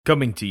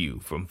Coming to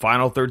you from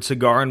Final Third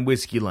Cigar and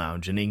Whiskey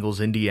Lounge in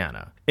Ingalls,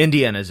 Indiana,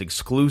 Indiana's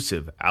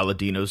exclusive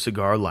Aladino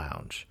Cigar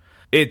Lounge.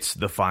 It's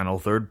the Final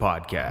Third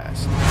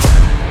Podcast.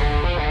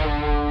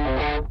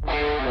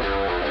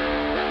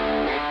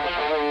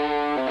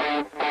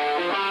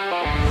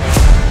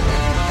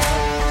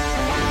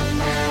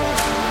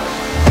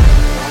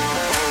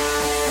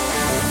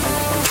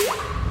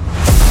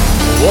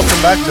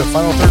 Welcome back to the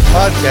Final Third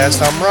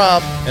Podcast. I'm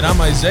Rob. And I'm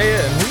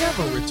Isaiah, and we have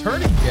a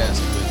returning guest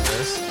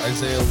with us,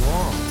 Isaiah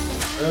Long.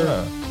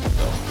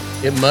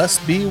 It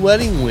must be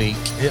wedding week.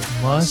 It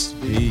must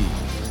be.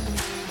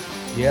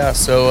 Yeah,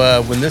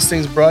 so when this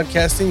thing's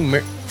broadcasting,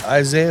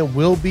 Isaiah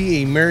will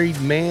be a married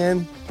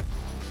man.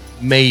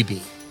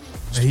 Maybe.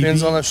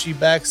 Depends on if she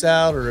backs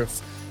out or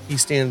if he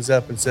stands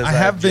up and says, I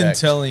have been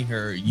telling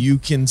her, you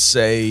can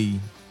say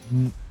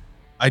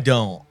I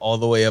don't all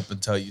the way up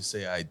until you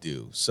say I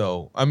do.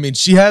 So, I mean,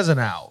 she has an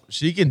out.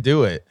 She can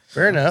do it.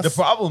 Fair enough. The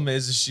problem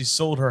is she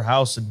sold her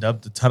house and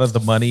dumped a ton of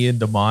the money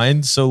into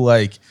mine. So,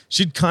 like,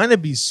 she'd kind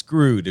of be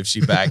screwed if she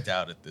backed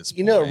out at this point.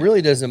 You know, it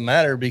really doesn't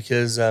matter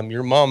because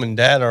your mom and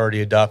dad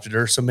already adopted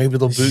her, so maybe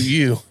they'll boot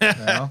you.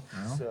 No.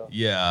 So.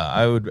 Yeah,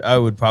 I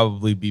would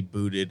probably be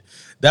booted.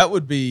 That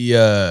would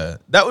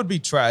be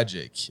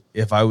tragic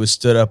if I was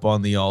stood up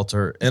on the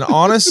altar. And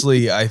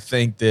honestly, I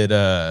think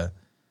that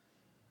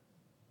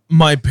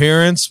my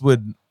parents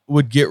would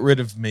get rid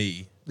of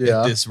me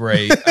at this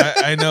rate.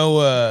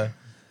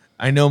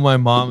 I know my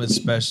mom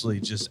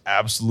especially just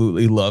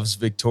absolutely loves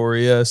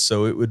Victoria,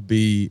 so it would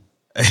be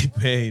a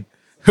pain.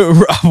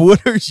 Rob,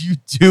 what are you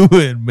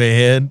doing,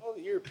 man? Oh,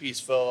 the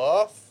earpiece fell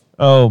off.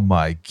 Oh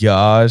my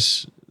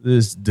gosh,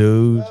 this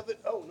dude. Oh,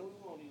 no, you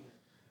won't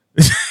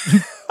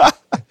either.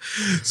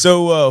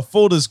 So,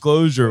 full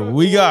disclosure,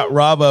 we got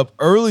Rob up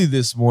early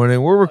this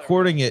morning. We're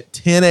recording at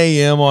 10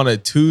 a.m. on a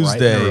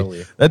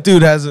Tuesday. That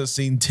dude hasn't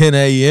seen 10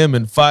 a.m.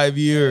 in 5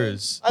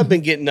 years. I've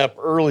been getting up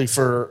early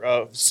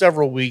for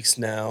several weeks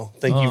now.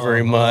 Thank you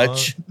very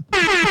much.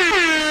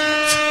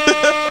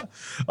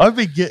 I've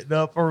been getting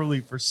up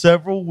early for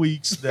several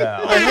weeks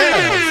now. I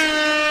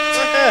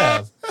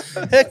have.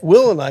 Heck,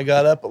 Will and I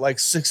got up at like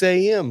 6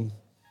 a.m.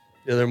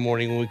 the other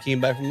morning when we came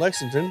back from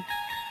Lexington.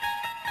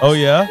 Oh,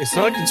 yeah? It's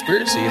not a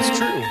conspiracy. It's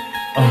true.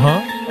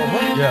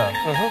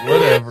 Yeah.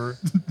 Whatever.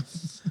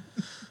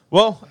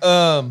 Well,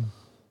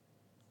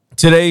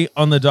 today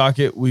on the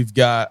docket, we've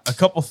got a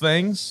couple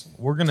things.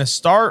 We're going to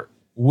start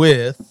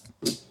with...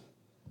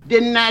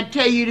 Didn't I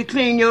tell you to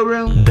clean your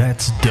room?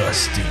 That's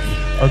Dusty.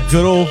 A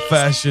good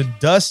old-fashioned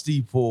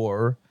Dusty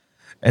pour.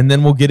 And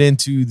then we'll get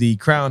into the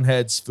Crown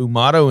Heads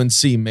Fumato in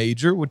C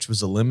Major, which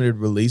was a limited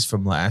release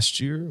from last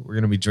year. We're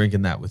going to be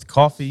drinking that with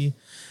coffee.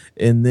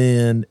 And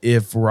then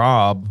if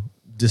Rob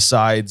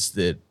decides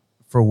that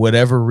for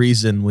whatever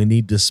reason we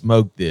need to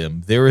smoke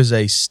them, there is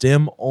a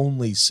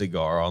stem-only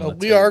cigar on the table.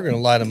 We are going to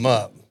light them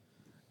up.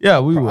 Yeah,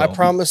 we will. I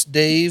promised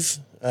Dave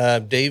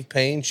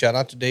Payne, shout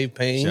out to Dave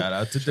Payne. Shout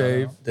out to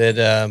Dave.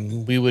 That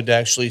we would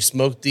actually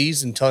smoke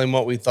these and tell him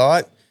what we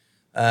thought.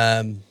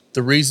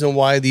 The reason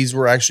why these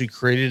were actually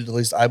created, at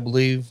least I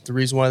believe the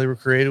reason why they were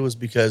created was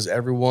because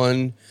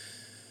everyone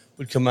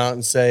would come out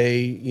and say,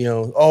 you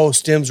know, oh,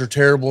 stems are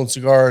terrible in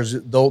cigars.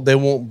 They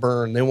won't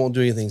burn. They won't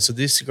do anything. So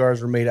these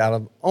cigars were made out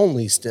of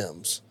only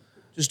stems,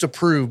 just to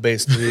prove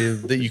basically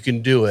that you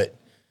can do it.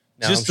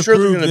 Now, just I'm to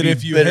prove that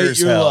if you hate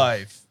your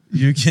life,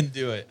 you can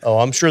do it. Oh,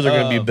 I'm sure they're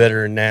going to be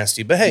bitter and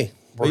nasty. But hey,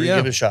 we're going to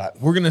give it a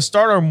shot. We're going to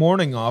start our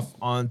morning off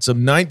on some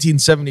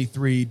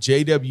 1973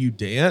 J.W.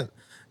 Dant.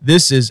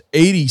 This is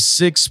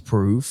 86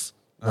 proof.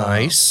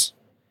 Nice.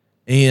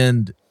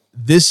 And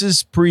this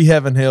is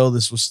pre-Heaven Hill.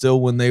 This was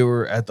still when they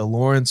were at the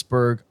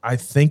Lawrenceburg. I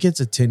think it's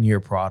a 10-year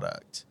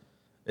product.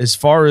 As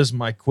far as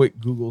my quick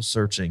Google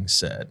searching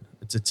said,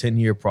 it's a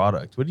 10-year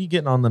product. What are you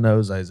getting on the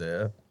nose,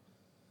 Isaiah?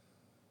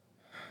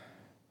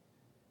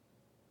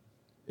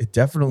 It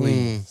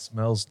definitely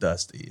smells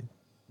dusty.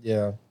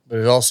 Yeah. But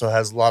it also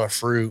has a lot of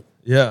fruit.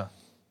 Yeah.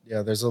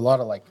 Yeah, there's a lot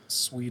of like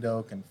sweet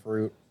oak and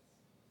fruit.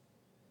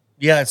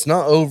 Yeah, it's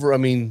not over. I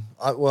mean,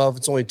 if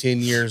it's only 10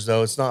 years,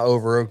 though, it's not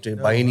over oaked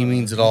by any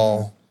means at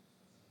all.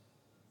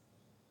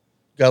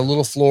 Got a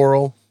little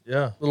floral.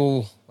 Yeah.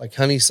 Little like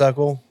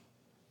honeysuckle.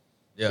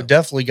 Yeah. But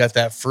definitely got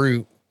that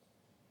fruit.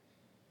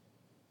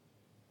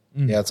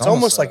 Yeah, it's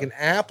almost like an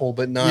apple,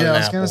 but not an apple. I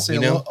was going to say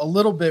a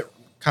little bit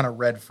kind of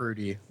red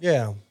fruity.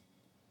 Yeah.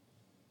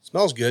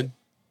 Smells good.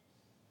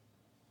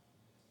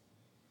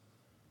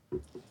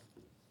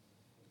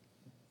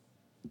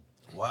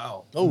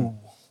 Wow. Oh.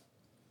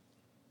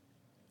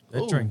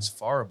 That drink's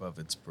far above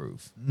its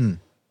proof.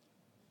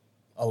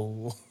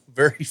 Oh,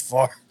 very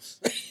far.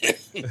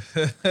 Did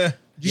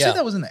you say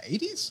that was in the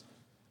 80s?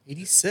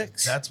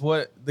 86. That's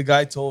what the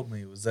guy told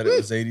me, was that it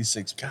was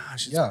 86.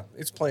 Gosh,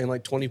 it's playing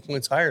like 20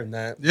 points higher than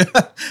that. Yeah.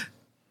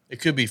 It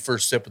could be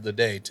first sip of the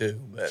day, too.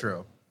 But.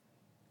 True.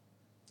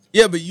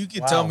 Yeah, but you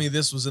could tell me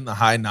this was in the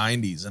high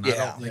 90s, and I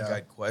don't think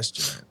I'd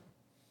question it.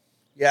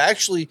 Yeah,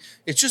 actually,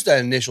 it's just that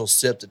initial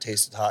sip that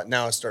tasted hot.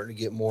 Now it's starting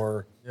to get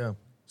more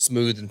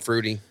smooth and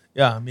fruity.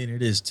 Yeah, I mean,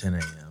 it is 10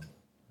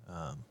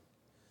 a.m.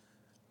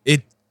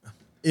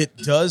 It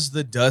does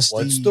the dusty.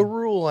 What's the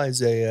rule,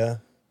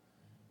 Isaiah?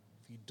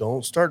 If you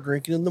don't start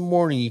drinking in the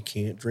morning, you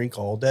can't drink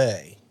all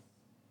day.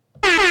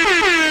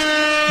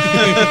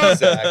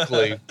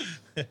 Exactly.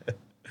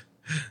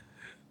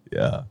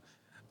 Yeah.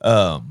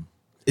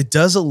 It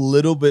does a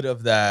little bit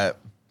of that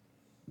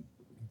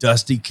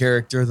dusty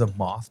character, the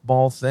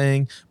mothball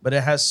thing, but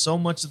it has so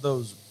much of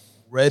those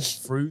red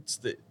fruits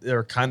that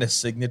are kind of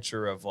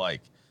signature of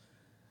like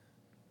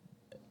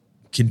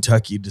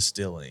Kentucky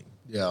distilling.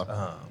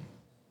 Yeah.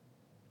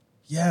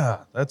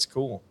 Yeah, that's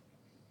cool.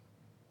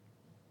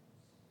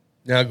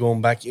 Now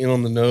going back in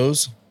on the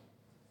nose,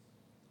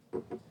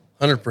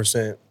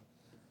 100%.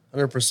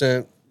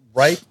 100%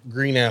 ripe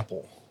green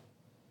apple.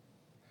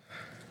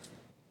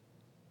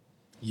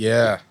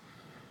 Yeah.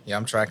 Yeah,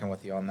 I'm tracking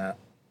with you on that.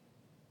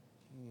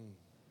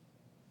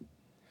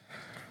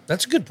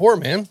 That's a good pour,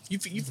 man.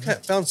 You've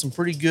found some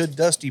pretty good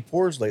dusty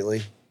pours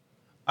lately.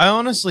 I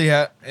honestly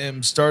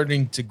am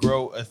starting to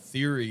grow a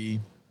theory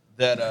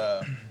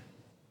that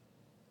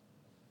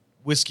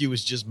whiskey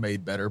was just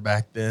made better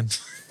back then.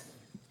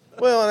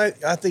 Well, and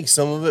I think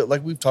some of it,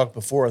 like we've talked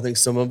before, I think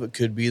some of it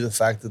could be the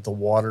fact that the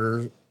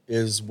water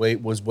was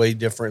way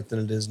different than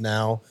it is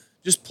now.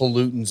 Just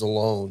pollutants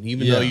alone,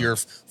 even though you're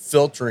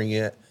filtering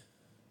it.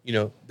 You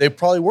know, they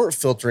probably weren't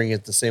filtering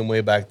it the same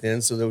way back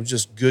then, so there was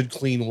just good,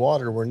 clean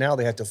water. Where now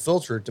they have to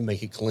filter it to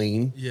make it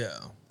clean. Yeah.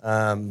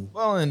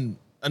 Well, and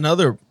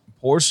another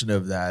portion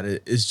of that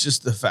is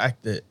just the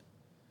fact that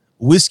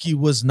whiskey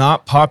was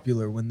not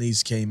popular when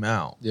these came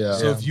out. Yeah.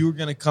 So if you were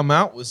going to come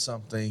out with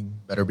something,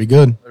 Better be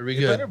good.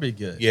 it better be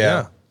good.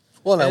 Yeah.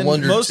 Well, and I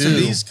wonder most too. of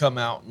these come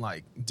out in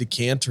like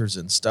decanters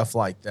and stuff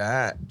like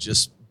that,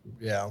 just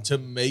to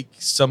make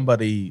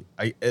somebody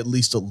at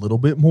least a little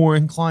bit more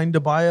inclined to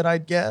buy it,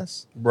 I'd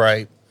guess.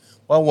 Right.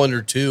 Well, I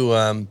wonder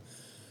too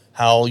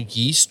how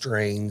yeast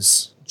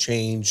strains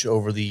change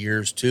over the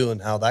years too,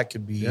 and how that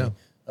could be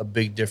a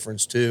big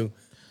difference too.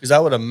 Because I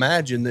would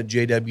imagine that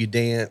J.W.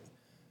 Dant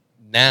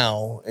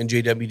now and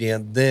J.W.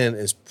 Dant then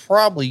is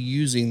probably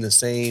using the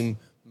same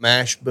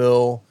mash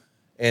bill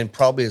and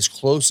probably as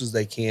close as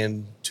they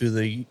can to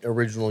the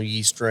original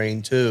yeast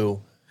strain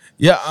too.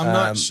 Yeah, I'm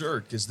not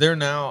sure because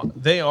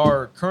they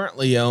are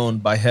currently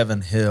owned by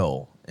Heaven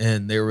Hill,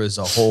 and there was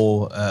a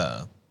whole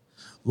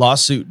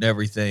lawsuit and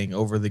everything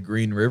over the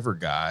Green River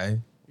guy,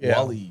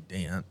 Wally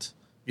Dant,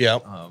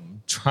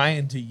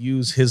 trying to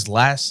use his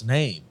last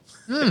name.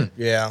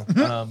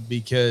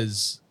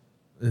 Because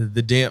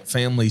the Dant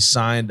family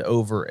signed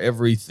over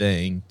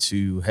everything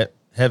to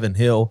Heaven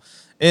Hill.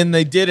 And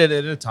they did it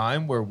at a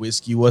time where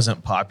whiskey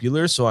wasn't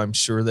popular, so I'm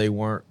sure they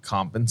weren't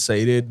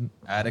compensated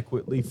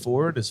adequately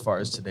for it as far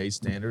as today's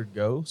standard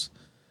goes.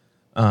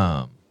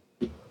 But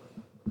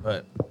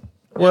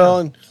well,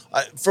 and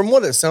from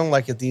what it sounded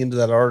like at the end of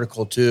that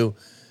article too,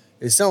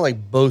 it sounded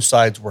like both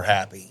sides were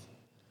happy.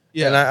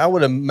 Yeah, and I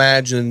would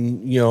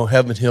imagine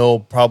Heaven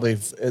Hill probably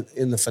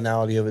in the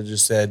finality of it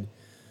just said,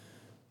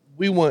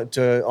 we want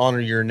to honor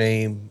your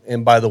name,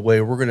 and by the way,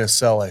 we're going to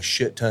sell a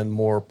shit ton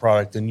more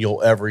product than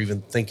you'll ever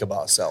even think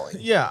about selling.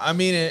 Yeah, I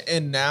mean,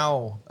 and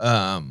now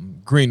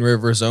Green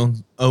River is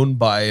owned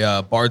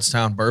by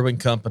Bardstown Bourbon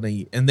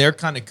Company, and they're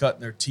kind of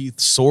cutting their teeth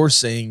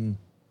sourcing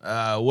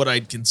what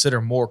I'd consider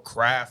more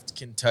craft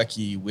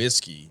Kentucky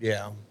whiskey.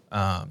 Yeah,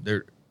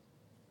 they're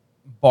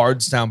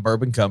Bardstown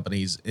Bourbon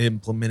Company's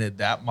implemented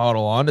that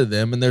model onto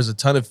them, and there's a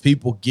ton of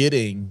people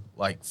getting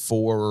like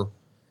 4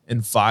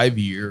 and 5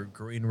 year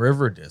Green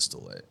River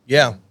distillate.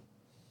 Yeah.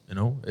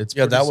 It's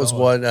that was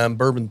solid. what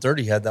Bourbon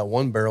 30 had, that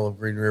one barrel of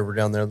Green River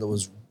down there that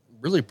was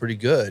really pretty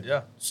good.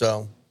 Yeah.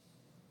 So,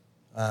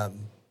 I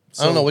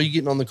don't know. What are you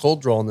getting on the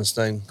cold draw on this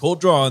thing?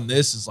 Cold draw on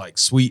this is like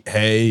sweet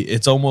hay.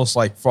 It's almost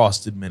like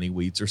frosted mini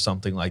wheats or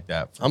something like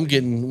that. I'm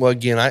getting, well,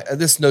 again,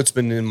 this note's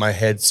been in my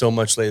head so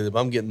much lately, but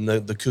I'm getting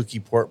the cookie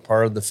part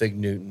of the Fig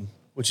Newton,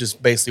 which is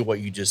basically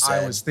what you just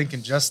said. I was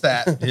thinking just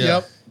that. Yeah.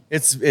 Yep.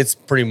 It's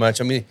pretty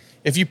much, I mean,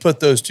 if you put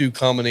those two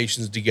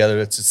combinations together,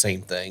 it's the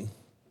same thing.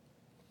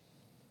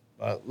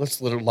 Let's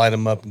light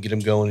them up and get them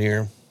going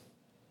here.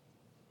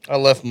 I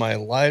left my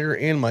lighter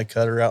and my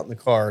cutter out in the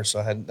car,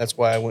 so that's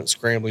why I went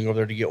scrambling over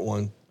there to get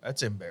one.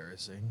 That's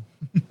embarrassing.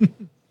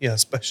 Yeah,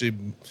 especially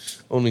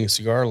owning a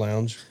cigar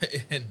lounge.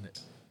 And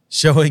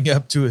showing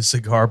up to a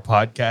cigar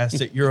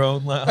podcast at your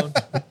own lounge.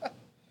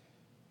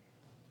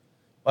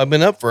 I've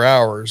been up for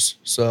hours,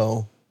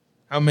 so.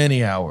 How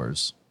many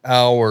hours?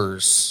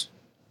 Hours.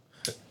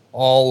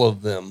 All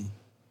of them.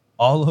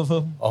 All of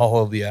them?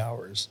 All of the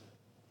hours.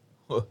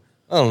 I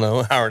don't know,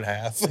 an hour and a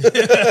half.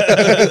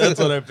 That's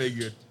what I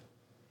figured.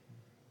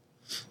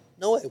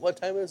 No, wait, what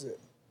time is it?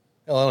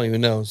 Hell, I don't even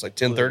know. It's like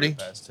 10:30?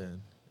 Past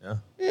 10. Yeah.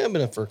 Yeah, I've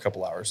been up for a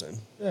couple hours then.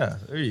 Yeah,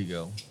 there you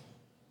go.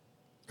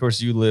 Of course,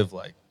 you live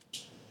like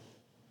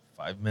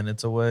 5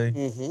 minutes away.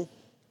 Mm-hmm.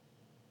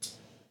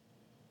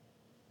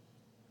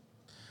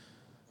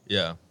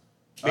 Yeah.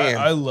 Man.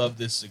 I love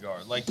this cigar.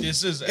 Like,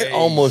 this is It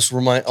almost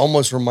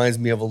reminds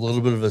me of a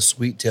little bit of a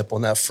sweet tip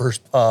on that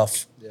first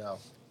puff. Yeah.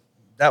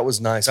 That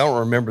was nice. I don't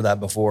remember that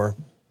before.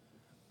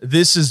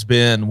 This has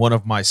been one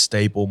of my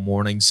staple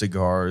morning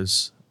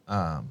cigars.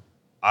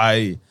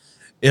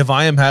 if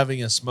I am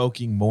having a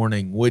smoking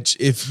morning, which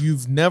if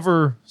you've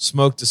never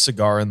smoked a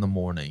cigar in the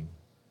morning,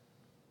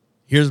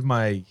 here's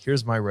my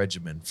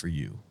regimen for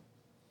you.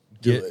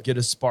 Get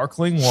a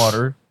sparkling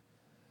water,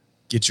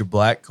 get your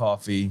black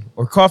coffee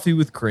or coffee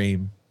with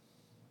cream.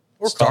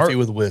 Or coffee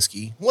with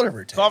whiskey,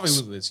 whatever it takes. Coffee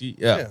with whiskey,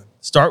 yeah.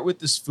 Start with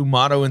this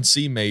Fumato in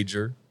C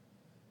major.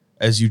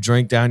 As you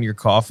drink down your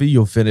coffee,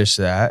 you'll finish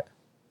that.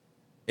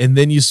 And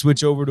then you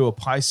switch over to a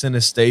Pais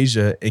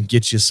Anastasia and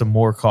get you some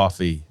more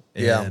coffee.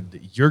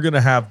 And you're going to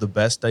have the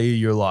best day of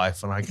your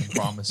life, and I can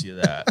promise you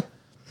that.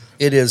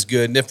 It is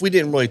good. And if we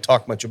didn't really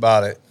talk much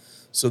about it,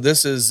 so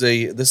this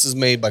is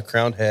made by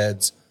Crowned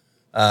Heads.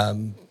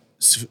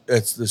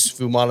 It's this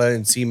Fumata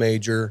in C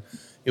major.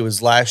 It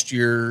was last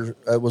year.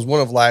 It was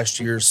one of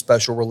last year's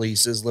special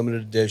releases,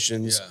 limited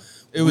editions. Yeah.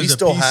 It was a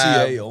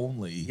PCA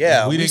only.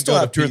 Yeah, we still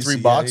have 2 or 3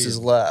 boxes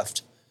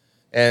left,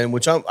 and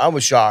which I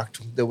was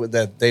shocked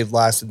that they've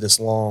lasted this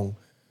long,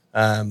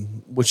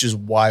 which is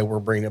why we're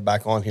bringing it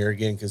back on here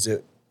again because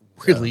it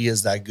really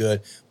is that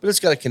good. But it's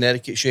got a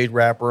Connecticut shade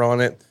wrapper on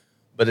it,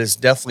 but it's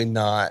definitely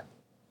not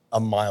a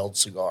mild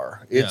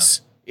cigar. It's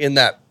in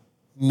that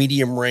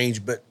medium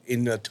range, but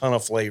in a ton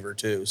of flavor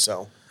too.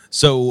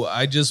 So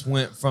I just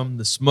went from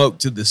the smoke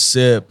to the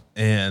sip,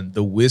 and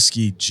the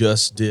whiskey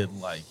just did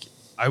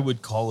I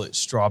would call it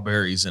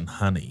strawberries and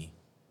honey.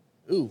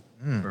 Ooh.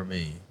 For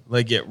me.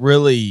 Like it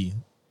really.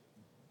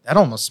 That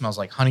almost smells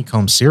like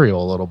honeycomb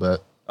cereal a little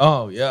bit.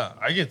 Oh, yeah.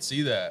 I could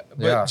see that.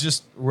 But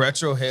just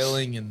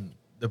retrohaling and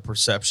the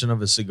perception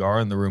of a cigar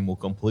in the room will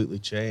completely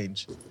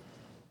change.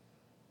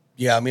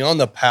 Yeah, I mean, on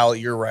the palate,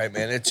 you're right,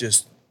 man.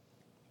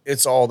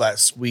 It's all that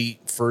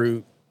sweet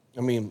fruit.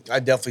 I mean,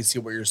 I definitely see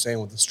what you're saying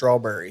with the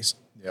strawberries.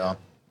 Yeah.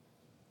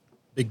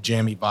 Big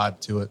jammy vibe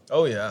to it.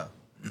 Oh, yeah.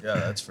 Yeah,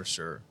 that's for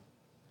sure.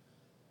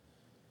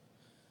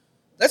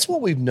 That's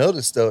what we've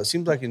noticed, though. It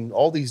seems like in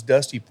all these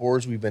dusty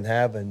pours we've been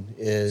having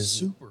is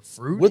super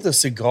fruity. With a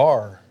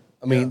cigar.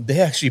 I mean, they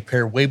actually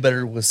pair way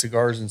better with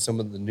cigars than some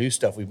of the new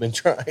stuff we've been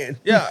trying.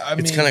 Yeah, I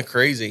mean, it's kind of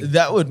crazy.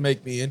 That would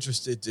make me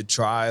interested to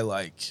try,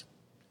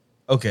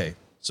 okay,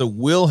 so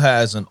Will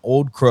has an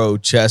Old Crow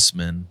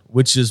Chessman,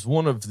 which is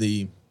one of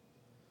the,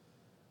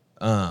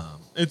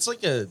 it's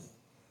that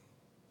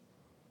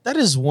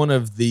is one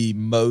of the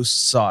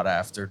most sought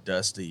after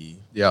dusty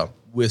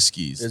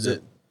whiskeys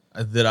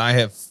that I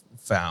have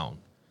found.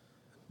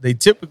 They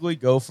typically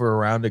go for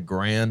around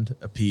 $1,000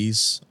 a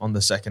piece on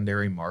the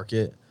secondary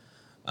market.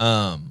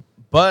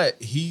 But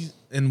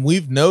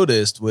we've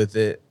noticed with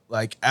it,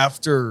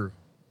 after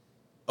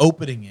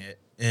opening it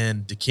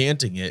and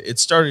decanting it, it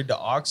started to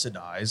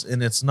oxidize,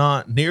 and it's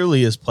not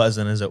nearly as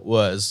pleasant as it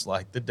was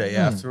the day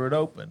after it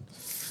opened.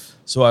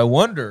 So I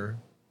wonder,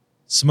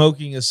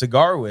 smoking a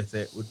cigar with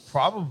it would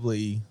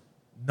probably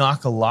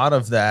knock a lot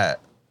of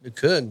that. It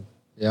could.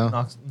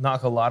 Yeah.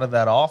 Knock a lot of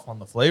that off on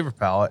the flavor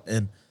palette.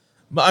 And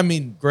I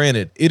mean,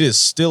 granted, it is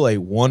still a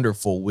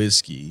wonderful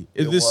whiskey.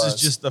 This is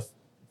just the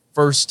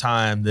first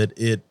time that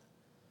it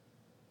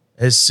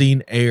has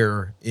seen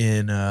air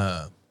in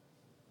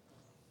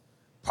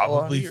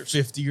probably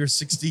 50 or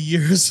 60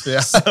 years.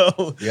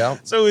 Yeah.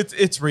 So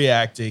it's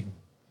reacting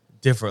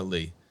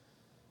differently.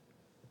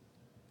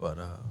 But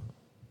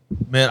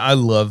man, I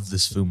love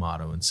this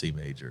Fumato in C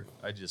major.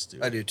 I just do.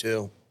 I do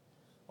too.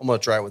 I'm gonna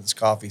try it with this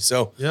coffee.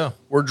 So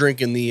we're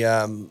drinking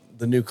the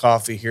new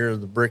coffee here,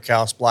 the Brick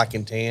House Black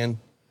and Tan,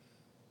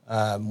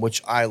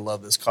 which I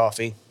love this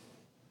coffee.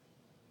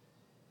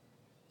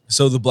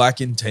 So the Black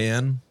and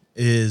Tan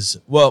is,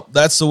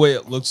 that's the way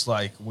it looks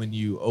like when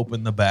you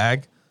open the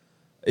bag.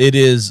 It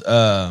is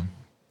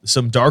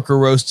some darker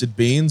roasted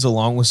beans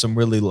along with some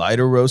really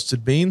lighter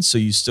roasted beans. So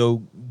you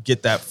still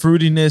get that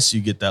fruitiness, you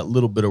get that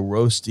little bit of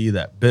roasty,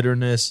 that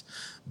bitterness,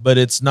 but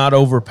it's not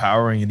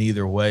overpowering in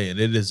either way. And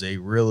it is a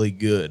really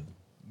good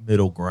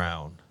middle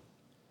ground.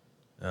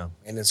 Yeah.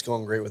 And it's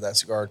going great with that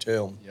cigar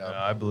too. Yeah,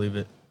 I believe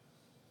it.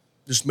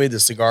 Just made the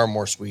cigar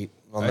more sweet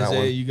on that Isaiah,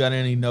 one. you got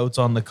any notes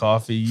on the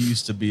coffee? You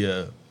used to be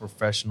a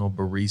professional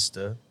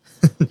barista.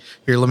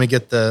 Here, let me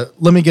get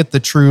the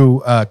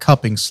true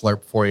cupping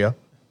slurp for you.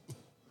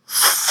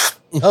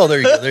 Oh, there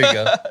you go. There you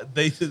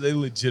go. They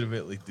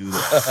legitimately do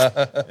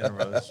that in a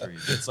roastery.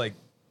 It's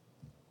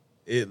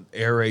it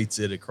aerates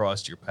it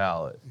across your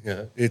palate.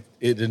 Yeah,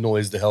 it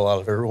annoys the hell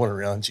out of everyone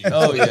around you.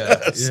 Oh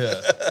yeah,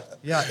 yeah.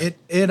 Yeah,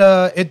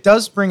 it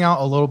does bring out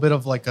a little bit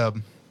of a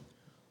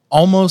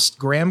almost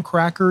graham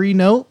crackery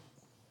note.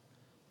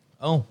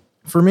 Oh,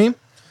 for me.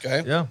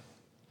 Okay. Yeah.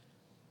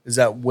 Is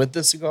that with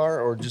the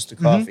cigar or just the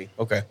coffee?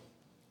 Mm-hmm. Okay.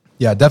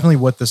 Yeah, definitely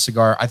with the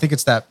cigar. I think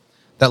it's that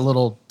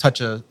little touch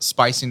of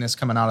spiciness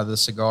coming out of the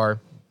cigar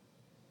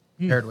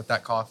paired with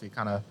that coffee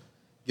kind of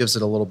gives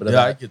it a little bit of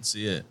that. Yeah, I could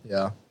see it.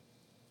 Yeah.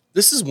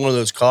 This is one of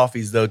those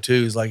coffees, though,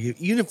 too. Is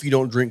even if you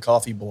don't drink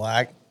coffee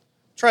black,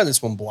 try this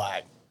one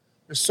black.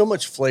 There's so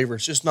much flavor.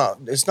 It's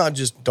not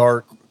just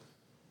dark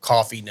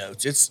coffee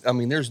notes. There's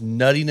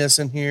nuttiness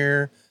in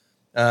here.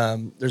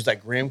 There's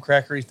that graham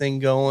crackery thing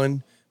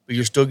going, but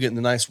you're still getting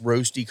the nice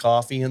roasty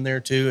coffee in there,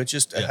 too. It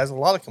has a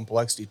lot of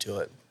complexity to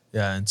it.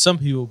 Yeah, and some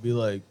people will be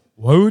like,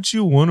 Why would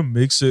you want to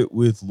mix it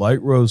with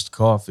light roast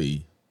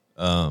coffee?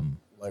 Light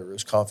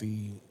roast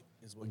coffee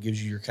is what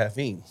gives you your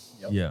caffeine.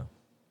 Yeah.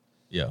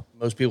 Yeah.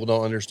 Most people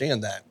don't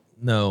understand that.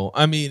 No,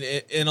 I mean,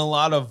 in a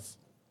lot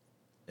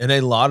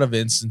of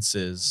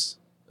instances,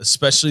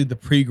 especially the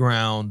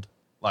pre-ground,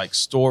 like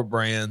store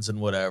brands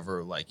and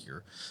whatever, like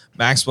your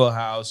Maxwell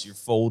House, your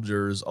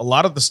Folgers, a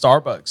lot of the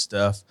Starbucks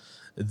stuff,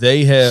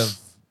 they have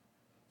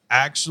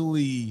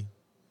actually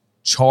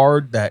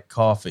charred that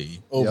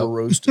coffee. Over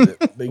roasted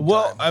it. Big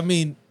Well, time. I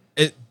mean,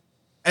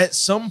 at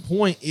some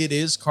point it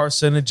is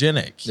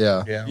carcinogenic.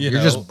 Yeah. Yeah. You You're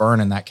know? just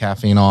burning that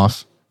caffeine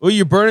off. Well,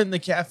 you're burning the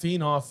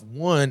caffeine off,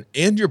 one,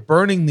 and you're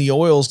burning the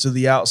oils to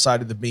the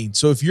outside of the bean.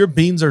 So if your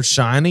beans are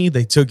shiny,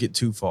 they took it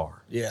too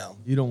far. Yeah.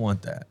 You don't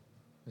want that.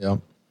 Yep.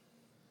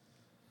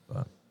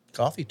 But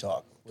Coffee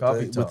talk.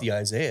 Coffee talk. With the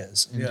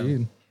Isaiahs.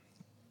 Indeed.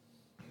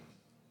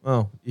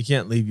 well, you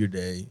can't leave your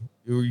day.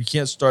 You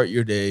can't start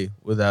your day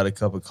without a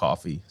cup of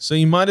coffee. So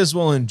you might as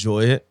well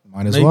enjoy it.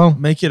 Might as well.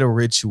 Make it a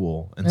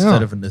ritual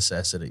instead of a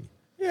necessity.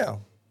 Yeah.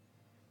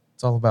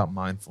 It's all about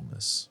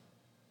mindfulness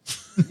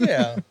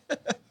Yeah.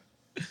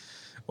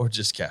 or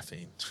just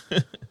caffeine.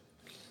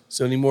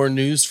 So any more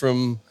news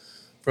from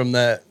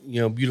that,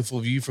 beautiful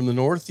view from the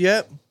north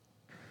yet?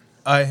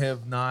 I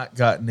have not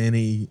gotten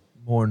any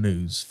more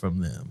news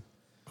from them.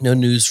 No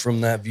news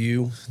from that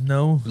view.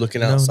 No.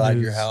 Looking no outside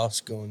news. your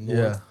house going Yeah.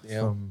 north.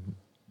 From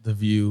the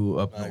view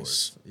up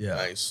Nice. north. Yeah.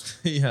 Nice.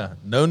 Yeah.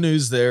 No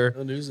news there.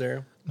 No news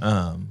there.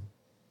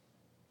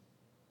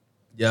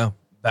 Yeah.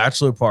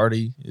 Bachelor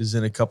party is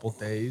in a couple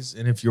days.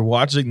 And if you're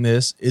watching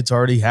this, it's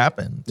already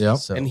happened. Yep.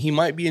 So, And he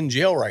might be in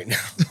jail right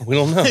now. We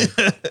don't know.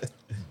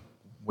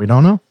 We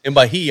don't know. And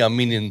by he, I'm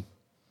meaning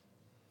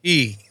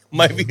he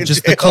might be in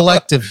Just jail. the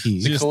collective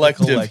heat. The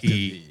collective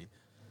he.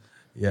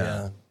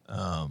 Yeah.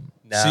 Nah,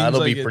 Seems it'll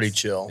like be pretty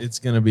chill. It's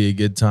going to be a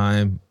good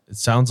time. It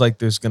sounds like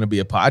there's going to be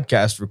a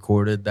podcast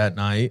recorded that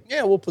night.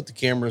 Yeah, we'll put the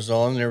cameras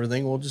on and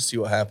everything. We'll just see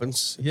what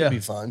happens. It'll Yeah. be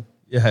fun.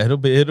 Yeah, it'll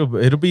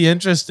be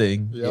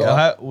interesting.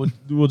 Yeah.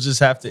 We'll just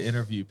have to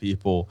interview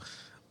people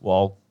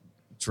while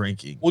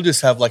drinking. We'll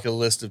just have like a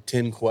list of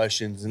 10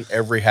 questions, and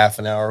every half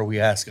an hour we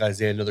ask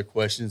Isaiah another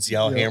question, see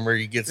how hammered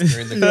he gets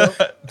during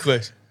the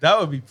question. That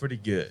would be pretty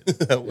good.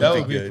 That That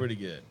would be be good. pretty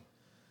good.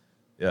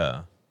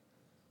 Yeah.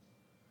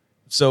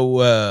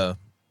 So,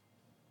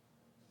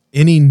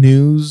 any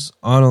news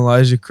on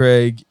Elijah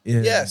Craig?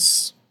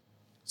 Yes.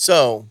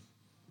 So,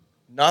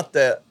 not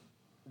that,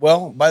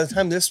 well, by the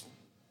time this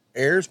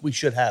airs, we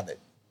should have it.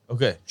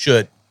 Okay.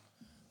 Should.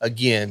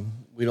 Again,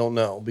 we don't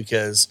know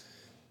because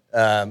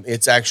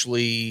it's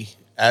actually,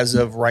 as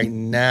of right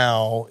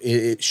now,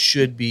 it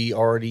should be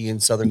already in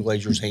Southern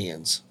Glazier's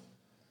hands,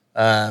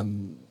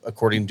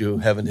 according to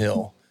Heaven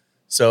Hill.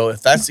 So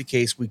if that's the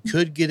case, we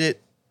could get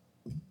it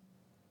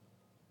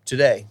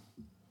today.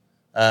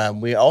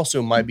 We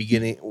also might be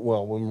getting,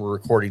 well, when we're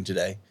recording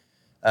today,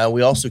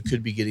 we also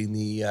could be getting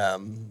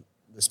the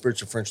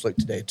Spiritual French Lick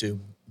today too.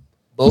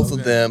 Both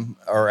of them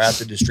are at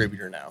the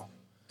distributor now.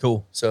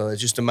 Cool. So it's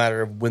just a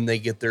matter of when they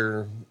get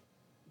their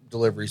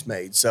deliveries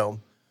made. So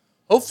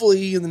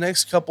hopefully in the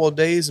next couple of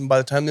days, and by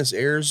the time this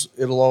airs,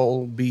 it'll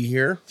all be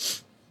here.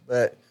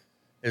 But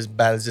as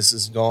bad as this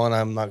is gone,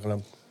 I'm not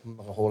gonna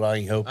hold out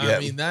any hope yet. I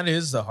mean, that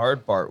is the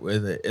hard part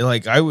with it.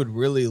 Like, I would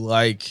really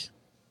like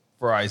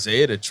for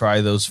Isaiah to try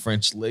those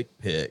French lick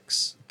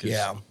picks. 'Cause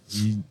Yeah.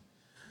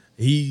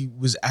 He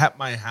was at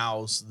my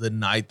house the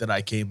night that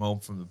I came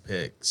home from the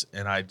picks,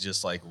 and I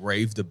just like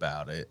raved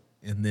about it.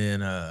 And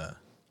then I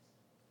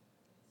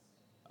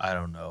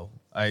don't know.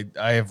 I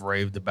have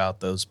raved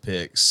about those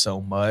picks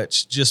so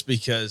much just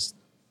because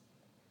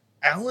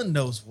Alan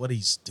knows what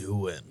he's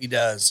doing. He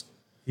does.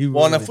 He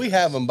Well, and really if we does.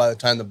 have them by the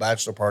time the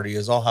bachelor party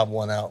is, I'll have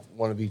one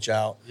of each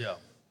out. Yeah.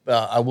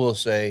 But I will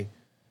say,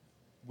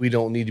 we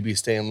don't need to be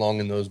staying long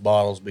in those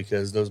bottles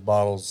because those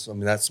bottles, I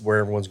mean, that's where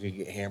everyone's going to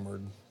get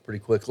hammered pretty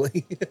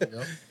quickly.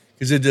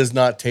 Because it does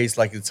not taste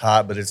like it's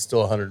hot, but it's still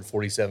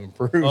 147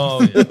 proof.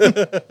 Oh,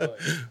 yeah.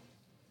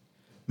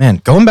 Man,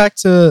 going back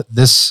to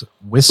this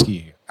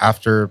whiskey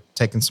after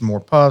taking some more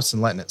puffs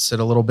and letting it sit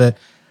a little bit,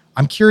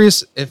 I'm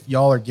curious if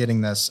y'all are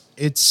getting this.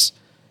 It's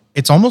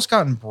almost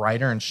gotten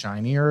brighter and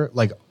shinier.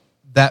 Like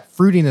that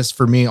fruitiness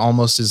for me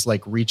almost is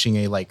like reaching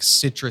a like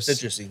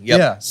Citrusy, yep.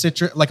 Yeah,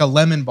 citrus, like a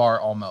lemon bar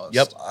almost.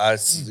 Yep,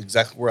 that's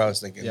exactly where I was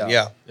thinking. Yeah.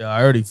 Yeah. Yeah,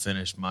 I already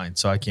finished mine,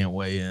 so I can't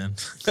weigh in.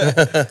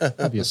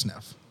 That'd be a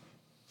sniff.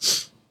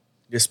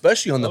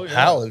 Especially on the Oh, yeah.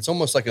 palate, it's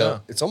almost like Yeah.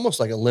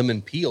 a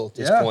lemon peel at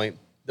this Yeah. point.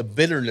 The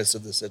bitterness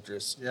of the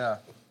citrus. Yeah.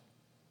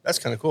 That's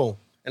kind of cool.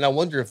 And I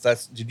wonder if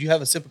that's. Did you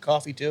have a sip of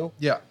coffee too?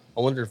 Yeah.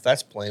 I wonder if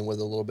that's playing with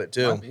it a little bit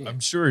too. Might be. I'm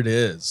sure it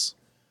is.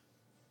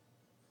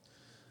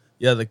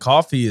 Yeah, the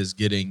coffee is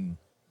getting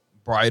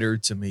brighter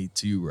to me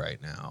too right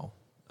now,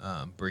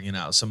 bringing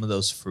out some of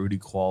those fruity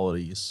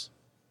qualities.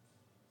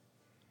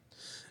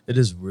 It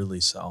is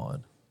really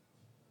solid.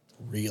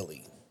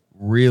 Really.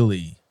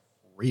 Really,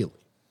 Really.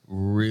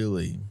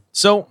 really.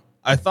 So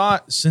I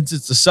thought since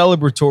it's a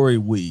celebratory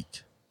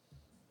week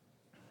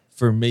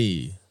for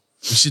me,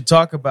 we should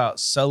talk about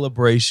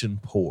celebration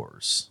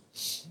pours.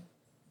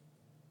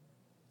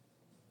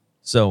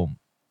 So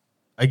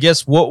I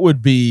guess what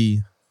would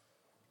be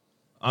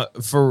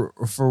for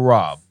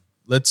Rob,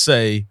 let's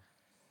say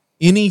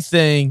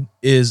anything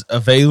is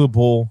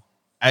available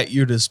at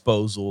your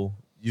disposal.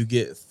 You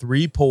get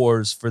 3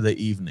 pours for the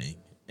evening,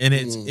 and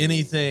it's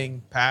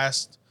anything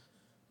past,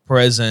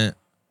 present.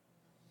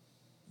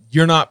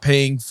 You're not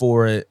paying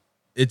for it.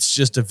 It's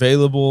just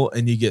available,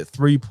 and you get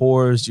 3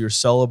 pours. You're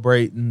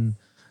celebrating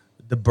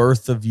the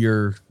birth of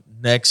your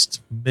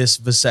next Miss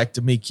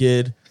Vasectomy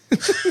kid.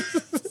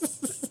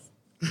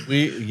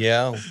 We've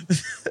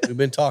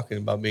been talking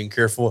about being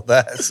careful with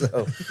that.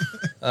 So,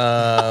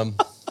 I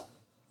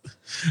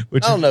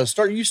don't know.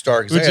 Start, because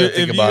I got to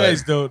think about it. If you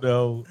guys don't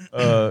know,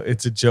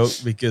 it's a joke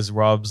because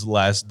Rob's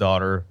last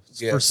daughter,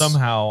 for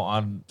somehow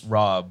on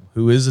Rob,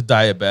 who is a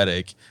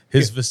diabetic,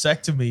 his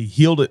vasectomy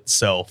healed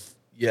itself.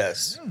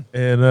 Yes,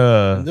 and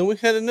then we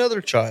had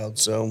another child.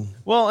 So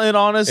and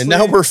honestly, and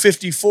now we're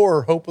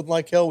 54, hoping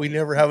like hell we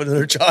never have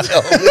another child.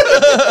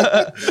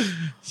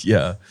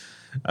 Yeah,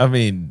 I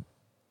mean,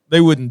 they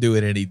wouldn't do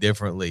it any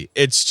differently.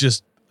 It's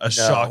just a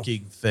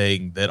shocking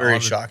thing that very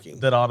shocking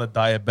that on a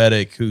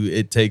diabetic who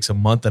it takes a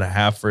month and a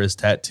half for his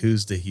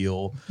tattoos to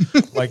heal,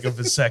 like a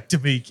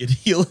vasectomy can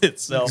heal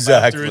itself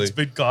after it's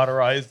been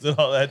cauterized and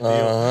all that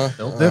deal.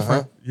 Still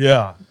different.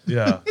 Yeah.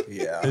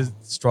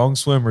 Strong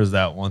swimmers,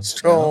 that one.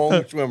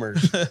 Strong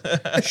swimmers.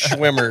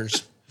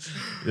 Swimmers.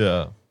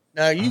 Yeah.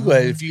 Now you go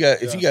ahead if you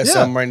got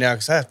something right now,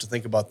 because I have to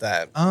think about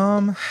that.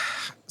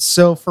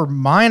 So for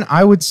mine,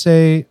 I would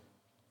say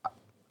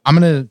I'm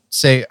gonna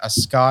say a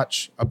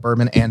Scotch, a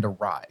bourbon, and a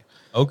rye.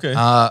 Okay.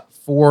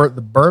 For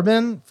the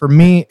bourbon, for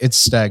me, it's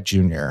Stag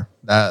Junior.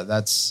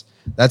 That's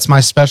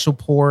my special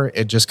pour.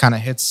 It just kind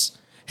of hits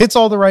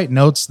all the right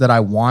notes that I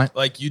want.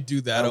 Like you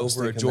do that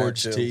over a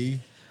George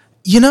T.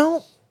 You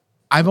know,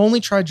 I've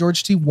only tried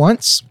George T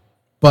once,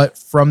 but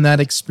from that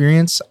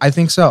experience, I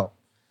think so.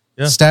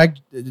 Yeah. Stag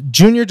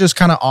Junior just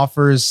kind of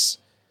offers.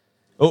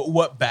 Oh,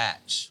 what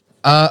batch?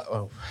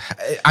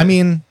 I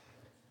mean,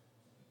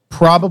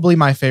 probably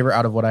my favorite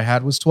out of what I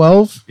had was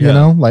 12. You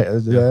know, like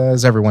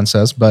as everyone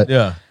says, but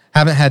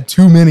haven't had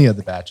too many of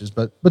the batches.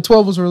 But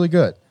 12 was really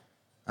good.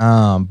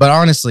 But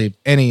honestly,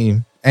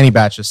 any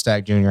batch of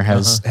Stag Junior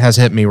has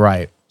hit me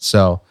right.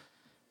 So.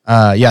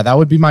 That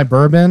would be my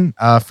bourbon.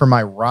 For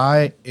my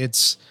rye,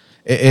 it's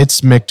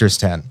Michter's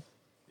 10.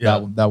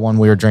 Yeah, that one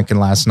we were drinking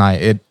last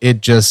night.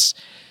 It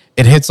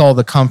hits all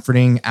the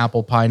comforting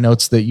apple pie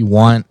notes that you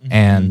want,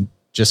 and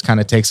just kind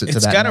of takes it to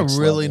that. It's got a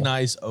really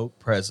nice oak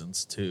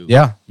presence too.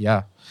 Yeah.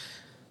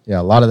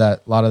 A lot of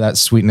that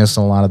sweetness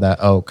and a lot of that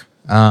oak.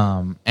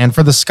 And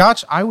for the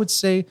Scotch, I would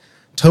say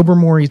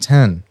Tobermory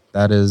 10.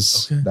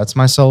 That's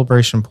my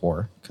celebration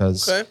pour,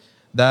 because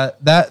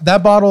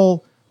that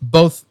bottle.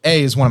 Both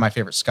is one of my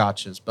favorite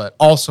scotches, but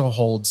also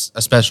holds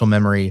a special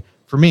memory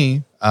for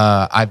me.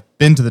 I've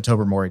been to the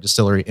Tobermory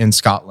distillery in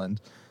Scotland,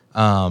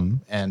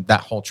 and that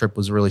whole trip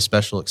was a really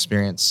special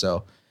experience.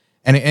 So,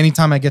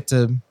 anytime I get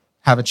to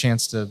have a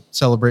chance to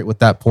celebrate with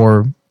that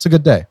pour, it's a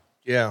good day.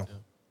 Yeah.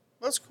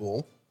 That's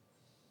cool.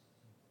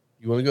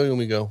 You want to go? You want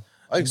me to go?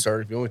 I can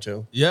start if you want me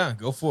to. Yeah,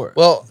 go for it.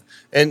 Well,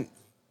 and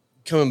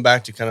coming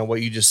back to kind of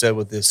what you just said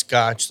with this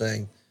Scotch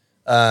thing,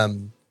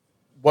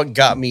 what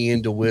got me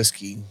into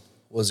whiskey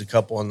was a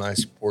couple of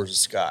nice pours of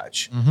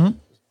Scotch. Mm-hmm.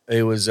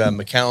 It was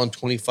Macallan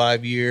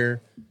 25 year,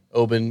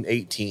 Oban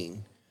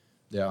 18.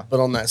 Yeah. But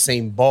on that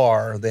same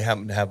bar, they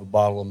happened to have a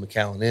bottle of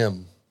Macallan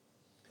M,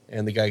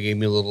 and the guy gave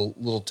me a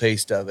little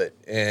taste of it.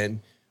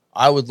 And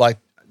I would like,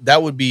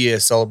 that would be a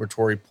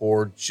celebratory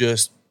pour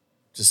just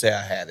to say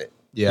I had it.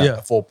 Yeah.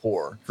 A full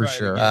pour. For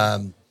sure.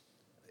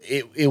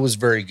 It was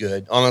very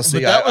good.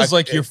 Honestly, but that was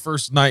your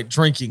first night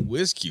drinking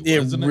whiskey,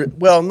 wasn't it?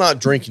 Well, not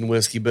drinking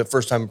whiskey, but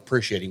first time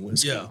appreciating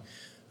whiskey. Yeah.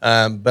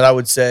 But I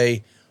would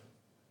say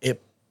it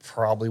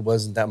probably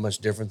wasn't that much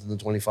different than the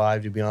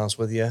 25, to be honest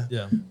with you.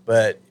 Yeah.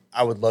 But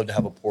I would love to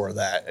have a pour of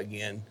that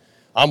again.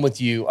 I'm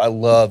with you. I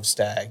love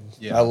Stag.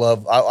 Yeah.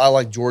 I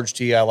like George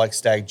T. I like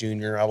Stag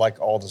Junior. I like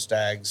all the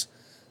Stags.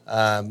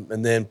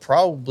 And then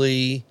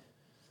probably,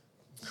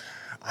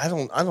 I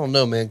don't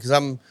know, man, because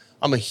I'm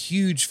a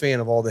huge fan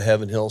of all the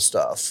Heaven Hill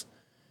stuff.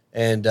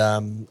 And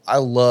I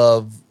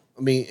love,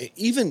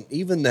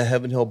 even the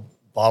Heaven Hill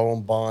Bottle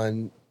and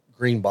Bond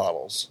green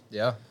bottles.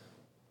 Yeah.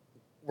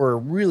 Were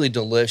really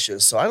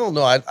delicious. So I don't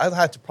know. I'd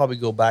have to probably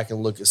go back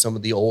and look at some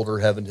of the older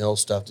Heaven Hill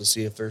stuff to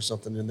see if there's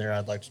something in there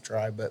I'd like to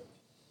try. But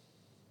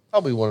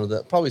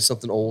probably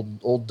something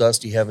old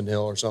dusty Heaven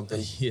Hill or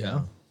something.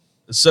 Yeah.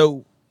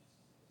 So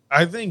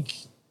I think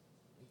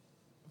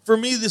for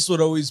me, this would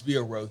always be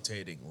a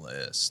rotating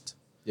list.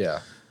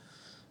 Yeah.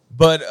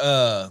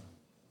 But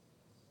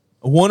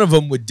one of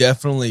them would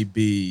definitely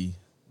be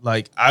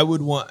like, I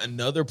would want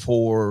another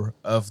pour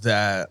of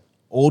that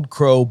Old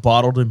Crow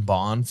bottled in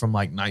bond from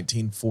like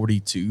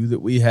 1942 that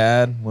we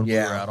had when we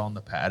were out on the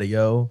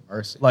patio.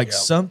 Mercy.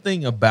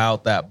 Something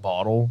about that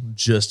bottle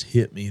just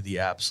hit me the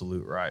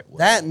absolute right way.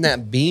 That and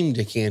that Beam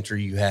decanter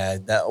you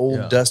had, that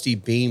old dusty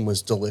Beam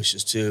was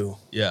delicious too.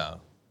 Yeah.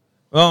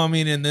 Well,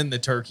 and then the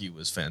turkey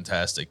was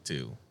fantastic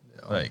too.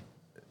 Yeah.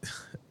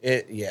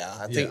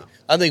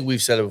 I think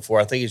we've said it before.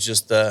 I think it's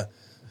just the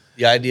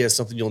idea of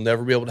something you'll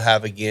never be able to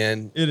have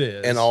again. It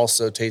is. And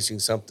also tasting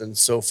something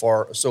so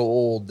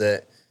old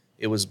that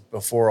it was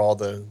before all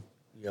the,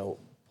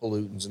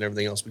 pollutants and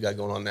everything else we got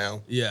going on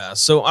now. Yeah.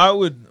 So I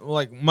would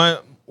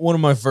one of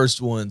my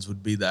first ones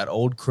would be that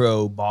Old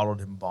Crow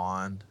bottled in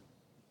bond.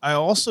 I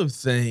also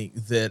think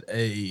that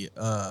a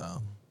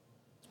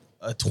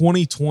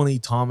 2020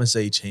 Thomas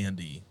H.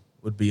 Handy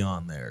would be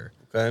on there.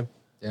 Okay.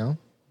 Yeah.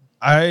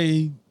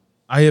 I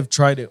have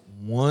tried it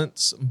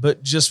once,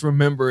 but just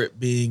remember it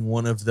being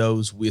one of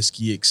those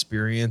whiskey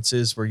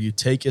experiences where you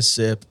take a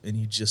sip and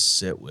you just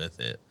sit with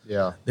it.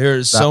 Yeah.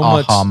 There's that so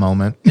much aha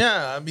moment.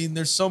 Yeah, I mean,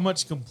 there's so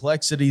much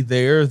complexity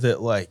there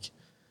that like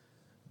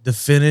the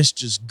finish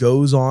just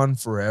goes on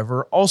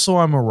forever. Also,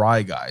 I'm a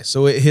rye guy,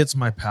 so it hits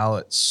my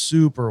palate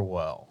super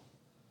well.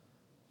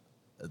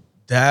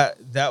 That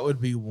would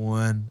be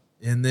one.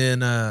 And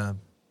then I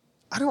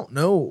don't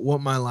know what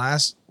my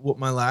last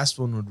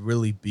one would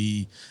really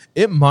be.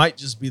 It might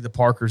just be the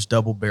Parker's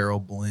Double Barrel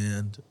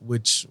Blend,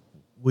 which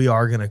we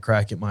are going to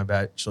crack at my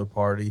bachelor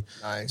party.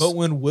 Nice. But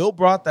when Will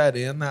brought that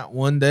in that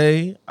one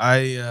day,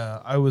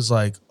 I was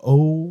like,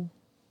 oh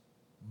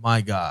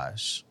my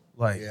gosh.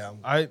 Like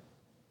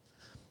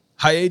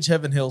High Age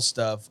Heaven Hill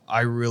stuff,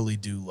 I really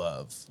do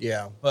love.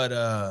 Yeah.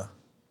 But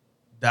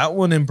that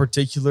one in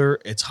particular,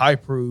 it's high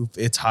proof,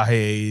 it's high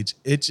age,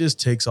 it just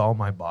ticks all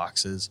my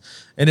boxes.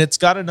 And it's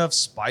got enough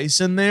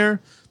spice in there.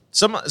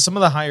 Some of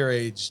the higher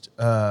aged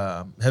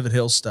Heaven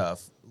Hill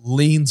stuff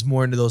leans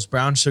more into those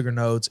brown sugar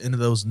notes, into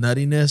those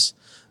nuttiness.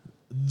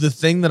 The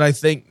thing that I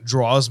think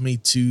draws me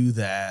to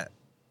that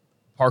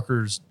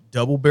Parker's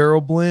Double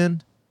Barrel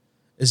Blend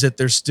is that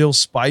they're still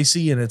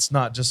spicy and it's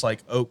not just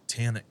like oak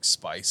tannic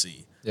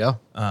spicy. Yeah.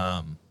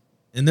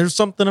 And there's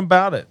something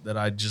about it that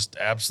I just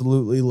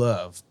absolutely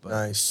love. But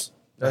nice.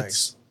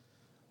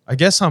 I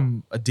guess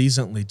I'm a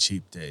decently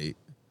cheap date.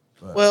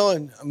 But. Well,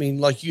 and I mean,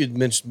 like you had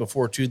mentioned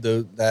before too,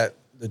 the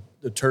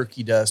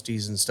turkey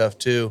dusties and stuff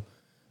too.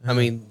 I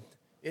mean,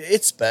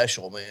 it's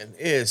special, man.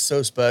 It is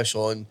so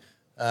special, and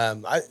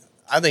I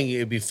think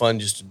it'd be fun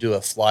just to do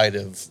a flight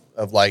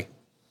of like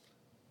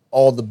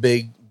all the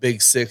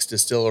big six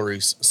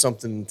distilleries,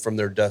 something from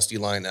their dusty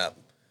lineup,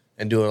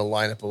 and doing a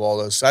lineup of all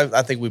those. So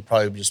I think we'd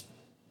probably just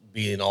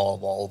be in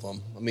all of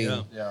them. I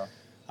mean,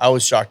 I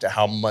was shocked at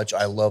how much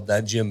I love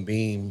that Jim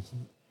Beam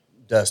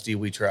dusty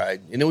we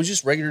tried, and it was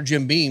just regular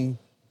Jim Beam,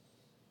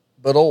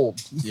 but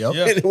old. Yep.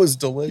 And it was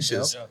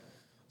delicious. Yep.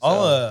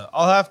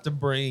 I'll have to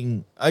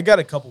bring. I got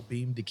a couple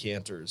Beam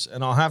decanters,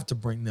 and I'll have to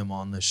bring them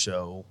on the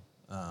show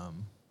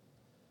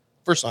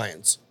For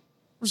science.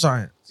 For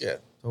science. Yeah,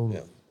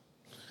 totally.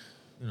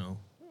 Yeah.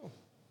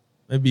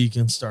 Maybe you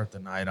can start the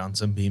night on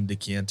some Beam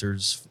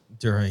decanters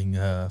during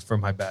for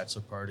my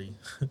bachelor party.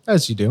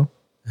 As you do.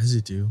 As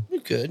you do. You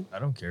could. I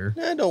don't care.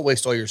 Don't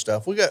waste all your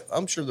stuff.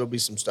 I'm sure there'll be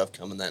some stuff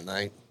coming that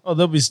night. Oh,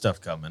 there'll be stuff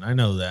coming. I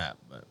know that,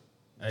 but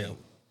hey,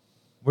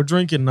 we're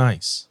drinking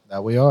nice.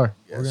 That we are.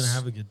 Yes. We're gonna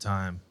have a good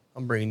time.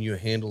 I'm bringing you a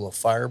handle of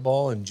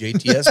Fireball and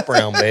JTS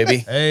Brown, baby.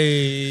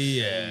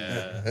 Hey,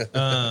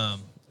 yeah.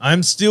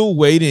 I'm still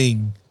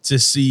waiting to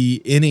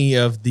see any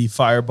of the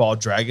Fireball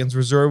Dragon's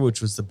Reserve,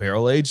 which was the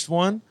barrel-aged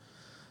one.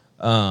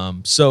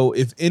 So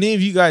if any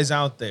of you guys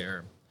out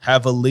there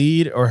have a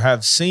lead or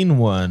have seen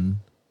one,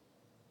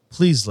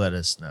 please let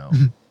us know.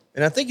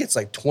 And I think it's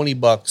like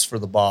 $20 for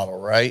the bottle,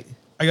 right?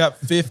 I got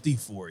 50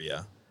 for you.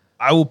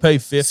 I will pay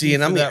 50 See,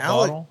 and for I mean, that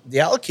bottle. the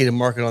allocated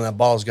market on that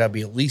bottle's got to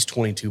be at least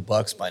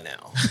 $22 by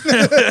now.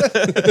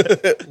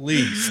 At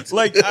least.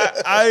 Like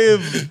I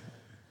have,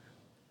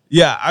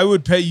 yeah, I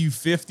would pay you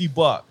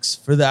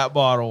 $50 for that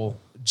bottle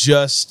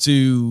just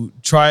to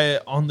try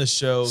it on the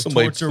show,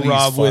 Somebody torture please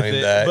Rob with find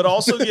it, that. but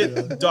also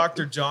get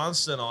Dr.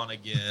 Johnston on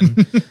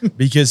again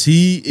because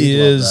he love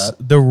is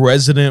that. the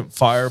resident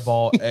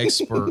Fireball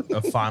expert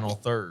of Final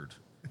Third.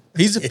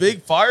 He's a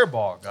big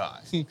Fireball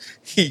guy.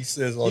 He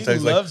says all the He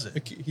time, loves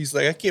it. He's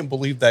like, I can't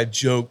believe that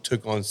joke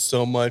took on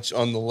so much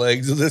on the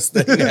legs of this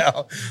thing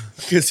now,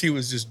 because he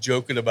was just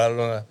joking about it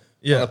on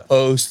a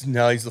post, and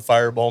now he's the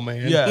Fireball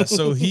man. Yeah,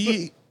 so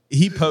he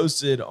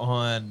posted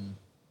on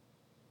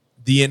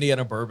the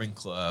Indiana Bourbon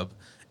Club,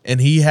 and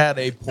he had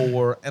a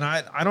pour, and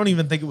I don't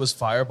even think it was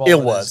Fireball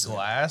in his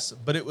glass,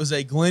 but it was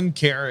a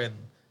Glencairn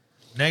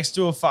next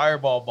to a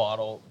Fireball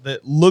bottle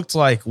that looked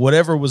like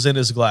whatever was in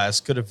his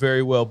glass could have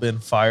very well been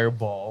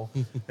Fireball.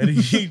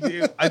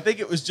 And I think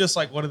it was just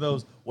like one of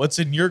those, what's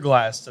in your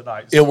glass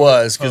tonight? It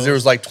was, because there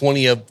was like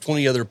 20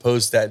 other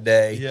posts that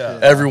day. Yeah.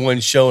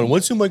 Everyone's showing,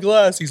 what's in my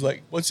glass? He's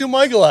like, what's in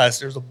my glass?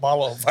 There's a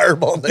bottle of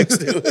Fireball next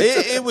to it.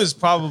 It was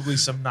probably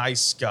some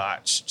nice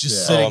scotch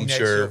just sitting I'm next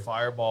sure. to a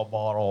Fireball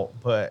bottle,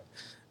 but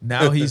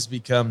now he's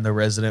become the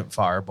resident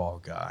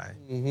Fireball guy.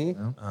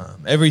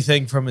 Mm-hmm.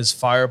 Everything from his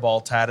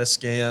Fireball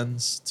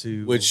Tatiscans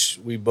to... Which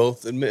we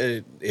both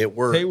admitted it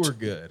worked. They were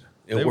good.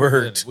 It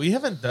worked. We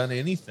haven't done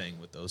anything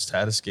with those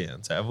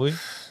Tatiscans, have we?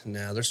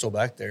 No, they're still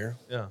back there.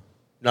 Yeah.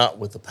 Not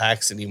with the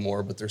packs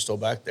anymore, but they're still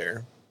back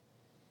there.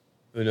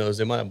 Who knows?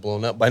 They might have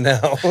blown up by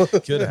now.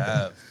 Could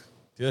have.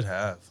 Could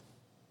have.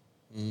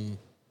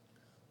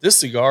 This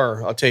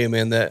cigar, I'll tell you,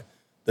 man, that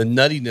the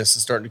nuttiness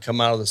is starting to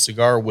come out of the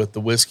cigar with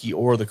the whiskey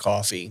or the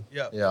coffee.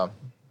 Yeah.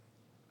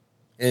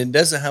 And it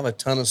doesn't have a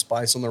ton of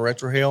spice on the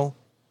retrohale.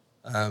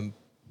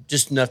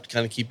 Just enough to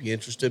kind of keep you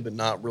interested, but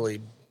not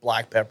really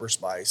black pepper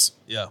spice.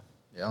 Yeah.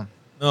 Yeah.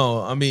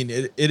 No, I mean,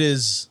 it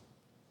is.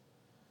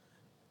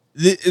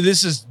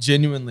 This is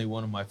genuinely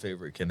one of my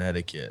favorite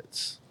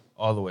Connecticut's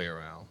all the way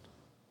around.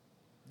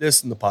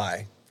 This and the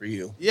pie for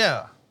you.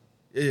 Yeah.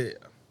 I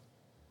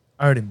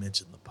already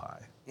mentioned the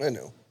pie. I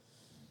know.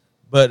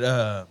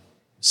 But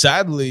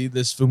sadly,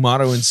 this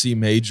Fumato in C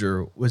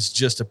Major was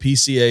just a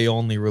PCA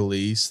only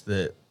release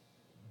that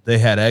they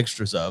had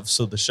extras of,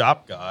 so the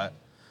shop got,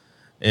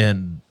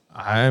 and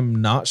I'm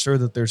not sure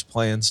that there's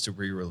plans to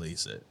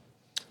re-release it.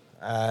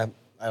 I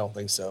don't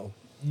think so.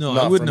 No,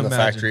 Not I wouldn't from the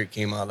imagine. factory it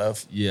came out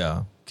of.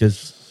 Yeah,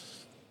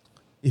 because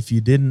if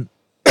you didn't,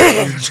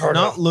 you're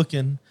not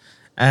looking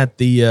at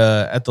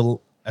the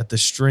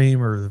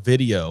stream or the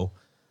video.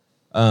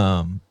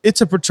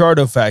 It's a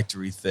Pichardo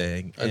factory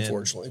thing. And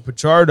Unfortunately.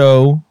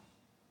 Pichardo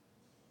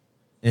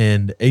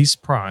and Ace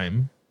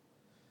Prime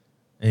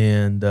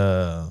and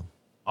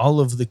all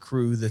of the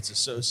crew that's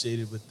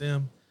associated with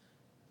them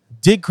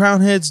did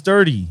Crown Heads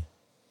dirty,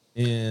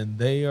 and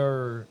they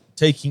are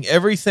taking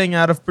everything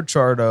out of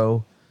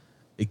Pichardo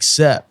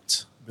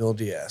except Bill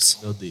Diaz.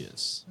 Bill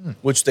Diaz.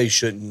 Which they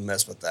shouldn't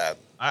mess with that.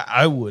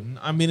 I wouldn't.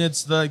 I mean,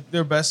 it's like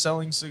their best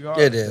selling cigar.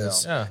 It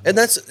is. Yeah. And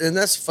that's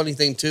the funny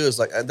thing too, is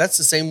like that's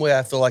the same way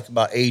I feel like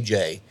about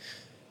AJ.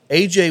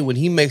 AJ, when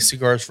he makes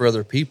cigars for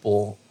other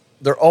people,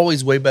 they're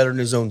always way better than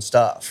his own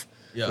stuff.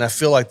 Yeah. And I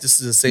feel like this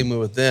is the same way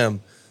with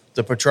them.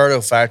 The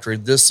Pichardo factory,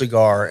 this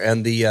cigar,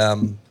 and the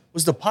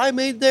was the pie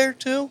made there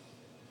too?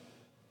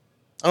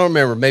 I don't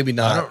remember, maybe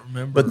not. I don't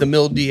remember. But the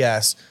Mil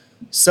Diaz,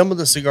 some of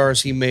the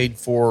cigars he made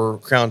for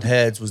Crowned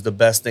Heads was the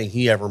best thing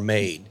he ever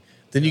made.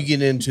 Then you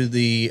get into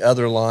the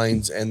other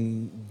lines,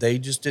 and they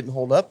just didn't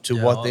hold up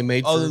to what they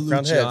made all for the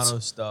Crowned Luciano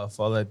Heads. stuff,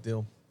 all that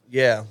deal.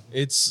 Yeah,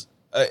 It's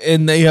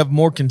and they have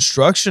more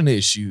construction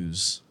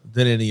issues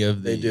than any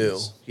of they these. do.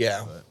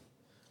 Yeah.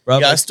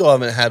 Rob, Yeah, I still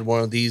haven't had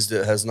one of these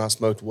that has not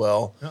smoked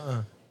well.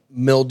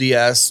 Mil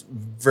Diaz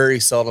very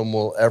seldom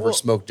will ever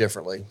smoke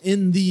differently,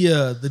 in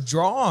the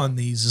draw on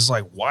these is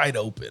like wide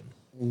open.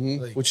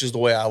 Like, which is the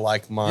way I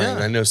like mine.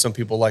 Yeah. I know some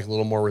people like a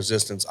little more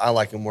resistance. I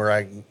like them where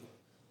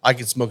I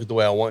can smoke it the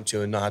way I want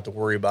to and not have to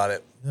worry about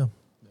it. yeah.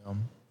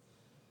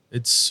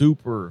 It's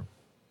super,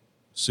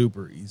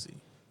 super easy.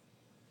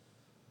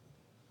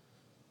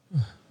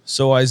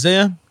 So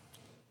Isaiah,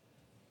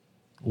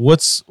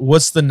 what's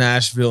the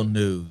Nashville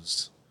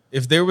news?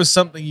 If there was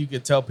something you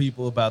could tell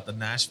people about the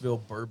Nashville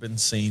bourbon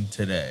scene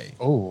today,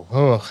 Oh.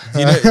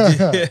 you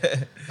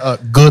know,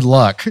 Good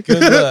luck.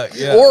 good luck.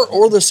 Yeah.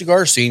 Or the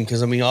cigar scene,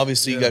 because I mean,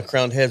 obviously you got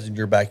Crowned Heads in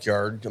your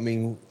backyard. I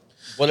mean,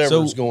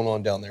 whatever's So, going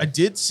on down there. I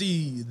did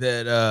see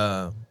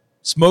that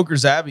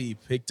Smokers Abbey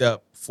picked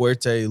up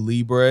Fuerte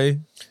Libre,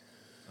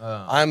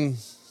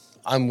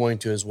 I'm going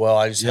to as well.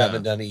 I just Yeah.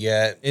 haven't done it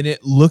yet. and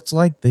it looked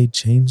like they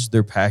changed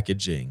their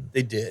packaging,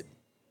 They did.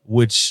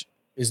 which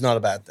It's not a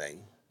bad thing.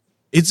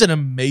 it's an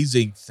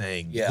amazing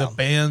thing. Yeah. The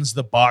bands,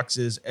 the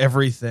boxes,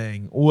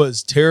 everything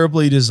was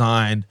terribly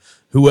designed.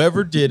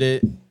 Whoever did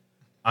it,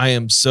 I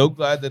am so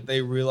glad that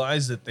they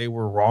realized that they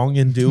were wrong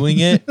in doing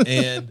it.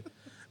 And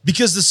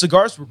because the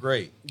cigars were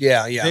great.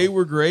 Yeah, yeah. They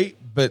were great,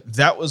 but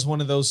that was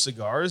one of those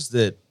cigars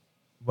that,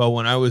 well,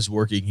 when I was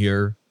working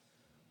here,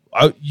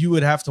 you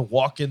would have to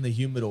walk in the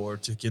humidor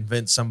to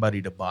convince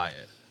somebody to buy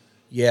it.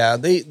 Yeah,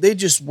 they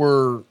just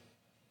were.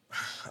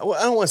 I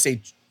don't want to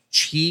say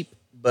cheap,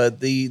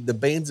 but the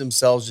bands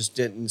themselves just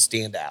didn't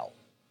stand out.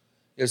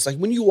 It's like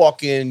when you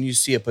walk in and you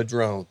see a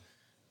Padron,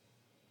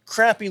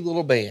 crappy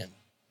little band,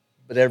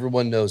 but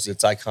everyone knows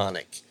it's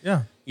iconic.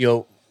 Yeah. You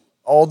know,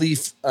 all the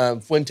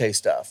Fuente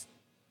stuff,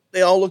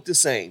 they all look the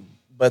same,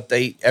 but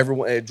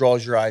everyone it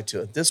draws your eye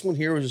to it. This one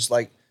here was just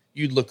like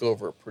you'd look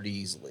over it pretty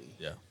easily.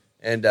 Yeah.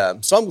 And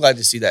so I'm glad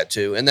to see that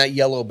too. And that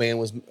yellow band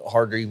was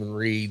hard to even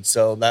read,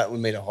 so that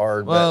one made it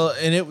hard. Well,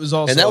 and it was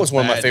also, and that was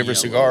one of my bad favorite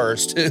yellow.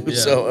 cigars too. Yeah.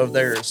 So of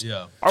theirs.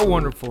 Yeah. Our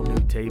wonderful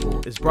new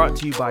table is brought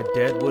to you by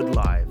Deadwood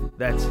Live.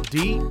 That's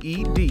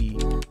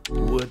DED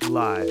Wood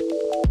Live.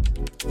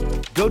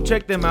 Go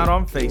check them out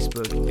on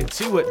Facebook and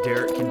see what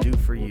Derek can do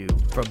for you.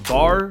 From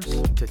bars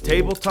to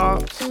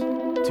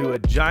tabletops to a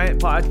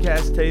giant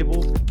podcast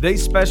table, they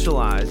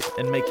specialize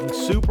in making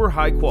super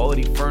high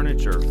quality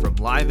furniture from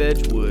live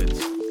edge woods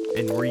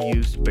and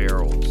reused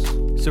barrels.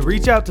 So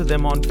reach out to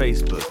them on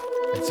Facebook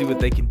and see what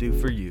they can do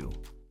for you.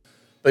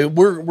 But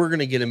we're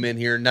gonna get them in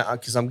here now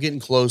because I'm getting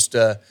close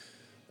to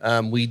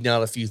weeding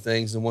out a few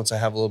things, and once I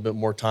have a little bit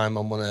more time,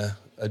 I'm gonna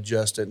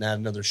adjust it and add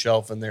another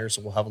shelf in there,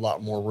 so we'll have a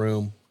lot more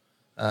room.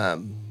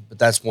 But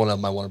that's one of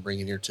them I want to bring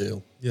in here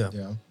too. Yeah.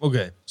 Yeah.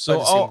 Okay. So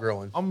Glad to see 'em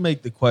growing. I'll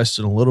make the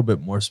question a little bit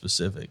more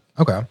specific.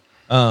 Okay.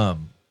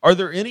 Are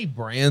there any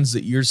brands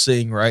that you're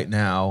seeing right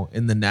now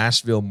in the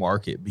Nashville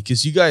market?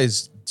 Because you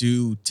guys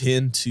do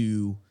tend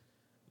to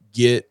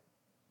get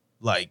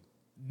like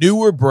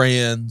newer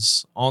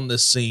brands on the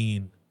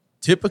scene,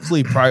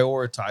 typically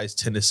prioritize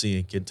Tennessee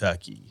and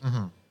Kentucky.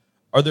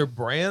 Are there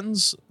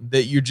brands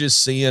that you're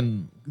just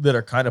seeing that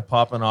are kind of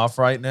popping off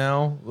right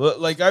now?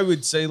 Like I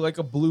would say like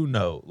a Blue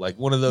Note, like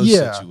one of those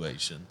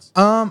situations.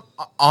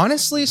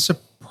 Honestly,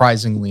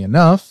 surprisingly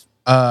enough,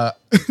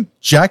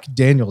 Jack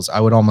Daniels, I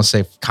would almost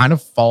say kind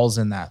of falls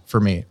in that for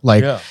me.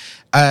 Like,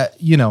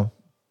 you know,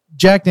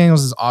 Jack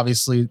Daniels is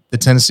obviously the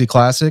Tennessee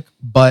classic,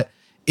 but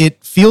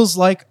it feels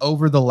like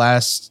over the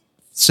last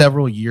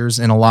several years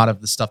and a lot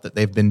of the stuff that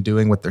they've been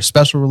doing with their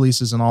special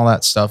releases and all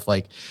that stuff,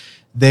 like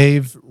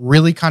they've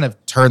really kind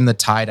of turned the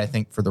tide, I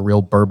think, for the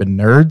real bourbon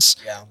nerds.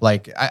 Yeah.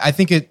 Like I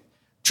think it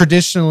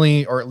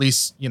traditionally, or at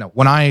least, you know,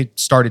 when I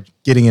started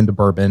getting into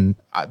bourbon,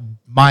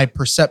 my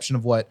perception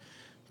of what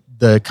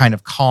the kind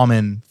of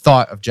common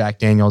thought of Jack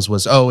Daniels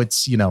was, oh,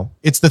 it's, you know,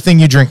 it's the thing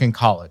you drink in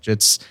college.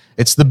 It's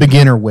the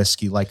beginner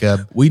whiskey, like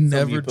a. We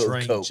never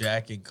drank Coke.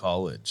 Jack in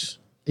college.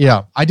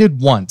 Yeah, I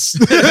did once.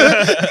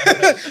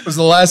 It was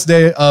the last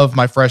day of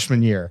my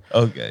freshman year.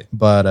 Okay.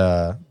 But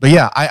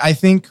yeah, I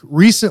think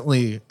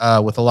recently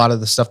with a lot of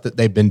the stuff that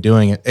they've been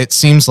doing, it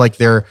seems like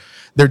they're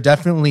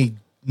definitely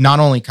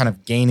not only kind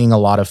of gaining a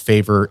lot of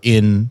favor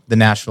in the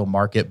Nashville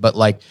market, but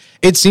like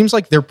it seems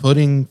like they're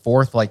putting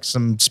forth like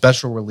some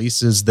special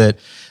releases that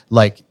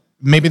like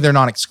maybe they're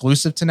not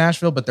exclusive to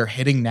Nashville, but they're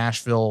hitting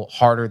Nashville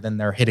harder than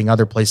they're hitting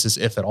other places,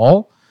 if at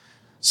all.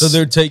 So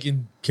they're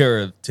taking care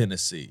of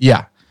Tennessee.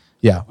 Yeah.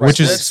 Yeah. Right. Which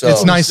is, so,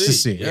 it's nice to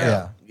see.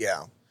 Yeah.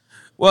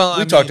 Well,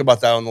 we talked about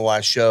that on the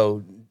last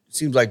show. It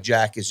seems like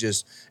Jack is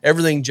just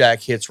everything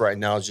Jack hits right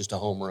now is just a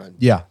home run.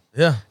 Yeah.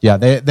 Yeah.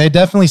 They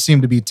definitely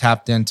seem to be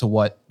tapped into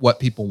what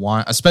people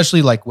want,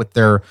 especially like with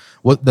the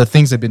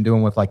things they've been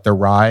doing with like their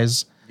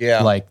ryes.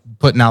 Yeah. Like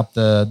putting out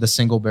the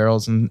single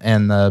barrels and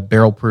the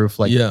barrel proof.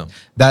 Like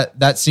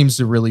that seems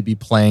to really be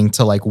playing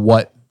to like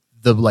what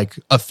the like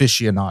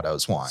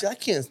aficionados want. See, I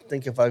can't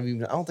think if I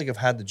don't think I've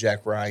had the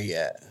Jack Rye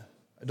yet.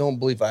 I don't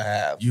believe I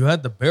have. You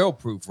had the barrel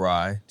proof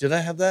rye. Did I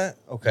have that?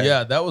 Okay.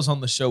 Yeah, that was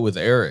on the show with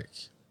Eric.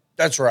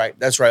 That's right.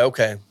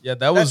 Okay. Yeah,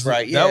 that was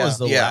right. That was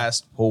the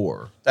last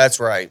pour. That's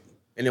right.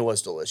 And it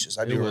was delicious.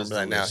 I do remember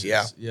that now.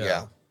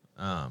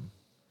 Yeah.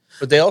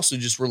 But they also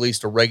just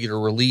released a regular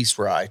release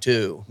rye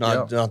too,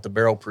 not the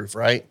barrel proof,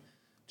 right?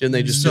 Didn't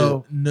they just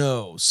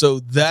No. So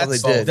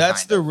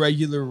that's the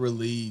regular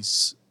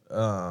release.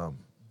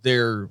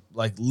 Their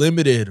like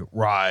limited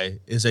rye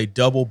is a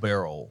double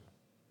barrel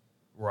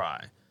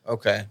rye.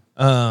 Okay.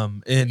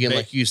 And again,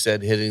 like you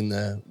said, hitting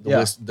the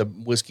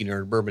whiskey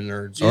nerd, bourbon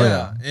nerds.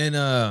 Yeah.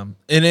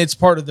 And it's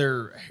part of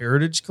their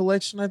heritage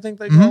collection, I think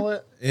they call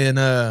it.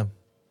 And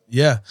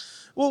yeah.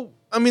 Well,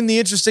 I mean, the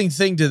interesting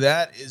thing to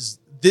that is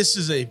this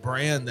is a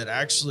brand that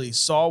actually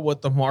saw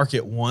what the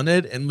market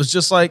wanted and was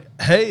just like,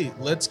 hey,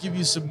 let's give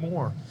you some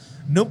more.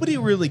 Nobody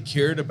really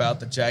cared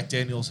about the Jack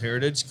Daniel's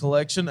Heritage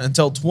Collection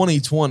until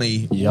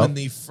 2020 when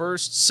the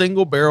first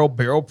single barrel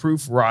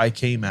proof rye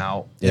came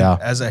out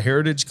as a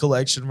Heritage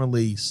Collection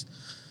release.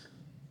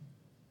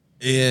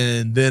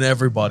 And then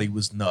everybody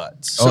was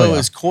nuts. So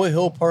is Coy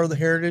Hill part of the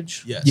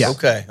Heritage? Yes. Yeah.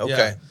 Okay.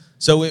 Yeah.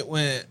 So it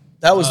went.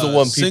 That was the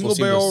one people single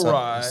barrel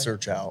rye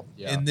search out.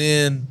 Yeah. And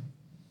then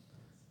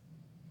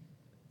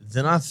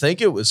I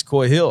think it was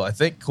Coy Hill. I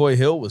think Coy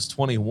Hill was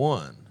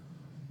 21.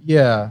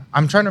 Yeah,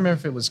 I'm trying to remember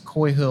if it was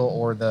Coy Hill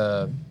or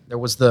there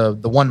was the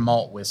one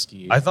malt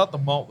whiskey. I thought the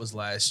malt was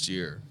last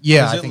year.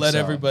 Yeah, I think let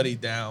everybody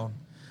down.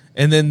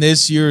 And then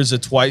this year is a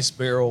twice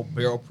barrel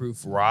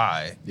proof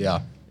rye.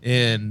 Yeah,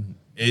 and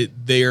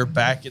they are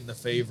back in the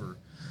favor.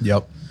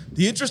 Yep.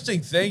 The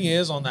interesting thing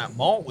is on that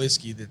malt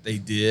whiskey that they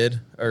did,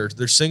 or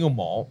their single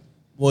malt,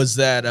 was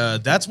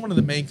that that's one of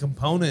the main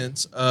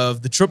components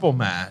of the triple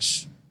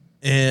mash,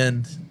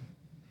 and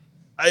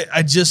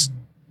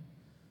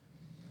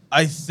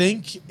I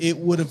think it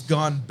would have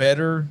gone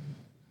better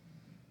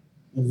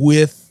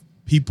with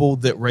people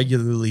that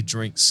regularly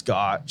drink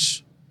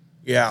scotch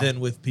than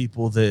with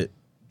people that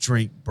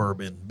drink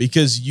bourbon.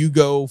 Because you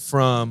go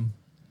from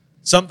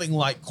something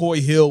like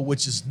Coy Hill,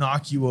 which is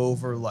knock you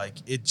over, like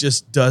it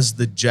just does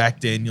the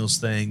Jack Daniels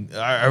thing.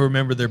 I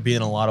remember there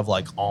being a lot of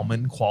like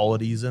almond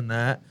qualities in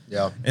that.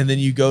 Yeah. And then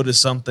you go to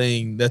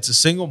something that's a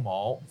single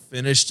malt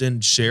finished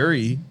in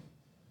sherry,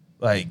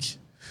 like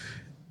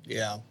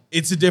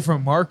it's a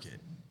different market.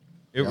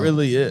 It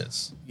really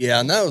is. Yeah,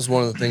 and that was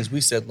one of the things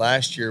we said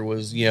last year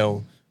was,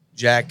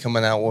 Jack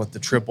coming out with the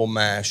triple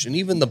mash and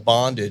even the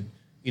bonded,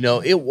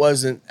 it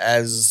wasn't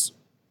as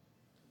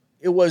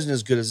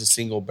good as a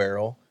single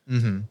barrel,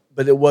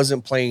 but it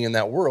wasn't playing in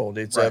that world.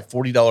 It's a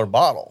 $40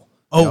 bottle.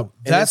 Oh,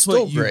 that's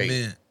what you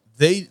meant.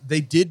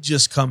 They did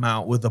just come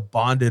out with a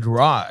bonded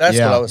rye. That's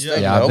what I was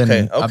thinking.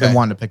 Yeah, I've been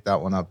wanting to pick that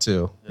one up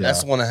too. Yeah.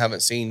 That's the one I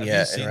haven't seen yet.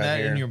 Have you seen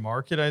that in your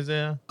market,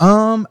 Isaiah?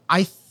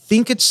 I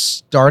think it's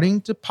starting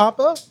to pop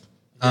up.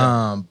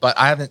 But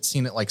I haven't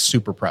seen it like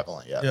super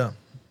prevalent yet. Yeah.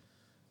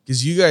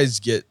 Because you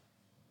guys get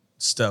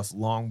stuff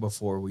long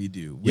before we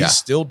do. We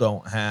still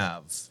don't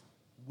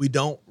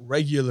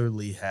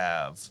regularly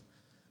have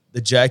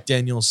the Jack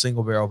Daniel's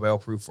single barrel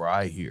proof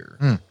rye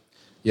here.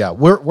 Yeah,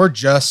 we're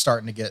just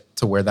starting to get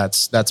to where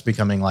that's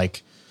becoming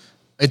like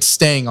it's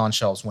staying on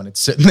shelves when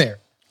it's sitting there.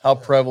 How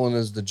prevalent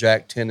is the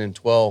Jack 10 and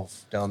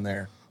 12 down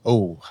there?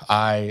 Oh,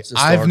 it still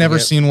I've hard to never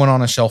get? seen one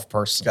on a shelf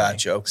personally.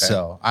 Gotcha, okay.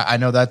 So I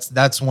know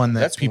that's one that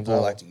That's people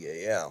people like to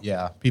get. Yeah.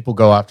 Yeah, people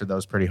go after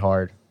those pretty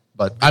hard.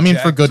 But I mean,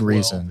 for Jack good 12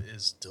 reason.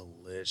 is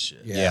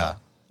delicious. Yeah.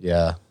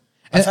 Yeah.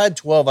 I've had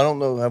 12. I don't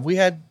know. Have we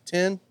had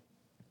 10?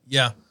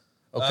 Yeah.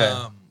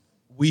 Okay.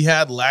 We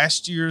had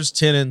last year's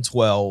 10 and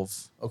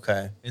 12,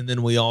 Okay. and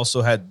then we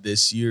also had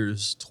this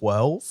year's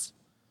 12.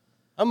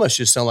 I must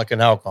just sound like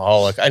an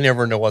alcoholic. I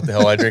never know what the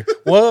hell I drink.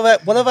 What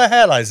have I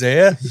had,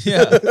 Isaiah?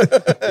 Yeah.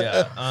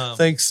 Yeah.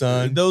 Thanks,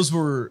 son. Those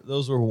were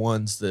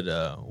ones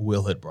that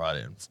Will had brought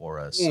in for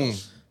us. So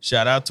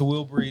shout out to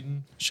Will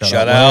Breeden.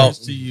 Shout out. Cheers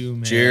to you,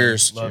 man.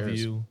 Cheers. Love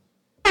Cheers. you.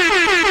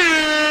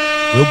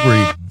 Will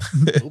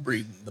Breeden. Will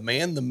Breeden, the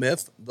man, the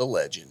myth, the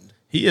legend.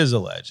 He is a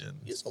legend.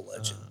 He's a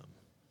legend.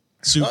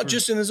 Super. Not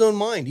just in his own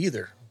mind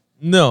either.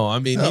 No, I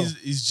mean No.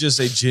 he's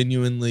just a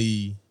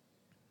genuinely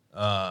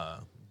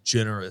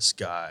generous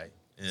guy.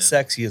 And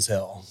Sexy as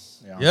hell.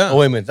 Yeah. Oh,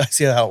 wait a minute. I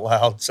say that out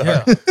loud. Sorry.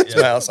 Yeah. It's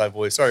my Yeah. outside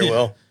voice. Sorry,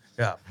 Will.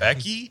 Yeah.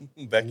 Becky,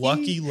 Becky.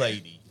 lucky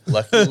lady.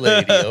 Lucky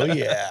lady. Oh,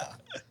 yeah.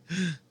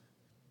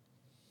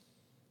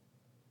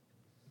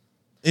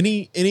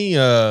 Any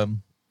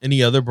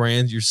other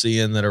brands you're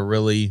seeing that are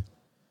really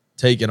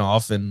taking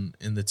off in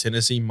the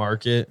Tennessee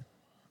market?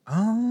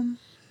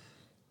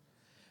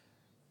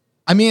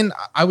 I mean,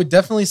 I would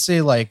definitely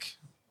say like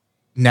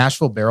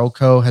Nashville Barrel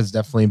Co. has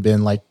definitely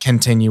been like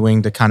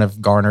continuing to kind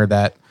of garner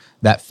that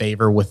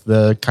favor with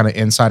the kind of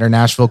insider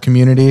Nashville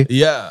community.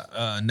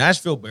 Yeah,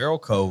 Nashville Barrel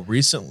Co.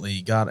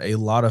 recently got a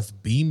lot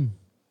of beam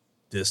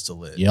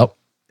distillate. Yep.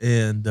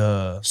 And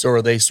So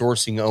are they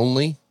sourcing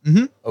only?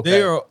 Mm-hmm.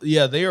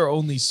 Okay. they are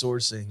only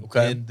sourcing.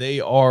 Okay. And they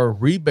are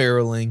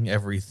rebarreling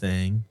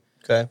everything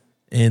Okay.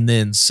 and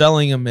then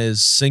selling them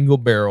as single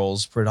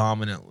barrels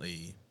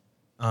predominantly.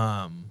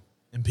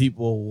 And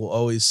people will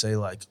always say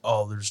like,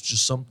 "Oh, there's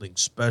just something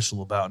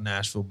special about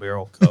Nashville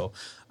Barrel Co."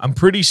 I'm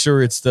pretty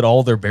sure it's that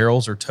all their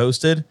barrels are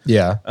toasted.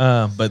 Yeah.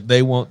 But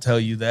they won't tell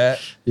you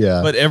that.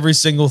 Yeah. But every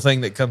single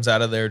thing that comes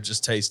out of there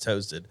just tastes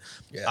toasted.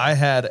 Yeah. I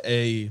had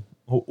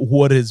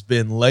what has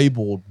been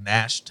labeled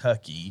Nash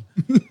Tucky,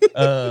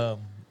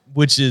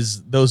 which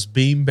is those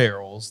beam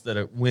barrels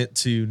that went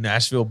to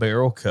Nashville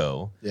Barrel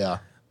Co. Yeah.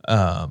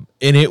 And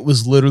it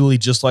was literally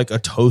just like a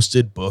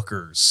toasted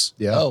Booker's.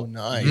 Yeah. Oh,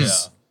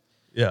 nice.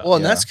 Yeah. Well,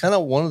 and that's kind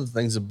of one of the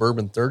things that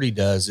Bourbon 30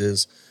 does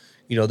is,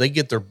 they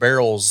get their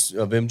barrels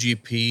of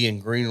MGP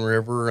and Green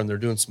River, and they're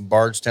doing some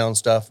Bardstown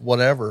stuff,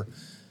 whatever.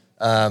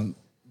 But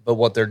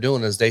what they're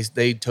doing is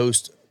they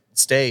toast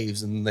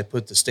staves, and they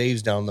put the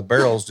staves down in the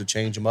barrels to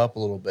change them up a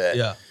little bit.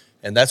 Yeah.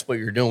 And that's what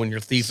you're doing when you're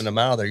thieving them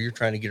out of there. You're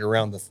trying to get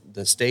around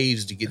the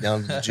staves to get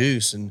down to the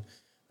juice. And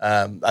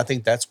I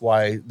think that's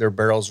why their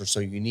barrels are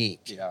so unique.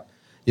 Yeah.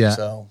 Yeah.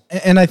 So,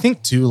 And I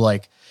think too,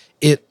 like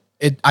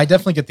I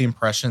definitely get the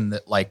impression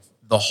that like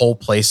the whole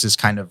place is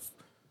kind of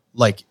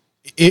like,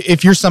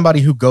 if you're somebody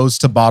who goes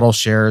to bottle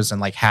shares and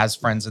like has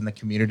friends in the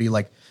community,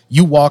 like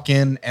you walk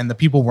in and the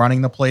people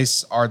running the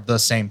place are the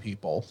same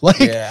people. Like,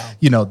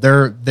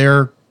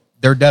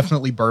 they're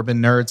definitely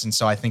bourbon nerds. And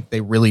so I think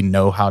they really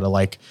know how to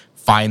like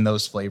find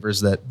those flavors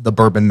that the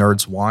bourbon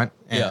nerds want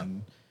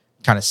and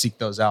kind of seek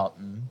those out.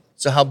 And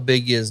so how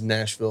big is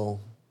Nashville,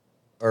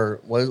 or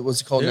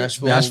what's it called?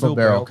 Nashville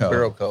Barrel Co.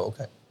 Barrel Co.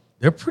 Okay.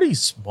 They're pretty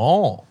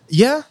small.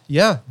 Yeah.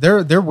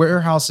 Their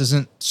warehouse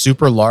isn't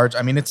super large.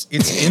 I mean, it's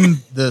in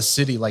the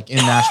city, like in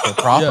Nashville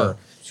proper,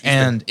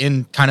 and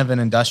in kind of an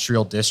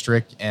industrial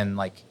district, and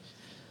like,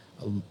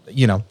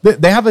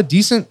 they have a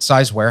decent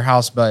sized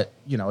warehouse, but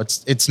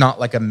it's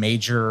not like a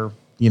major,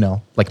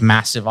 like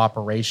massive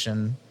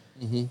operation.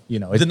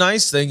 Mm-hmm. The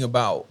nice thing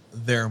about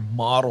their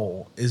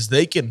model is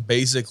they can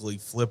basically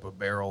flip a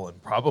barrel in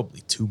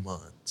probably 2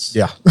 months.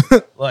 Yeah.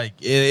 Like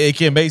it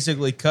can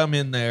basically come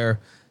in there,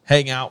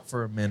 hang out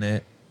for a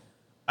minute.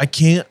 I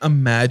can't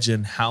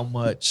imagine how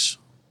much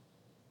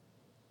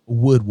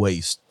wood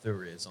waste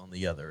there is on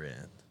the other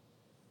end.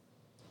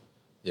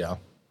 Yeah.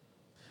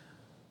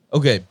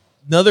 Okay,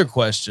 another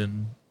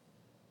question.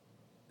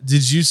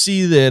 Did you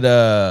see that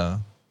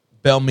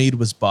Belmead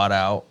was bought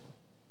out?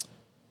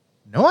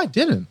 No, I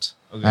didn't.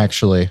 Okay.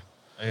 Actually.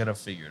 I gotta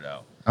figure it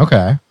out.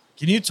 Okay.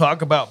 Can you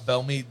talk about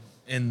Belmead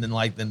and then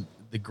like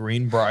the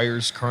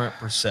Greenbrier's current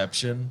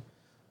perception?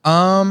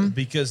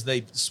 Because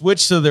they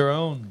switched to their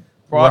own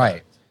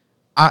product.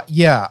 Right.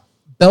 Yeah.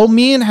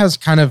 Belmead has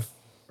kind of,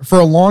 for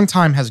a long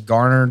time, has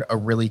garnered a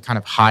really kind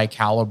of high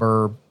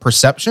caliber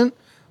perception.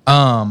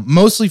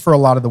 Mostly for a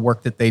lot of the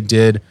work that they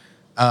did,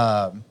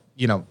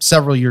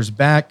 several years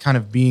back, kind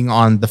of being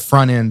on the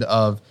front end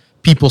of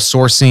people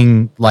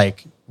sourcing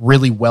like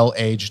really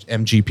well-aged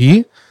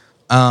MGP.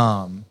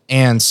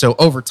 And so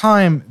over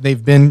time,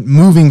 they've been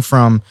moving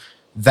from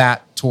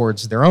that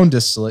towards their own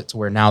distillate to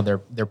where now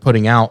they're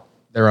putting out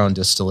their own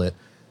distillate.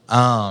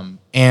 And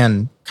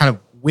kind of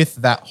with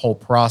that whole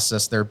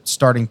process, they're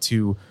starting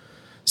to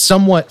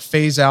somewhat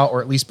phase out,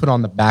 or at least put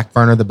on the back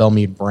burner, the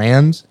Belmead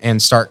brand,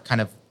 and start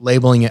kind of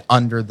labeling it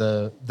under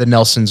the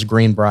Nelson's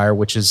Greenbrier,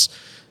 which is,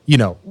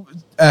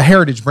 a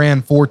heritage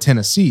brand for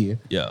Tennessee.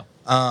 Yeah.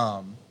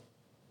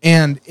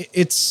 And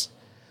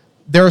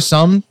there are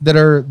some that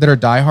are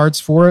diehards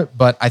for it,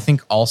 but I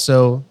think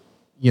also,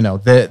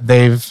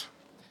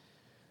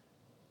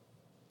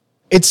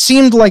 it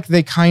seemed like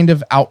they kind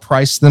of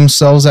outpriced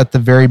themselves at the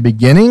very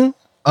beginning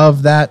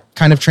of that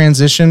kind of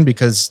transition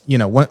because,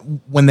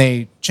 when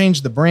they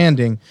changed the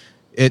branding,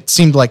 it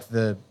seemed like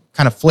the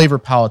kind of flavor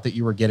palette that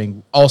you were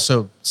getting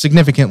also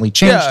significantly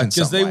changed. Yeah,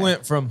 because they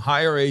went from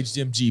higher aged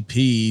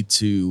MGP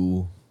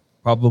to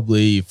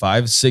probably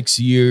 5-6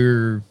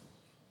 year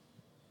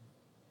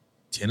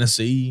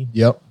Tennessee.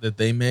 Yep. That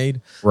they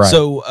made. Right.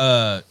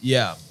 So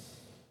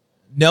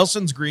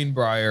Nelson's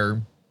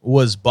Greenbrier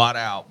was bought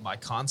out by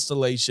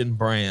Constellation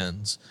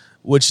Brands,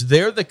 which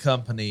they're the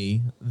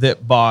company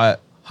that bought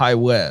High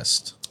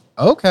West.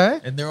 Okay.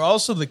 And they're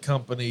also the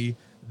company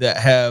that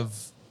have,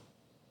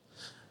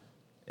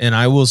 and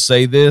I will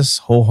say this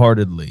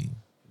wholeheartedly,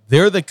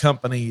 they're the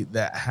company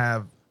that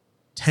have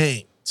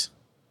tanked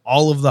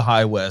all of the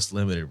High West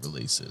limited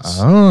releases.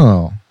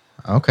 Oh,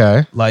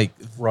 okay. Like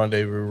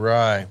Rendezvous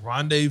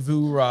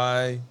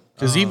Rye.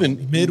 Because even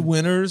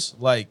Midwinters,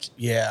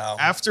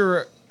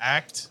 after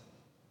Act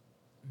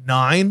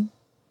 9,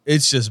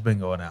 it's just been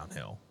going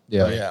downhill.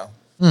 Yeah.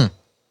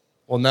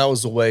 Well, and that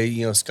was the way,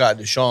 Scott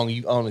DeShong,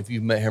 I don't know if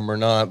you've met him or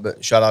not,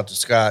 but shout out to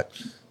Scott.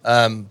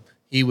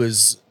 He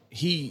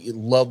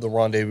loved the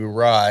Rendezvous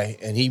Rye,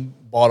 and he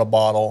bought a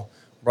bottle,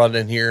 brought it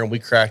in here, and we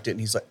cracked it, and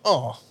he's like,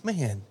 oh,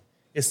 man,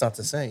 it's not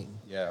the same.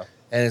 Yeah.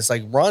 And it's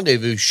like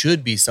Rendezvous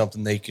should be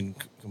something they can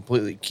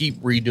completely keep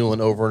redoing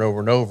over and over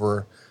and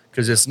over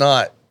because they're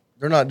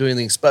not doing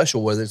anything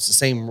special with it. It's the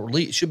same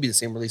release. It should be the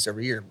same release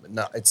every year,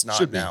 but it's not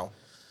Should be. now.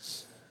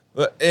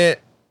 But it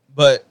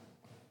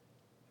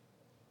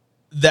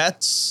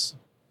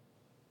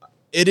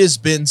has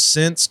been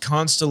since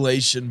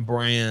Constellation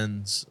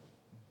Brands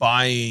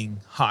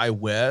buying High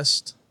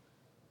West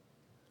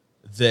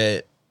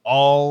that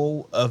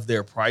all of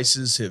their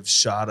prices have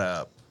shot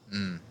up.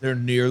 They're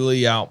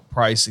nearly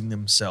outpricing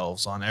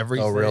themselves on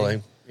everything. Oh,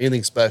 really?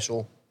 Anything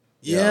special?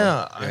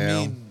 Yeah. I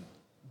mean,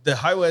 the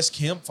High West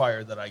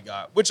Campfire that I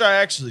got, which I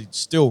actually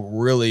still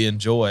really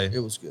enjoy. It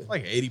was good.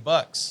 Like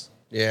 $80.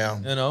 Yeah.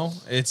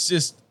 It's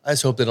just. I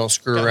just hope they don't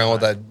screw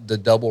around with the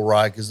double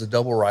rye because the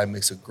double rye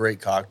makes a great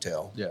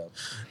cocktail. Yeah.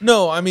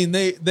 No, I mean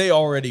they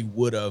already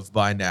would have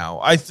by now.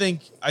 I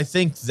think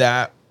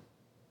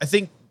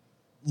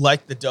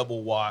like the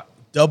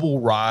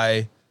double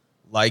rye,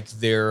 like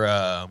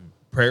their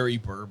Prairie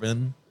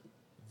Bourbon,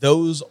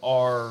 those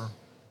are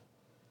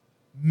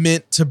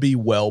meant to be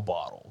well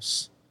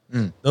bottles.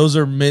 Those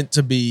are meant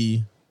to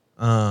be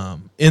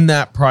in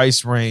that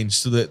price range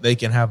so that they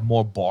can have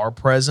more bar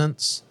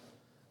presence.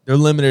 Their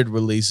limited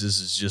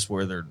releases is just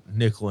where they're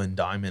nickel and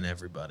diming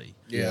everybody.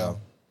 Yeah.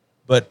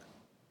 But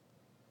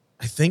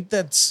I think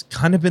that's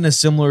kind of been a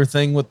similar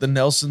thing with the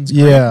Nelson's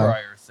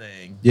Greenbrier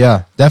thing.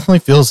 Yeah, definitely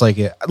feels like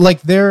it.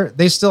 Like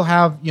they still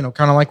have,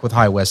 kind of like with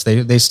High West,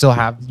 they still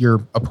have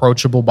your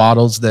approachable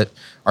bottles that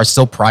are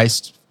still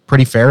priced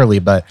pretty fairly.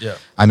 But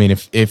I mean,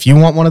 if you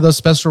want one of those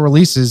special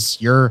releases,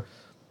 you're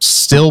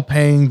still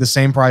paying the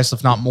same price,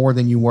 if not more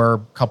than you were a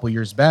couple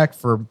years back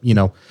for,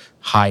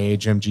 high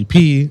age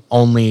MGP,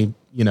 only,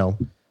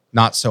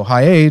 not so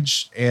high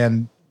age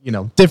and,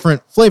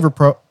 different flavor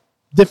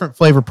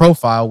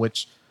profile,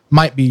 which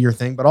might be your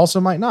thing, but also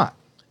might not.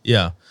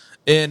 Yeah.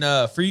 And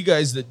for you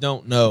guys that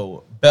don't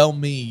know, Belle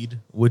Meade,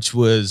 which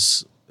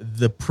was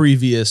the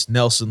previous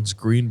Nelson's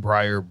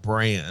Greenbrier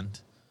brand,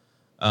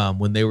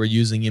 when they were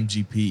using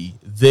MGP,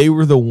 they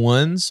were the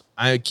ones.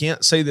 I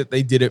can't say that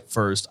they did it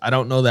first. I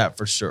don't know that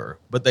for sure,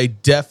 but they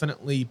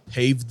definitely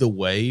paved the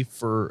way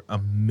for a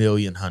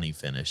million honey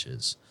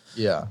finishes.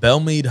 Yeah. Belle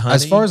Meade honey.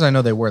 As far as I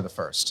know, they were the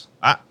first.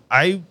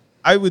 I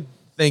would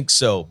think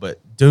so, but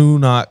do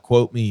not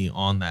quote me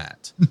on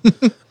that.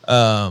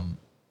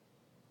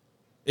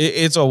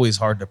 It's always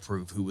hard to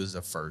prove who was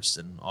the first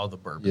and all the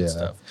bourbon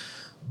stuff.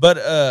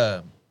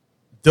 But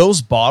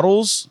those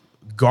bottles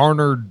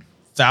garnered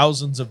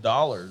thousands of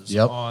dollars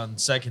on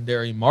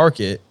secondary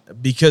market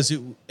because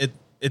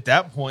at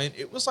that point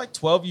it was like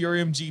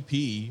 12-year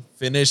MGP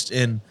finished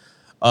in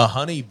a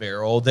honey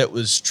barrel that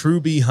was True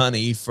Bee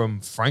honey from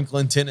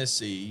Franklin,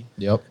 Tennessee.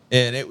 Yep.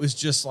 And it was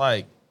just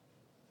like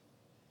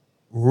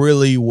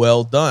really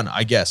well done,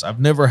 I guess. I've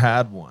never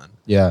had one.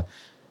 Yeah.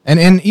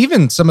 And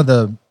even some of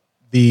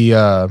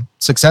the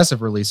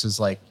successive releases,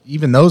 like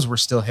even those were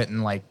still hitting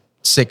like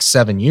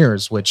 6-7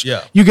 years, which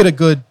you get a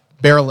good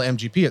barrel of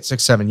MGP at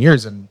 6-7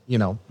 years and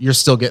you're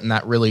still getting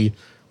that really,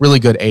 really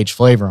good age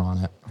flavor on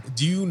it.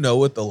 Do you know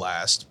what the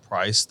last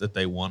price that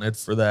they wanted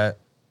for that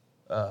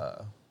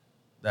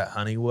that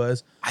honey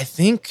was? I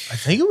think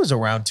it was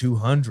around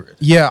 200.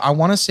 Yeah, I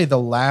want to say the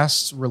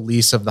last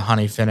release of the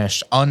honey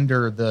finish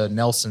under the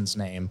Nelson's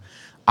name.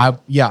 I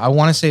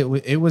want to say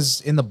it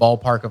was in the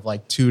ballpark of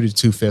like $200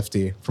 to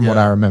 $250 from what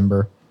I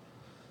remember.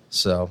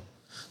 So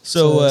it's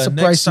a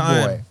next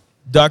time, boy.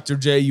 Dr.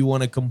 J, you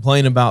want to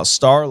complain about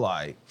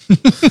Starlight?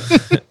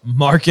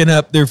 marking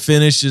up their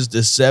finishes to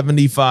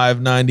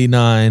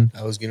 $75.99.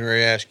 I was getting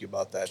ready to ask you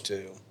about that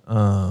too.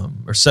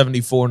 Or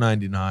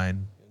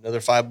 $74.99. Another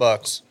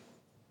 $5.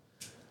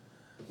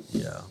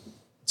 Yeah.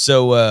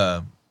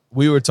 So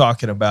we were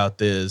talking about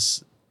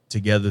this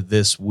together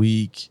this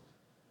week.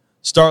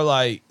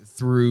 Starlight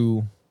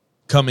through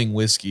Coming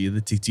Whiskey,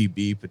 the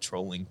TTB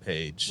patrolling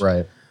page,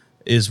 Right.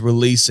 is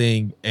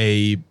releasing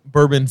a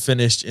bourbon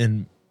finished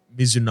in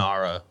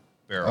Mizunara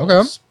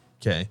barrels.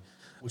 Okay.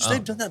 Which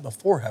they've done that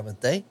before,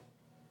 haven't they?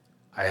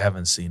 I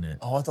haven't seen it.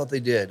 Oh, I thought they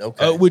did.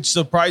 Okay. Which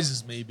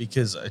surprises me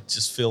because I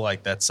just feel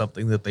like that's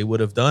something that they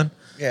would have done.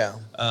 Yeah.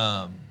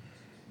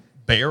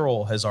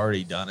 Barrel has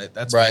already done it.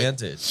 That's Right.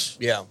 Vantage.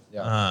 Yeah.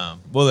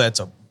 Well,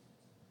 that's a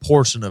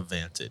portion of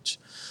Vantage.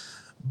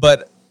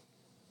 But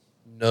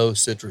No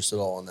citrus at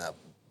all in that.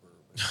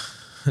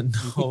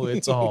 no,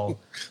 it's all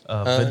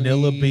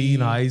vanilla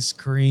bean ice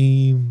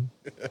cream.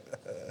 What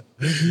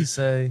did he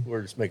say?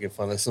 We're just making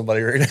fun of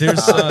somebody right now.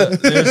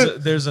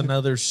 There's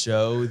another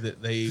show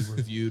that they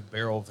reviewed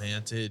Barrel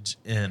Vantage,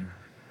 and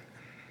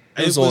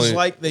it was only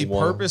like they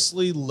one.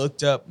 purposely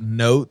looked up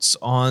notes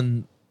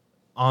on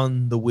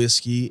the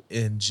whiskey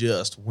and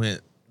just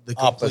went the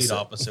complete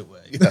opposite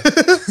way.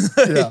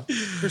 Yeah.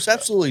 There's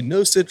absolutely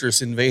no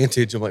citrus in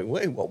Vantage. I'm like,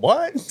 wait,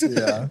 what?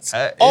 Yeah.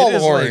 All It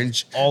is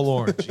orange. like all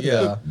orange.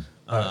 Yeah.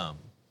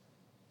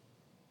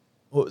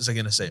 What was I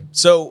gonna say?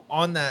 So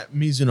on that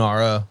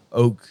Mizunara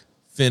oak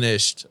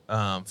finished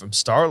from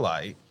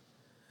Starlight,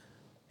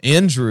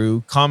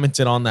 Andrew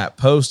commented on that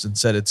post and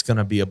said it's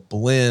gonna be a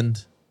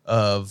blend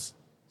of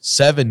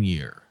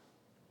 7-year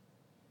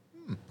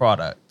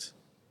product.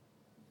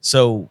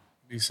 So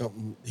Be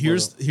something.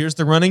 here's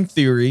the running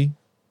theory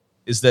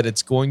is that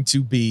it's going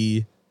to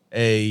be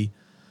a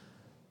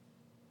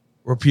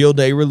repeal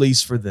day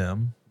release for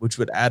them, which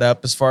would add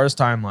up as far as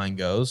timeline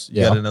goes.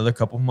 You got another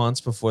couple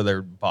months before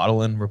they're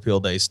bottling repeal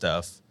day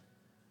stuff.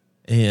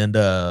 And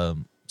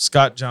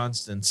Scott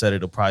Johnston said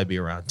it'll probably be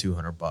around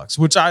 $200,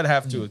 which I'd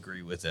have to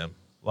agree with him.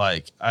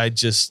 Like,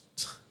 that's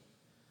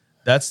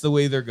the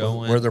way they're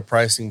going. where their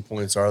pricing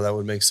points are. That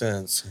would make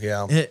sense.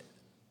 Yeah.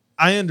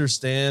 I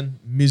understand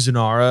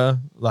Mizunara,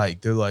 like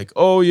they're like,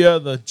 oh yeah,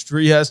 the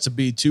tree has to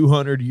be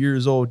 200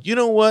 years old. You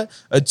know what?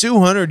 A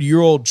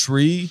 200-year-old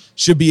tree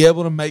should be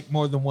able to make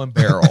more than one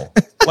barrel,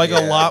 like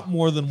a lot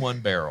more than one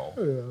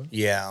barrel.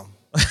 Yeah.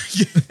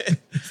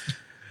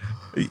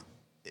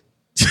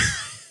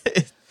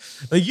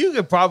 Like you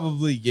could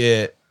probably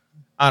get,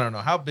 I don't know,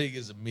 how big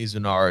is a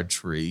Mizunara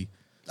tree?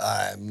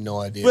 I have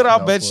no idea. But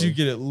I'll bet you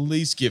could at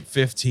least get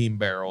 15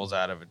 barrels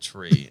out of a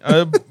tree.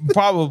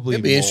 Probably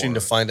It'd be interesting more.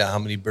 to find out how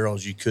many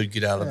barrels you could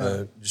get out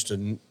of just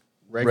a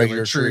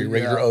Regular tree, tree,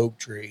 regular yeah. oak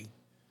tree.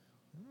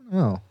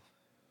 Oh.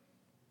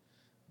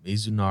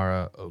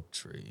 Mizunara oak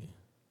tree.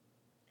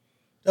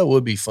 That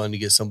would be fun to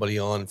get somebody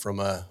on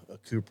from a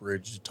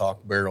cooperage to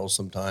talk barrels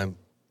sometime.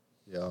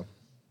 Yeah.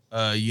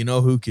 You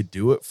know who could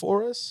do it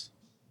for us?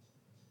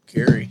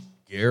 Gary.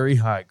 Gary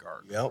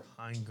Highgardner. Yep.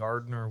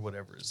 Highgardner,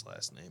 whatever his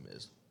last name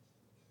is.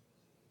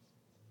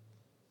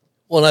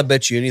 Well, and I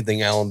bet you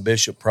anything, Alan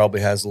Bishop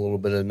probably has a little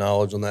bit of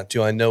knowledge on that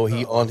too. I know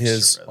he on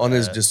his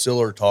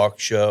distiller talk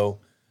show,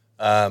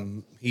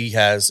 he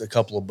has a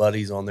couple of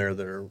buddies on there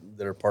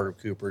that are part of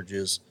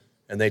cooperages,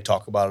 and they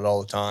talk about it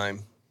all the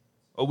time.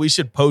 Oh, we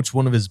should poach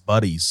one of his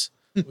buddies.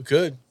 We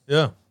could.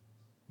 Yeah.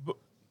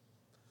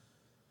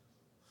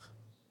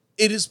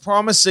 It is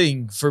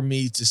promising for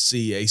me to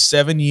see a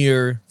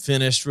 7-year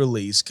finished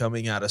release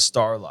coming out of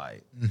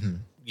Starlight. Mm-hmm.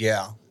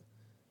 Yeah.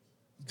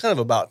 Kind of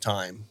about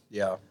time.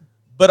 Yeah.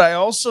 But I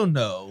also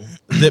know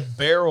that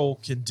Barrel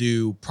can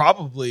do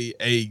probably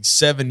a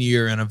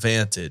 7-year and a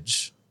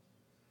Vantage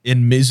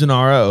in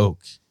Mizunara Oak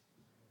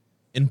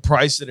and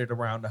price it at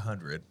around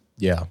 $100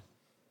 Yeah.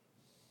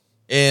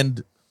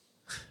 and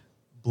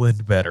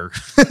blend better.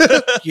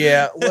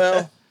 Yeah.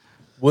 Well,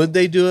 would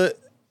they do it?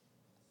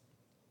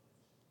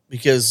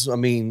 Because, I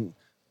mean,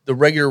 the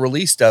regular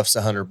release stuff's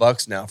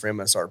 $100 now for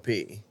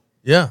MSRP.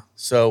 Yeah.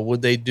 So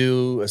would they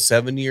do a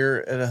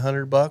 7-year at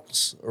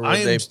 $100? Or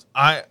would they?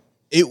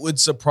 It would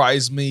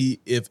surprise me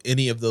if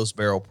any of those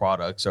Barrel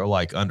products are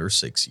like under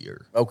 6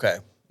 year. Okay.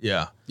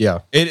 Yeah. Yeah.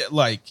 It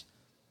like,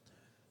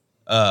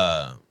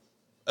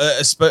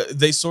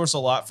 they source a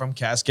lot from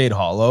Cascade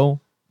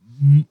Hollow.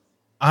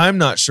 I'm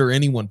not sure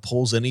anyone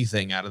pulls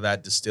anything out of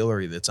that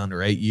distillery that's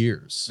under 8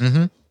 years.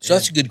 Mm-hmm. So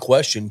that's a good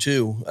question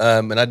too.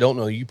 And I don't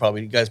know, you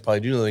guys probably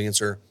do know the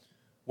answer.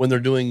 When they're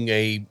doing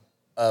a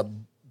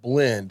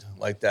blend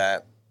like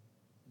that,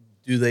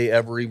 do they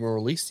ever even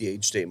release the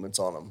age statements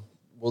on them?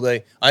 Will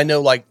they? I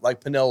know, like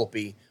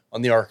Penelope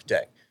on the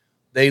Architect,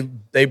 they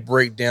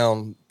break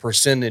down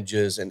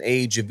percentages and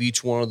age of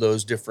each one of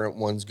those different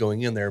ones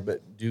going in there.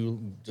 But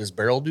does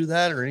Barrel do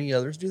that, or any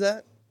others do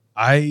that?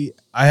 I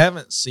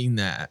haven't seen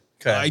that.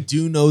 Okay. I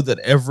do know that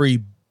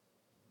every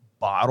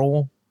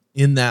bottle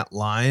in that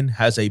line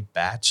has a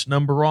batch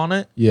number on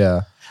it.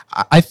 Yeah.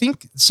 I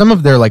think some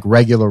of their like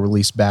regular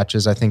release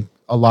batches, I think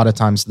a lot of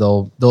times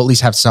they'll at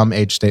least have some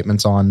age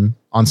statements on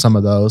some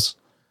of those.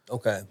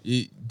 Okay.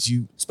 Do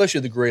you?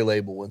 Especially the gray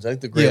label ones. I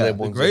think the gray Yeah, label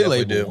The ones. gray they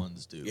definitely label do.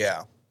 ones do.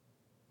 Yeah.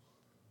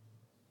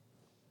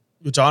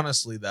 Which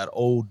honestly, that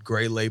old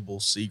gray label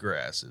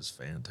seagrass is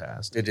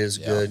fantastic. It is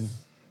Yeah. good.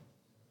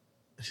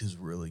 It is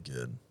really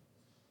good.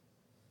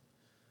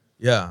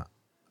 Yeah.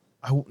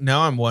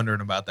 Now I'm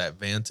wondering about that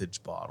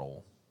Vantage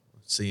bottle,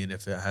 seeing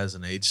if it has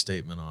an age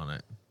statement on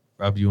it.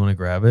 Rob, do you want to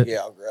grab it? Yeah,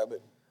 I'll grab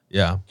it.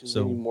 Yeah. Because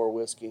we need So more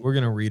whiskey. we're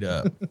going to read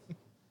up.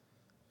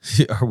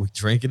 Are we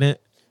drinking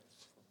it?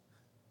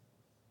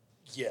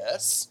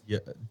 Yes. Yeah.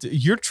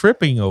 You're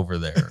tripping over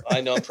there. I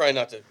know. I'm trying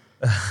not to.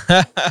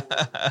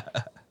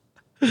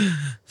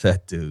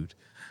 That dude.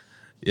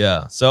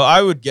 Yeah. So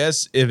I would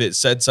guess if it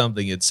said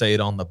something, it'd say it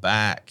on the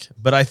back.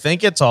 But I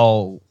think it's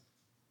all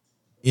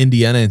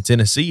Indiana and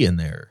Tennessee in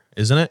there,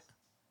 isn't it?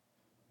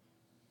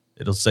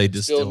 It'll say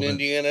Distilled distilled in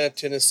Indiana,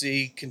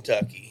 Tennessee,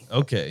 Kentucky.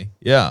 Okay.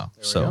 Yeah.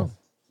 we So go.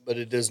 But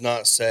it does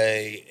not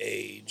say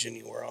age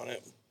anywhere on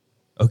it.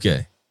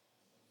 okay.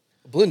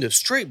 A blend of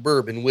straight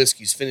bourbon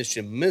whiskeys finished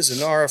in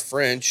Mizunara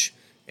French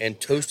and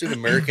toasted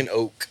American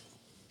oak.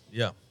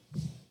 Yeah.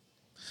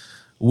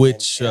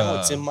 Which And now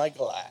it's in my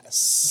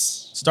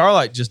glass.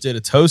 Starlight just did a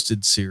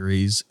toasted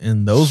series,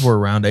 and those were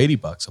around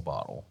 $80 a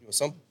bottle. You want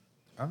some?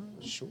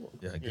 Sure.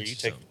 Yeah, I Here, guess you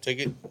so. take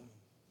it.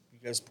 You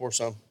guys pour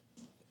some.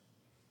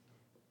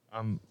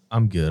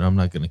 I'm good. I'm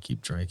not gonna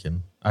keep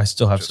drinking. I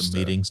still have Just, some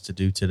meetings to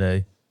do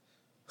today.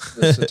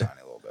 Just a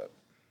tiny little bit.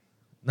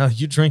 No,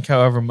 you drink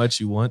however much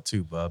you want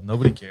to, bub.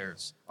 Nobody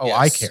cares. Oh, Yes.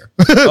 I care.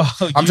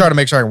 Oh, I'm trying to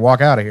make sure I can walk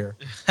out of here.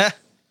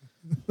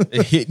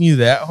 it hitting you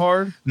that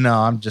hard? No,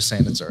 I'm just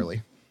saying it's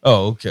early.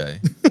 Oh, okay.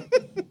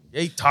 You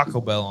ate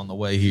Taco Bell on the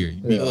way here.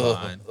 You'd be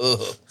fine. Ugh.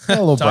 A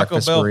little Taco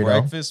breakfast Bell burrito.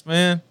 breakfast,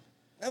 man.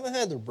 I haven't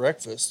had their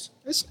breakfast.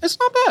 It's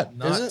not bad.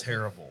 Not it?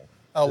 terrible.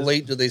 How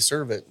late do they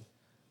serve it?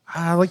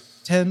 Like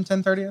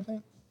 10:30, I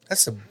think.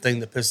 That's the thing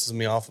that pisses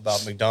me off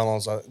about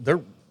McDonald's.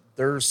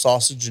 Their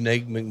sausage and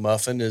egg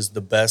McMuffin is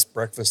the best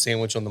breakfast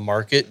sandwich on the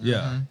market.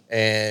 Yeah.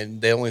 And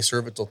they only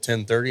serve it till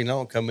 10:30, and I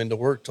don't come into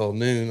work till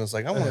noon. I was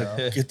like, I want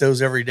to get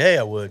those every day.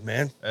 I would,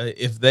 man.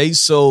 If they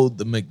sold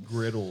the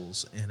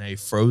McGriddles in a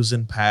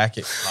frozen pack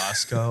at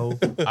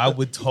Costco, I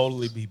would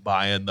totally be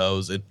buying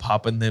those and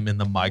popping them in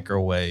the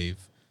microwave.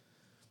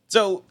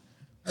 So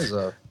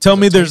tell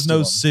me there's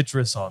no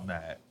citrus on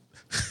that.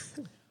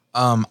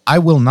 I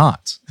will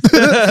not.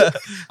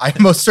 I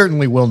most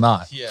certainly will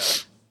not. Yeah.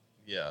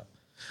 Yeah.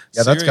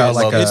 Yeah, that's got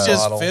like it a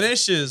just bottle.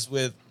 finishes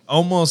with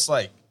almost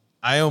like,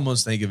 I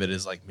almost think of it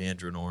as like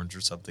mandarin orange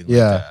or something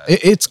Yeah, like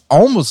that. it's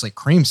almost like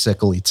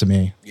creamsicle-y to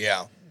me.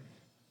 Yeah.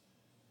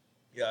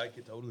 Yeah, I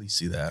could totally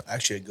see that.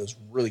 Actually, it goes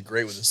really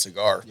great with a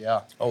cigar.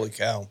 Yeah. Holy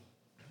cow.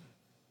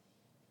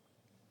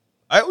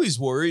 I always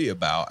worry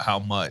about how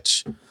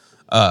much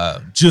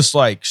just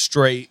like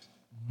straight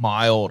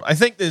mild. I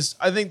think this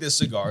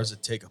cigar is a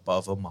tick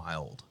above a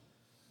mild.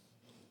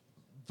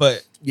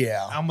 But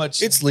Yeah. how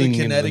much It's the leaning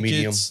into the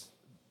medium. Connecticut's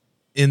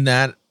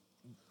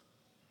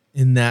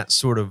in that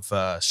sort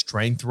of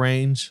strength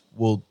range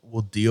will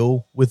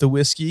deal with a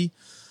whiskey.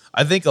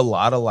 I think a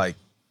lot of like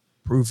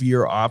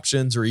proofier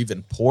options or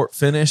even port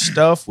finish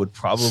stuff would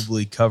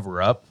probably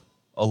cover up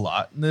a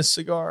lot in this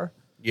cigar.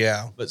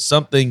 Yeah. But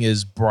something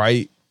as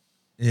bright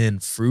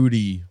and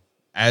fruity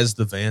as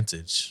the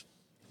Vantage.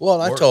 Well,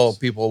 and I works. tell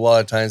people a lot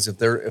of times if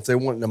they're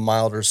wanting a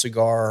milder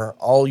cigar,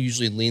 I'll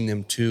usually lean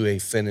them to a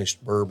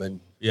finished bourbon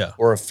Yeah.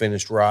 or a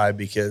finished rye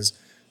because,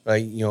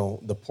 like,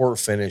 the port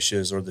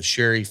finishes or the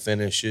sherry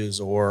finishes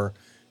or,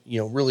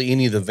 really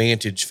any of the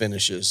Vantage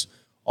finishes,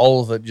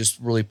 all of it just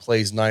really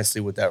plays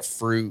nicely with that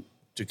fruit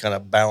to kind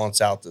of balance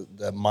out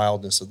the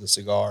mildness of the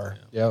cigar.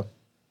 Yeah.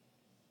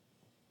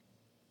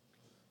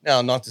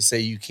 Now, not to say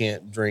you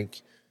can't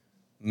drink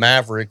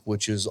Maverick,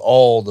 which is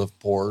all the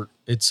port,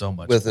 It's so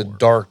much with a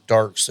more.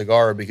 dark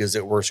cigar because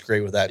it works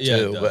great with that Yeah,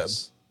 too. it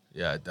does.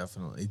 Yeah, it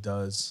definitely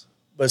does.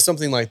 But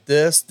something like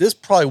this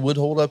probably would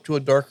hold up to a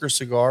darker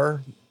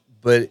cigar,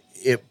 but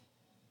it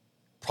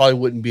probably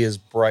wouldn't be as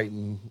bright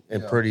and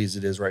pretty as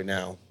it is right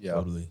now. Yeah.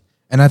 Totally.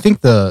 And I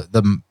think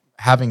the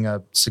having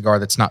a cigar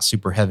that's not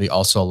super heavy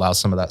also allows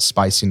some of that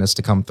spiciness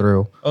to come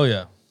through. Oh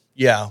yeah.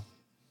 Yeah.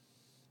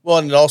 Well,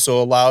 and it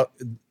also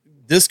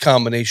this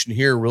combination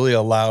here really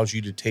allows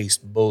you to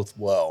taste both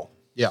well.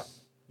 Yeah.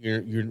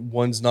 Your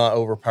one's not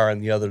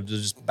overpowering the other; they're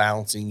just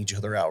balancing each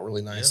other out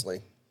really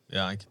nicely.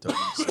 Yeah, I can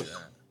totally see that.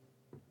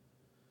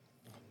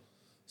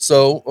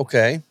 So,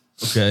 okay,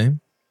 Okay.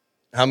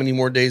 how many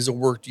more days of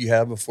work do you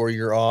have before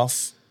you're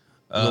off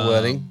for the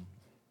wedding?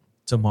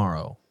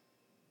 Tomorrow.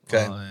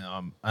 Okay,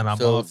 And I'm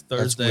so off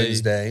that's Thursday.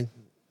 Wednesday,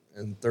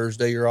 and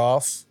Thursday you're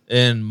off.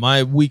 And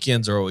my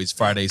weekends are always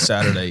Friday,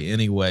 Saturday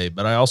anyway.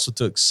 But I also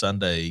took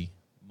Sunday,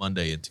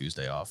 Monday, and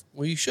Tuesday off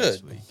Well, you this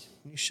should. week.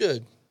 You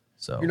should.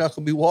 So You're not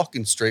going to be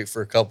walking straight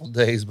for a couple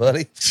days,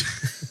 buddy.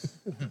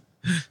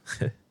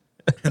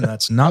 And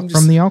that's not I'm from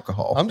just- the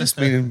alcohol. I'm just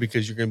meaning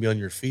because you're going to be on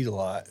your feet a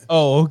lot.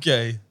 Oh,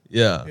 okay.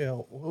 Yeah. Yeah,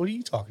 what are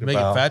you talking Making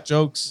about? fat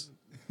jokes.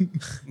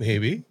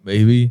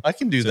 Maybe. I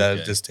can do that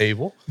at this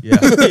table. Yeah.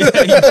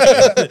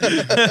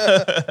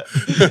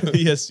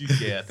 Yes, you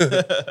can.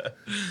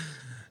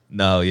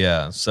 No,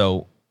 yeah.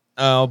 So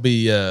I'll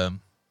be I'll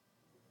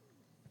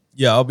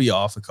be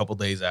off a couple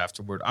days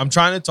afterward. I'm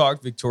trying to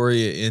talk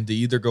Victoria into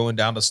either going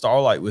down to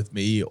Starlight with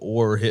me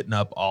or hitting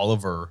up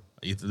Oliver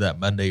either that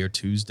Monday or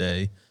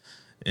Tuesday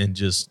and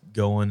just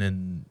going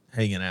and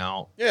hanging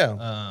out.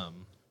 Yeah.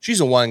 She's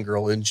a wine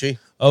girl, isn't she?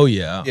 Oh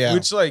yeah. Yeah.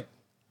 Which like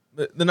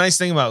the nice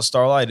thing about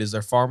Starlight is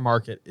their farm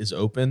market is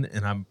open,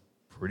 and I'm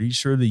pretty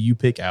sure the You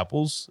Pick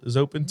Apples is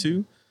open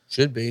too.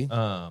 Should be.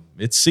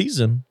 It's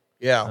season.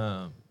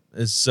 Yeah.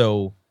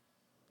 So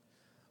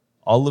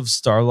all of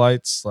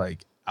Starlight's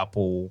like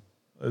apple,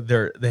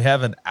 they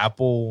have an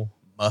apple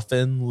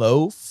muffin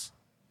loaf.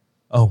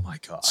 Oh my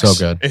gosh. So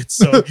good. It's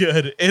so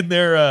good. And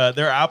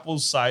their apple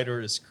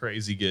cider is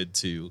crazy good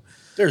too.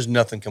 There's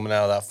nothing coming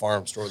out of that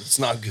farm store that's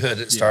not good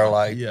at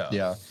Starlight.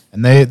 Yeah.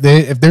 And they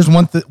if there's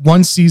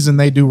one season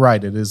they do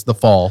right, it is the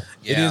fall.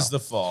 It is the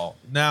fall.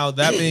 Now,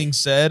 that being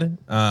said,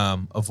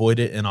 avoid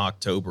it in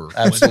October.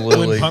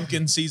 Absolutely. When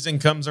pumpkin season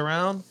comes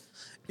around,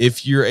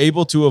 if you're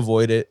able to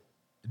avoid it,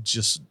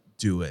 just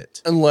do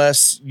it.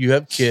 Unless you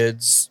have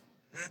kids,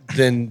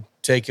 then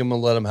take them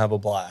and let them have a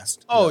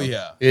blast. Oh,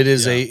 yeah. It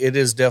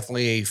is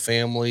definitely a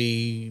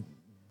family,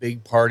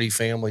 big party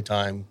family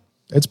time.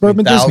 It's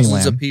Bourbon Thousands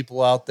Disneyland. of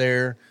people out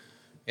there,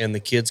 and the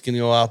kids can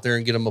go out there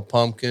and get them a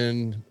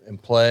pumpkin and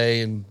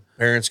play, and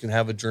parents can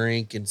have a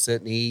drink and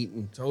sit and eat.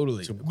 And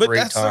Totally. it's a But great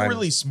that's time. the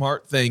really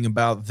smart thing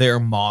about their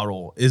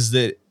model is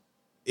that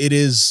it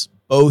is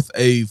both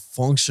a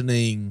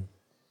functioning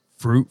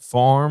fruit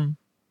farm,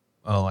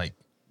 like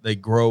they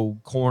grow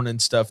corn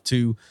and stuff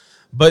too,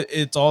 but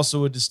it's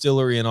also a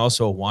distillery and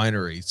also a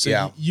winery.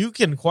 So you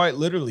can quite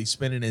literally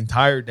spend an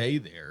entire day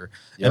there.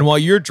 Yep. And while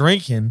you're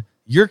drinking,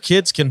 your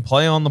kids can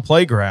play on the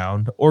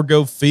playground or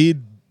go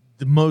feed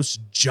the most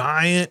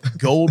giant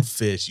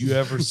goldfish you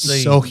ever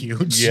seen. So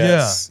huge.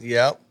 Yes.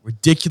 Yeah. Yep.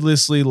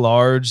 Ridiculously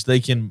large. They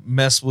can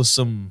mess with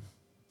some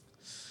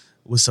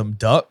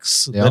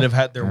ducks that have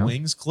had their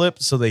wings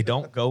clipped so they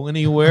don't go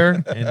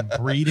anywhere and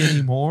breed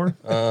anymore.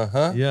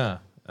 Uh-huh. Yeah.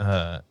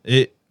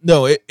 It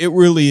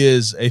really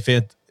is a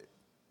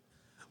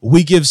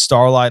we give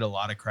Starlight a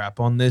lot of crap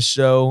on this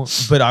show,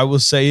 but I will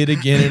say it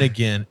again and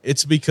again.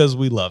 It's because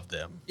we love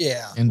them.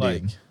 Yeah.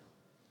 Indeed.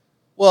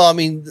 Well, I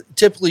mean,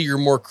 typically you're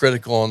more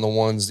critical on the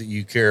ones that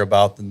you care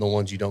about than the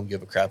ones you don't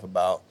give a crap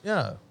about.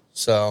 Yeah.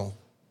 So.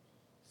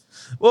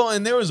 Well,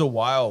 and there was a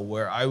while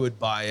where I would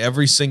buy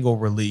every single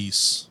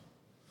release,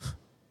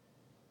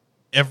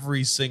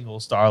 every single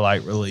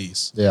Starlight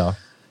release. Yeah.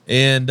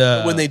 And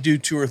when they do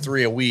 2 or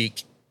 3 a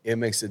week, it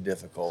makes it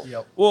difficult.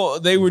 Yep. Well,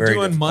 they were Very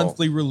doing difficult.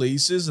 monthly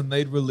releases, and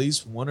they'd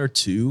release 1 or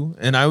 2,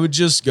 and I would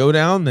just go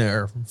down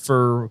there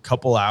for a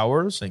couple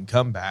hours and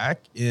come back,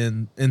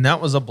 and that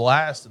was a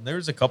blast. And there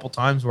was a couple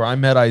times where I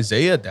met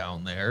Isaiah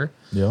down there,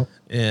 Yep.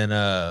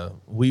 and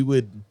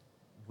we'd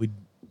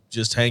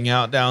just hang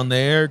out down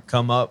there,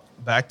 come up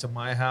back to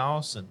my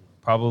house, and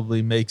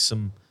probably make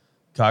some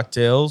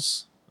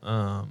cocktails.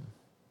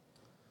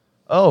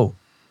 Allegedly.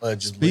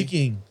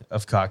 Speaking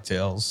of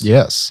cocktails,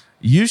 Yes.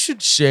 you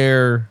should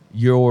share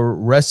your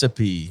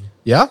recipe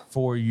Yeah.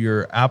 for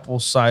your apple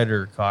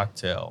cider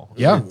cocktail.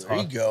 Yeah. And There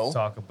you go.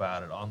 Talk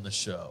about it on the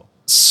show.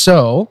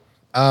 So,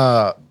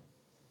 a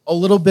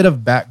little bit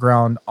of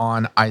background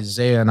on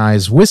Isaiah and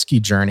I's whiskey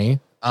journey.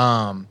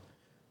 I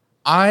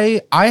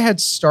had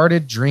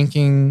started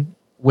drinking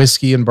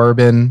whiskey and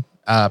bourbon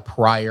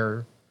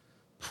prior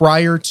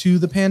to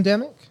the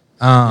pandemic.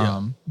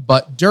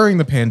 But during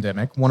the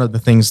pandemic, one of the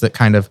things that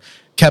kind of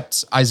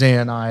kept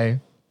Isaiah and I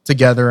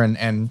together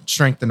and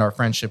strengthened our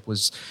friendship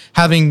was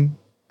having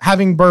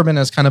bourbon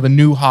as kind of a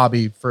new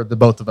hobby for the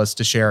both of us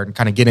to share and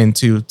kind of get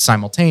into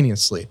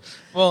simultaneously.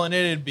 Well, and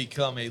it had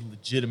become a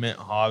legitimate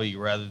hobby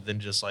rather than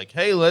just like,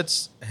 hey,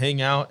 let's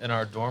hang out in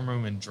our dorm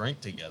room and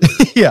drink together.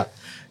 Yeah.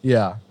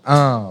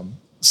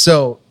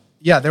 So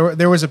yeah,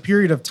 there was a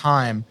period of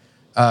time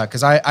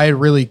because I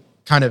really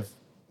kind of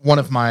one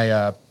of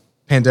my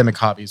pandemic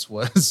hobbies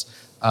was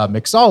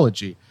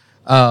mixology.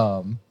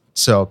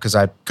 So because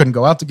I couldn't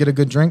go out to get a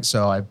good drink,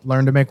 so I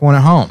learned to make one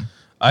at home.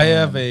 I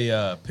have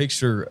a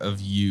picture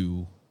of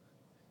you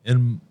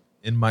in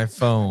my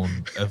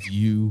phone of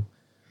you.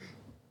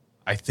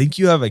 I think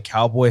you have a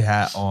cowboy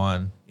hat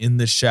on in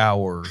the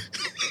shower,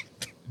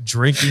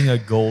 drinking a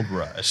Gold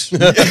Rush.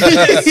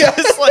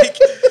 Yes,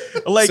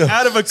 like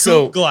out of a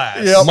coupe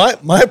glass. Yeah.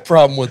 My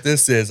problem with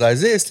this is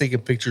Isaiah's taking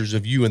pictures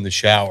of you in the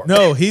shower.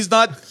 No, he's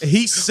not.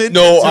 He sent.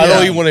 No, it to I don't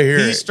me. even want to hear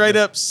it. He straight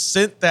up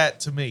sent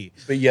that to me.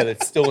 But yet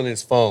it's still in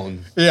his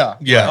phone. Yeah.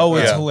 Yeah. Oh,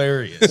 it's yeah.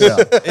 hilarious. Yeah.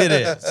 It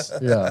is.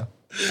 Yeah.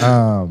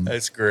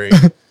 That's great.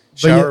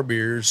 Shower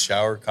beers,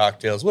 shower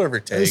cocktails, whatever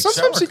it takes.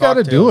 Sometimes Shower you got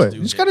to do cocktails it. do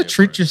You just hit got to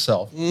treat different.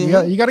 yourself.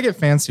 You got to get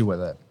fancy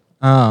with it.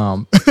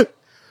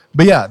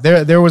 But yeah,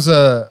 there was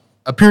a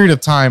period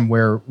of time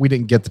where we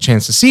didn't get the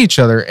chance to see each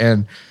other,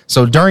 and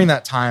so during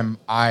that time,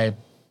 I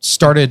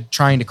started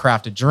trying to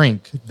craft a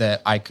drink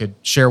that I could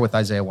share with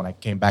Isaiah when I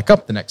came back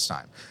up the next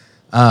time.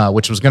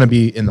 which was going to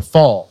be in the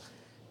fall.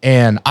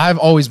 And I've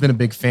always been a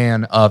big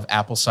fan of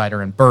apple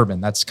cider and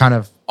bourbon. That's kind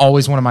of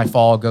always one of my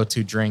fall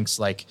go-to drinks.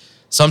 Like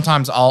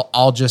sometimes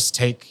I'll just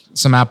take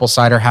some apple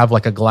cider, have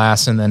like a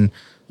glass, and then,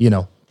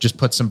 just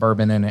put some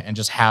bourbon in it and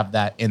just have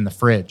that in the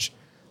fridge.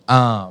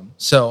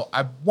 So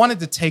I wanted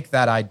to take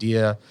that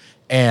idea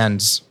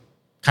and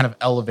kind of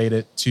elevate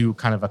it to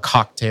kind of a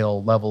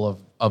cocktail level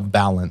of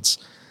balance.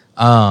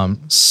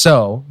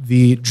 So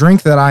the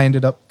drink that I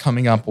ended up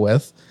coming up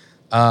with,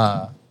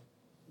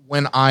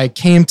 when I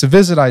came to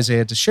visit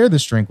Isaiah to share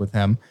this drink with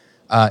him,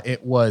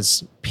 it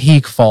was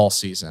peak fall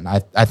season. I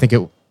think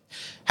it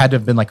had to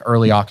have been like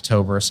early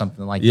October or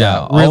something like that.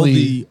 Yeah,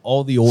 Really,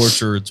 all the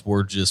orchards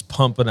were just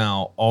pumping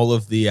out all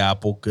of the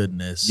apple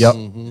goodness. Yep.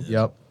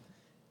 Yep.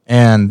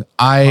 And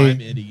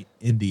Prime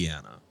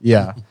Indiana.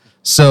 Yeah.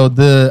 So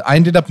I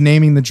ended up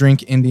naming the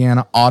drink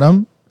Indiana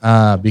Autumn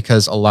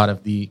because a lot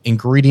of the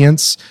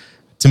ingredients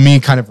to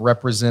me kind of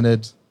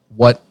represented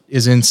what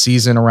is in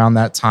season around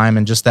that time,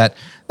 and just that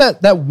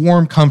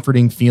warm,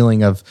 comforting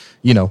feeling of,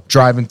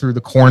 driving through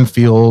the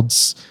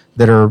cornfields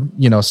that are,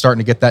 starting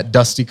to get that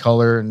dusty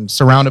color and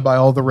surrounded by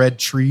all the red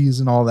trees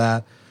and all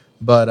that.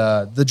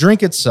 But the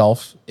drink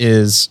itself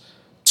is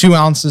 2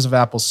 ounces of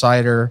apple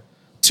cider,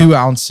 2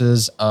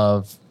 ounces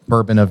of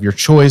bourbon of your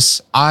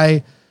choice.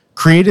 I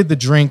created the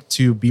drink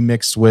to be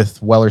mixed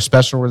with Weller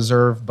Special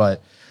Reserve,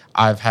 but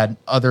I've had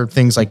other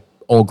things like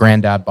Old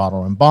Granddad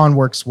Bottle and Bond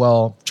works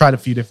well. Tried a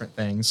few different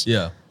things.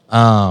 Yeah.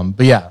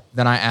 But yeah,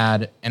 then I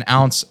add an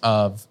ounce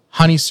of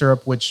honey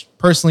syrup, which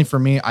personally for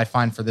me, I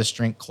find for this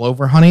drink,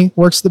 clover honey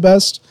works the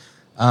best.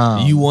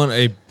 You want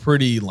a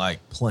pretty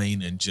like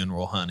plain and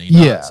general honey,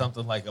 not Yeah.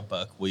 something like a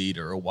buckwheat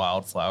or a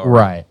wildflower.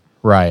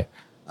 Right.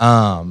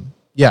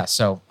 Yeah,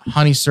 so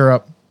honey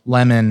syrup,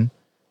 lemon,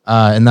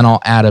 and then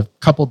I'll add a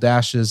couple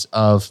dashes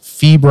of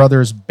Fee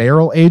Brothers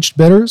barrel aged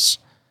bitters,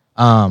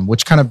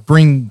 which kind of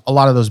bring a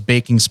lot of those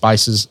baking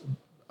spice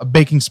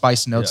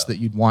notes that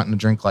you'd want in a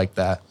drink like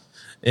that.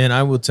 And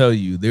I will tell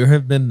you, there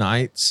have been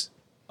nights,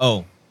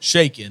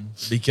 shaken,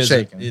 because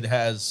Shaken. it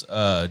has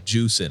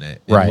juice in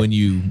it. And Right. when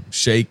you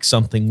shake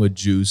something with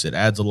juice, it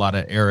adds a lot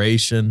of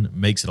aeration,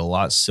 makes it a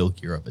lot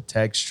silkier of a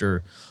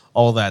texture,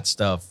 all that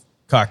stuff,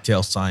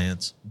 cocktail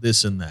science,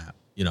 this and that,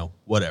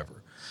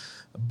 whatever.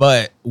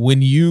 But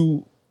when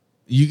you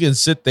can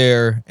sit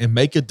there and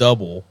make a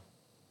double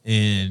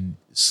and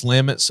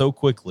slam it so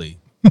quickly.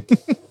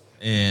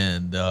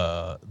 And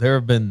there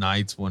have been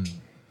nights when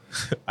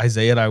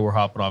Isaiah and I were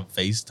hopping on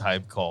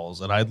FaceTime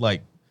calls, and I'd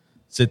like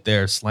sit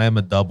there, slam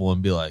a double,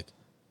 and be like,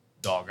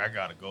 "Dog, I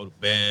gotta go to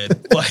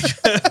bed."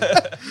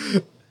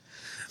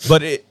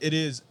 But it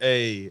is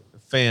a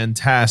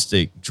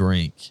fantastic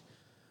drink.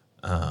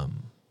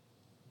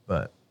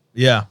 But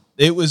yeah,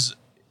 it was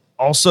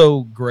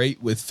also great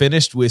with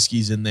finished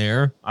whiskeys in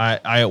there.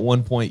 I at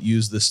one point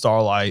used the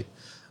Starlight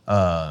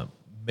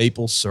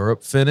maple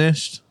syrup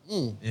finished.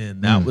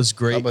 And that was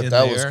great. I bet in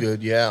that there. was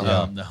good.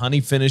 Yeah. The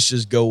honey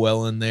finishes go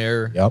well in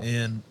there. Yep.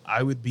 And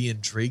I would be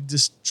intrigued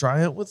to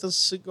try it with a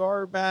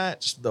cigar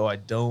batch, though I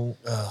don't.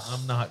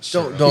 I'm not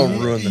sure. Don't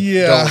ruin the.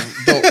 Yeah.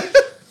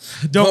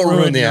 Don't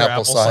ruin the your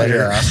apple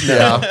cider.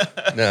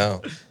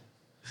 No.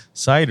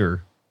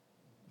 Cider.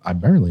 I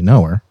barely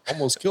know her.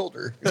 Almost killed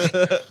her.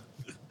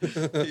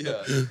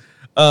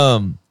 Yeah.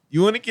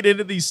 You want to get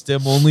into these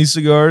stem only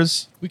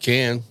cigars? We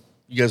can.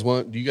 Do you guys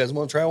want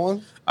to try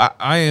one?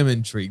 I am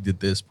intrigued at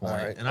this point. All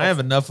right. And I have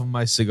enough of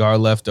my cigar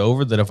left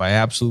over that if I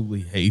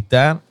absolutely hate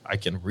that, I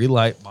can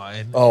relight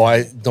mine. Oh,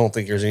 I don't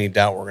think there's any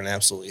doubt we're going to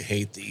absolutely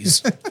hate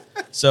these.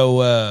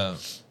 So,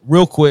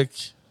 real quick,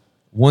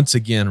 once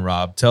again,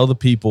 Rob, tell the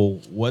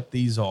people what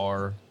these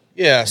are.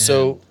 Yeah,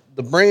 so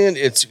the brand,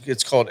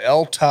 it's called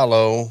El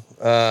Talo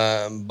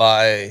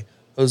by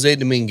Jose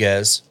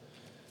Dominguez.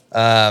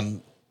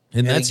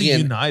 And that's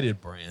again, a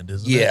United brand,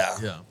 isn't yeah.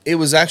 it? Yeah.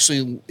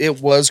 It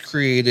was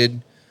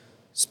created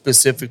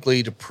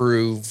specifically to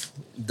prove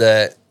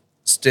that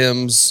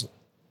stems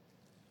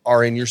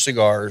are in your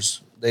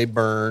cigars. They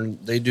burn,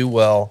 they do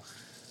well.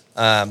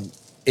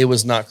 It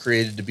was not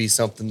created to be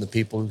something that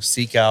people who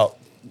seek out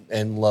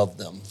and love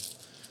them.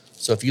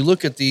 So if you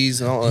look at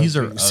these, I don't know These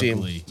if are you can see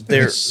ugly. them.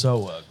 They're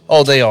so ugly.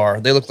 Oh, they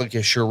are. They look like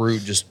a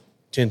cheroot, just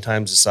 10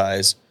 times the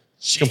size.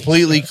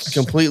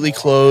 Completely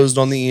closed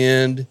on the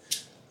end.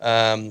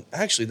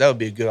 Actually, that would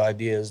be a good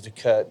idea is to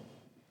cut.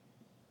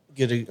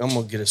 I'm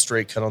gonna get a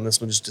straight cut on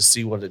this one just to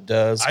see what it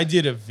does. I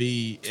did a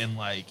V and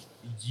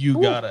you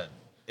gotta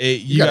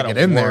get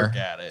in work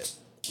there. at it.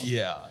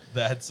 Yeah,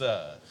 that's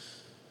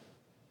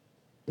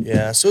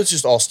Yeah, so it's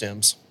just all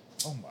stems.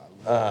 Oh my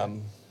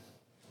Lord.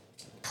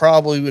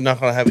 Probably we're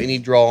not gonna have any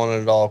draw on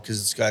it at all because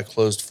it's got a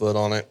closed foot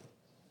on it.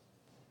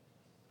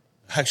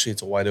 Actually,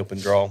 it's a wide open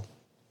draw.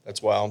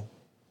 That's wild.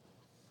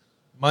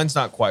 mine's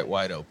not quite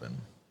wide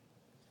open.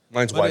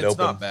 Mine's But wide it's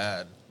open. not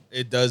bad.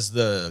 It does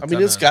the. I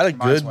mean, it's got a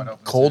mine's good wide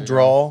open cold too,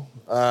 draw.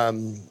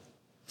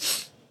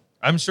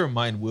 I'm sure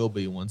mine will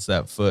be once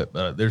that foot,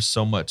 but there's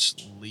so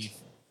much leaf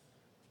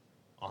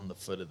on the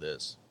foot of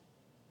this.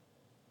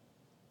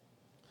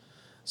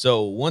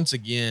 So once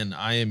again,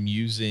 I am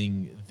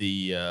using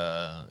the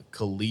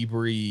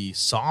Calibri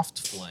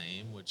Soft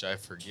Flame, which I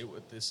forget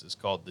what this is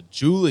called, the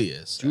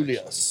Julius.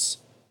 Julius.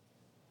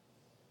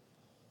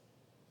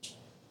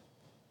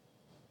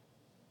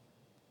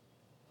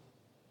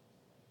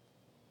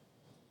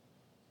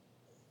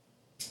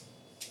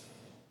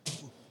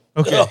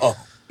 Okay.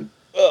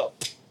 Oh.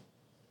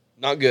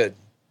 Not good.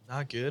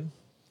 Not good.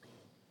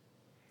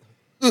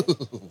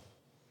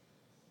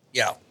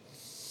 Yeah.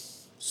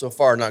 So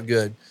far, not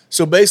good.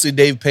 So basically,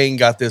 Dave Payne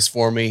got this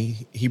for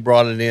me. He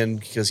brought it in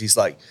because he's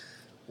like,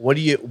 what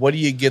do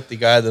you get the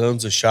guy that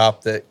owns a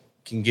shop that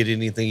can get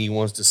anything he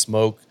wants to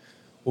smoke?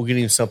 We'll get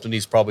him something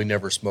he's probably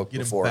never smoked Get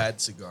before. him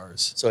bad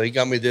cigars. So he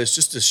got me this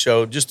just to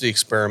show, just the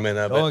experiment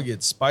of Oh, it.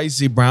 get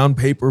spicy brown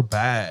paper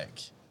bag.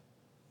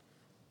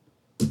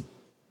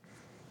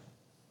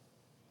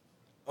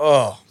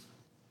 Oh,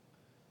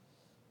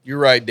 you're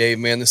right, Dave,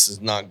 man. This is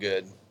not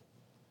good.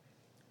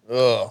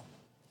 Oh.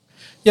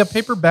 Yeah,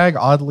 paper bag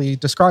oddly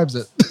describes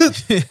it.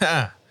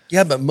 Yeah.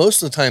 Yeah, but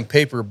most of the time,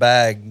 paper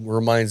bag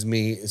reminds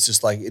me, it's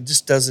just like, it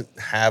just doesn't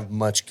have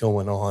much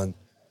going on.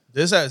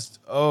 This has,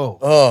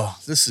 Oh,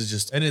 this is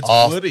just And it's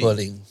off-putting.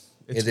 woody.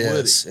 It's It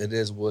is. It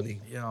is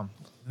woody. Yeah.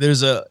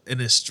 there's an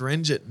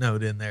astringent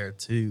note in there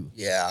too.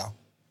 Yeah.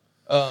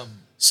 Um,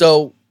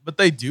 So but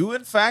they do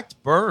in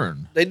fact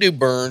burn. they do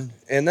burn,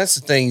 and that's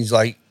the thing. Is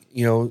like,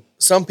 you know,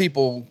 some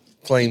people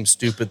claim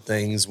stupid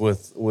things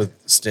with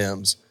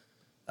stems.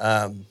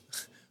 I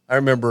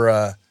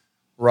remember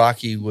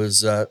Rocky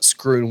was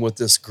screwing with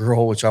this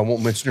girl, which I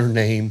won't mention her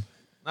name.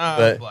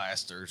 But-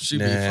 Blast her. She'd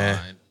be Nah.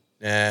 fine.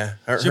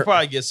 Nah, She'll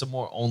probably get some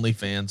more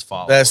OnlyFans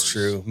followers. that's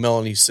true.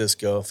 Melanie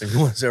Cisco, if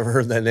anyone's ever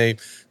heard that name.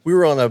 We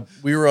were on a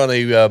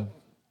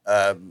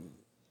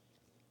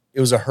it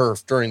was a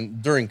HERF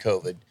during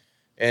COVID.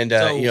 And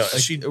So,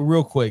 you know,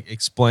 real quick,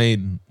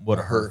 explain what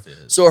a HERF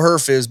is. So a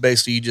HERF is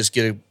basically you just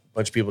get a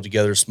bunch of people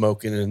together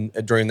smoking,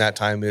 and during that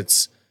time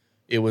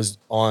it was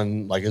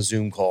on like a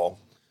Zoom call.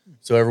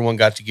 So everyone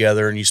got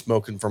together and you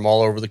smoking from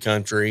all over the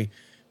country.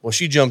 Well,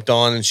 she jumped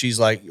on and she's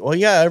like, well,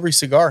 yeah, every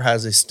cigar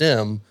has a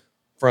stem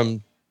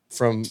from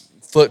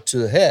foot to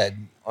the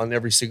head on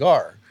every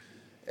cigar.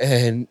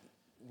 And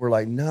we're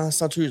like, no, that's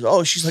not true.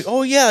 Oh, she's like,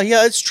 oh yeah,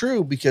 it's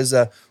true because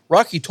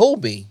Rocky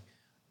told me.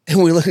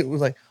 And we're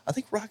like, I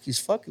think Rocky's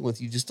fucking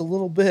with you just a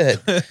little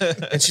bit.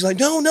 And she's like,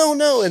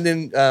 no. And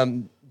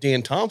then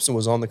Dan Thompson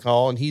was on the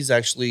call, and he's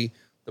actually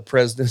the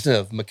president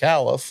of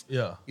McAuliffe.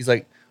 Yeah. He's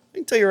like, I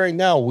can tell you right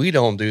now, we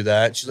don't do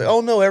that. She's like,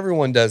 oh no,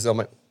 everyone does. I'm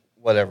like,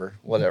 whatever.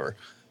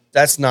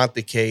 That's not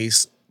the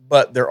case.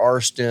 But there are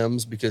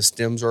stems because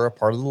stems are a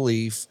part of the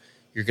leaf.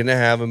 You're going to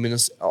have them in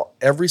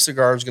every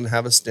cigar is going to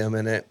have a stem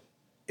in it.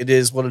 It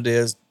is what it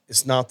is.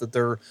 It's not that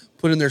they're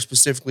put in there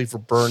specifically for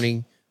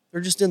burning.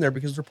 They're just in there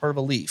because they're part of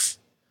a leaf.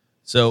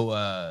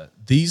 So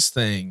these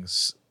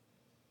things,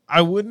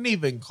 I wouldn't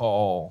even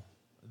call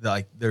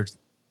like there's.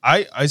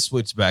 I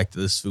switched back to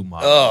this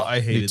Fumato. Oh,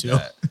 I hated too.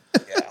 that.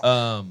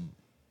 Yeah.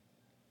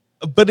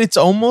 But it's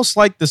almost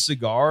like the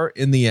cigar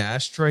in the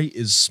ashtray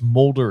is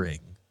smoldering.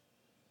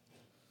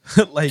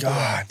 Like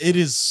God. it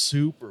is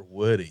super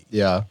woody.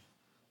 Yeah.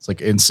 It's like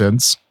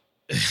incense.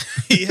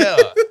 Yeah.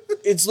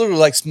 It's literally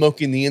like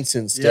smoking the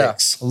incense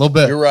sticks. A little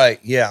bit. You're right.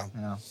 Yeah.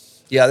 Yeah.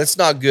 Yeah, that's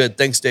not good.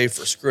 Thanks, Dave,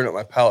 for screwing up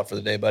my palate for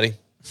the day, buddy.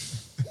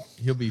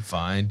 You'll be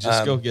fine.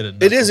 Just go get a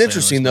It is knuckle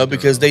interesting, sandwich though, Maduro.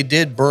 because they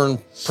did burn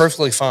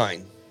perfectly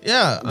fine.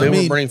 Yeah, They I were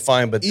mean, burning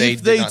fine, but they if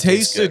did they not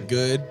taste tasted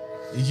good,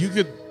 you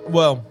could.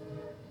 Well,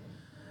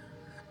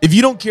 if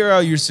you don't care how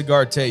your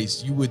cigar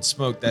tastes, you would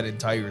smoke that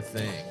entire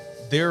thing.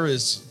 There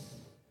is.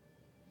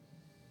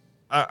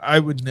 I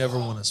would never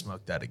want to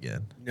smoke that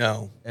again,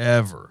 No.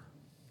 ever.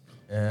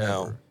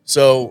 No.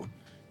 So,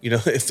 you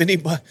know, if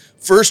anybody,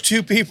 first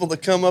two people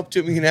that come up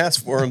to me and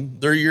ask for them,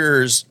 they're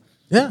yours.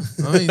 Yeah,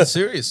 I mean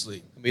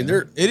seriously. I mean,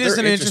 It is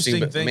they're an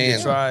interesting but thing man,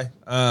 to try.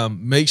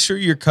 Make sure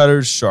your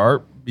cutter's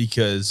sharp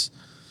because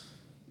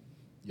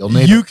You'll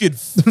need you it. could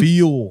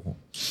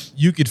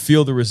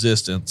feel the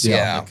resistance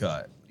Yeah. on the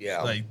cut.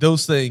 Yeah. Like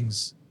those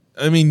things.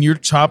 I mean, you're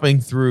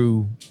chopping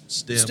through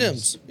stems.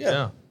 Stems,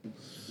 yeah.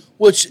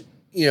 Which,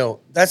 you know,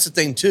 that's the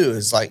thing too,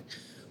 is like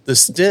the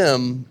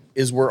stem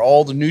is where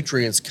all the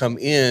nutrients come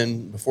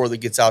in before it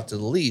gets out to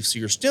the leaf. So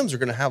your stems are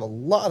going to have a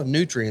lot of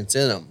nutrients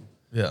in them.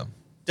 Yeah.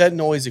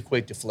 Doesn't always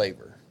equate to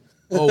flavor.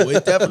 Oh,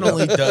 it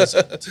definitely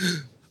doesn't.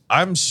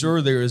 I'm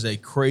sure there is a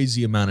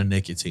crazy amount of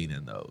nicotine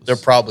in those. There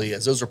probably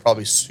is. Those are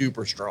probably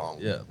super strong.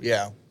 Yeah.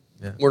 Yeah.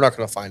 Yeah. We're not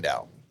going to find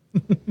out.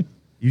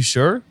 You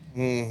sure?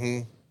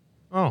 Mm-hmm.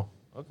 Oh,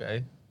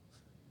 okay.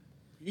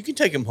 You can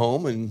take them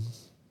home and,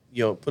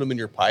 you know, put them in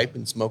your pipe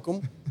and smoke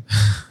them.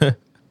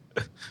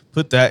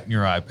 Put that in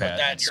your iPad.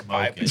 that in your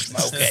pipe and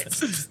smoke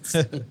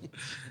it.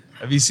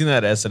 Have you seen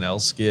that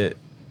SNL skit?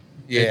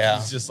 Yeah.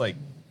 It's just like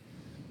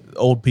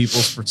old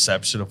people's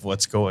perception of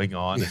what's going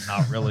on and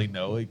not really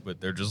knowing,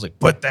 but they're just like,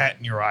 put that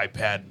in your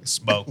iPad and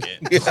smoke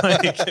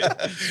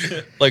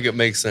it. Like it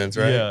makes sense,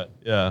 right?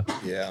 Yeah.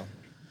 Yeah.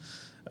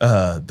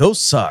 Those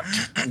suck.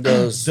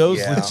 Those Those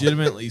yeah.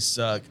 legitimately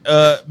suck.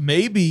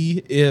 Maybe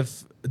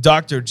if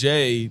Dr.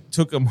 J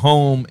took them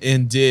home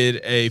and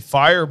did a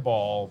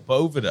Fireball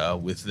Boveda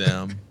with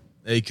them.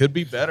 They could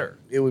be better.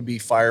 It would be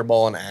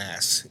Fireball and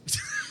ass.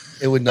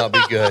 It would not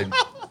be good.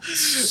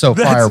 So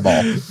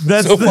Fireball.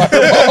 That's So Fireball.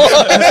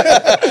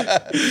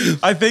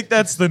 I think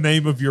that's the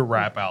name of your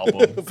rap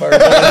album.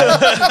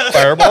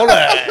 Fireball and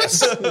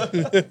ass.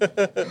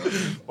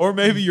 Or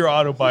maybe your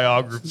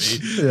autobiography.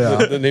 Yeah.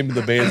 The name of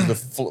the band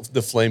is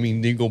the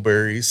Flaming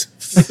Dingleberries.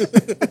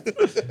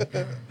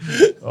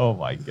 Oh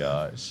my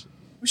gosh.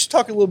 We should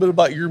talk a little bit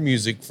about your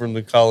music from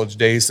the college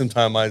days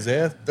sometime,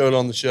 Isaiah. Throw it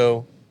on the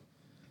show.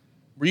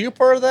 Were you a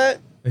part of that?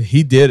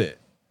 He did it.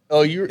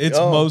 Oh, you're. It's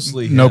oh.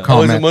 mostly No him.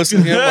 comment. Oh, is it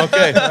mostly him?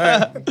 Okay. All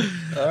right.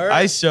 All right.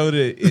 I showed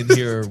it in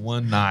here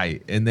one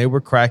night and they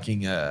were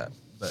cracking up,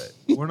 but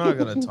we're not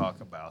going to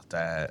talk about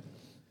that.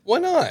 Why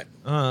not?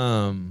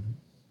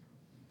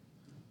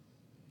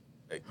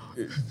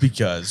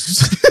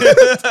 Because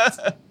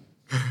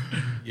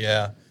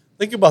Yeah.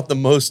 Think about the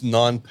most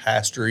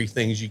non-pastory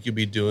things you could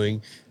be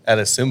doing at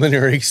a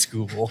seminary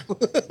school.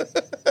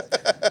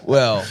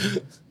 well,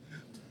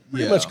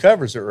 Pretty much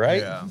covers it,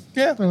 right? Yeah.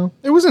 Yeah. Well,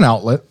 it was an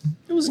outlet.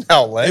 It was an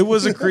outlet. It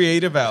was a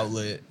creative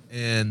outlet,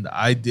 and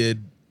I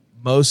did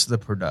most of the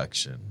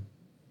production.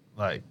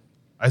 Like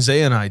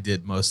Isaiah and I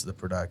did most of the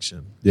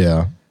production.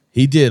 Yeah,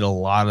 He did a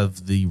lot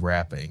of the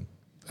rapping.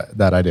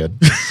 that I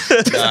did.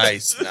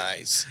 nice,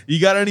 nice.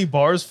 You got any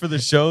bars for the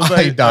shows?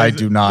 I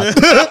do not.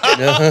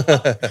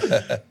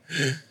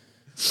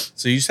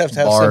 So you just have to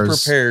have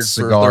Bars, some prepared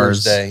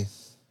cigars. for Thursday.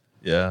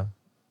 Yeah.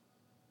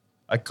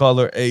 I call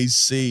her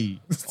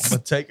AC. I'm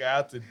gonna take her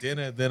out to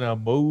dinner, then a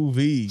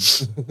movie,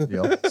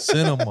 Yep.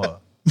 cinema.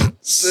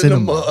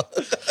 Cinema.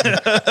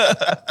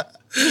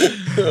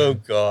 Oh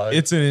God.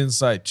 It's an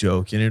inside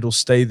joke, and it'll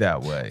stay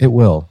that way. It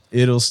will.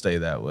 It'll stay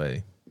that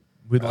way.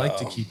 We'd like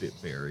to keep it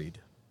buried.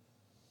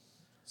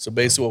 So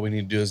basically what we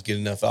need to do is get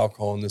enough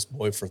alcohol in this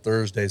boy for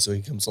Thursday so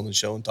he comes on the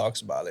show and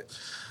talks about it.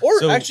 Or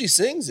So- actually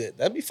sings it.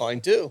 That'd be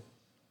fine too.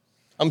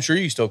 I'm sure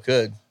you still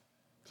could.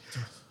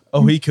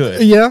 Oh, he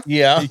could. Yeah.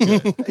 Yeah. He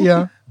could.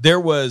 Yeah. There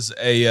was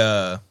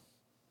a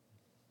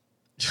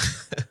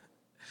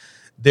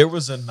there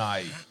was a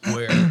night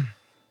where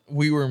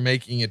we were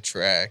making a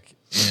track,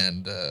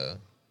 and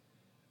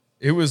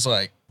it was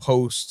like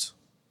post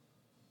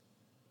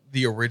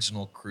the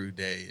original crew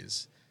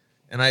days,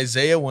 and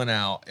Isaiah went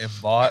out and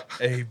bought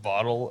a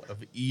bottle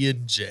of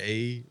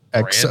E&J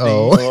brandy. XO.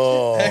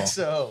 Oh.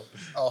 XO.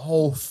 A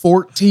whole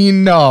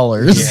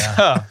 $14.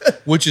 Yeah.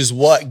 Which is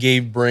what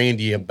gave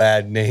Brandy a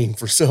bad name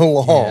for so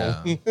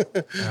long.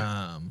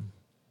 Yeah.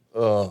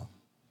 Oh.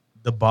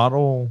 The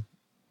bottle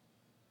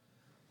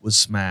was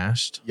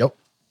smashed, Yep.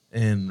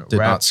 and Did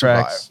rap not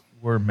survive. tracks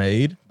were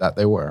made, That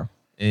they were.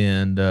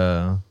 and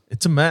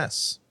it's a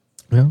mess.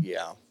 Yeah.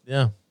 Yeah.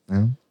 Yeah.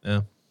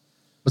 Yeah.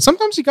 But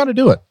sometimes you got to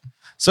do it.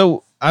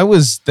 So I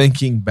was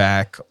thinking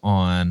back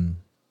on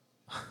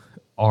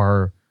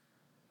the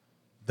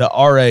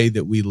RA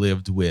that we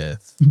lived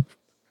with.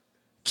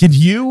 Can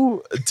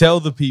you tell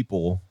the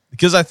people,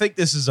 because I think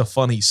this is a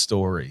funny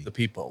story, The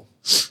people.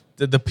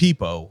 the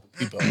people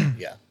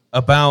Yeah.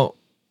 about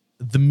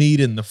the meat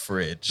in the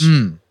fridge.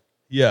 Mm.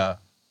 Yeah.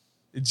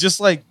 It's just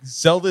like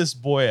sell this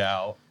boy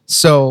out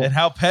So and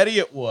how petty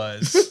it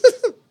was.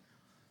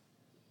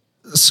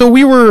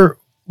 we were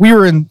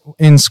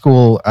in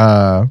school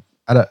at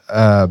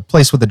a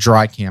place with a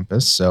dry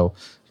campus, so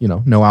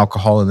no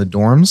alcohol in the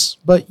dorms,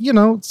 but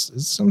it's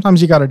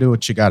sometimes you got to do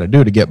what you got to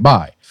do to get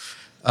by.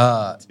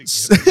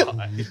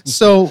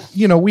 So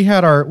we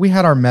had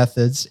our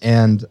methods,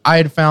 and I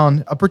had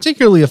found a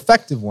particularly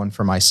effective one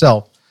for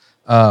myself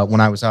when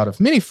I was out of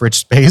mini fridge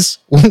space.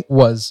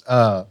 Was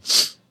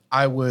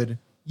I would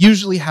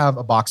usually have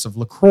a box of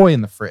LaCroix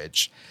in the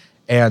fridge,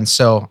 and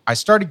so I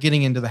started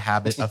getting into the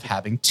habit of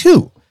having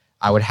two.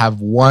 I would have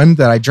one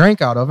that I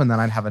drank out of, and then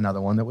I'd have another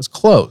one that was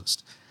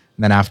closed.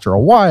 And then after a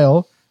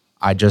while,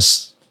 I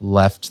just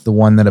left the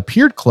one that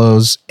appeared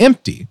closed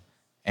empty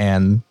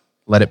and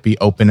let it be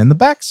open in the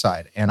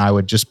backside. And I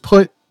would just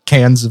put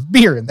cans of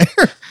beer in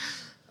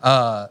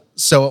there.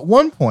 So at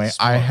one point,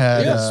 I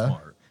had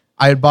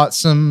bought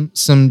some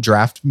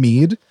draft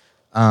mead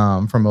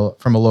from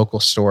a local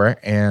store,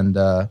 and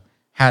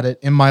had it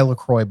in my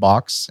LaCroix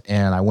box.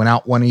 And I went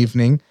out one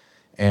evening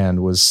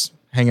and was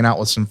hanging out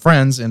with some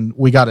friends, and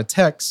we got a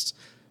text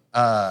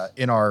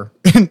in our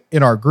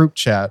group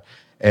chat,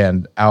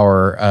 and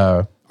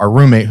our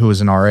roommate, who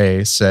was an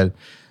RA, said,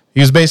 he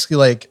was basically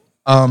like,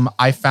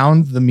 I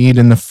found the meat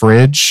in the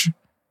fridge.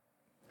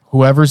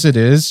 Whoever's it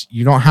is,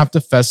 you don't have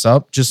to fess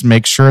up. Just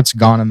make sure it's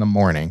gone in the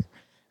morning.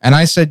 And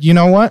I said, you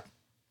know what?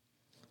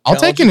 I'll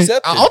take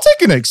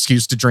an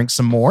excuse to drink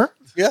some more.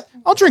 Yeah.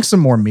 I'll drink some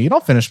more meat. I'll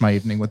finish my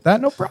evening with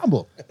that. No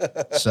problem.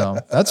 So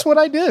that's what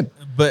I did.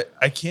 But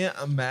I can't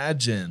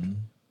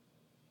imagine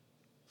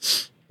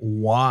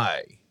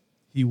why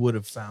he would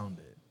have found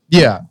it.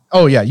 Yeah.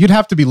 Oh, yeah. You'd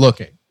have to be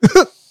looking.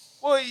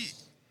 Well,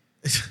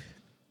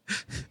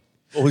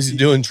 What was he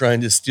doing, trying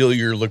to steal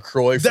your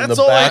LaCroix from that's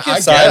the all I back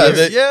can side guess. of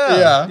it?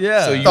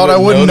 Yeah. So you Thought I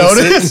wouldn't wouldn't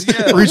notice.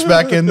 Yeah. Reach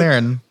back in there,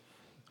 and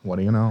what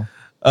do you know?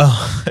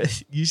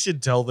 You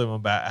should tell them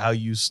about how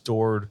you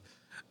stored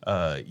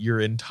your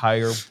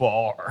entire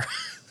bar.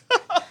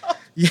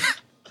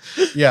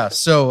 Yeah.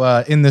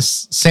 So in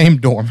this same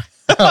dorm,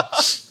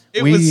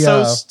 It was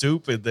so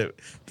stupid that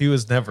he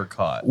was never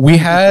caught. we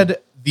had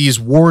these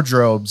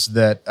wardrobes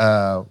that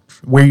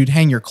where you'd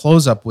hang your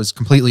clothes up was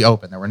completely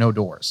open. There were no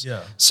doors.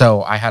 Yeah.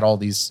 So I had all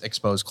these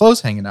exposed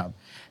clothes hanging up,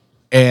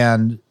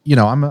 and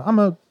I'm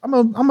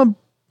a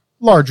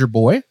larger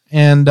boy,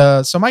 and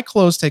so my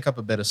clothes take up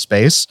a bit of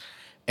space,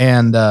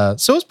 and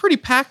so it's pretty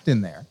packed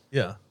in there.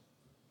 Yeah.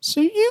 So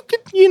you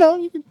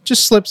could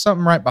just slip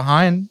something right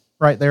behind,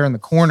 right there in the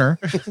corner.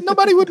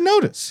 Nobody would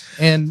notice.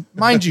 And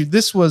mind you,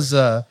 this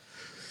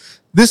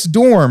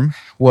dorm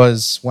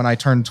was when I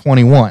turned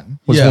 21,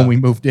 was Yeah. when we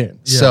moved in.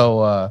 Yeah.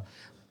 So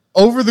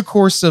over the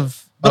course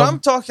of... But I'm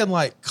talking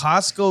like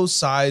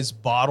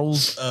Costco-sized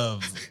bottles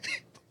of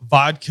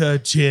vodka,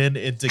 gin,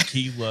 and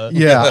tequila.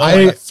 Yeah,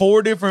 Like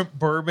 4 different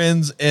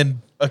bourbons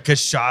and a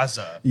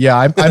cachaça. Yeah,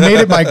 I made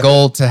it my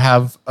goal to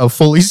have a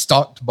fully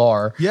stocked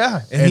bar.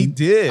 Yeah, and he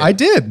did. I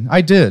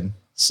did.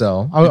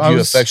 So I You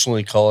was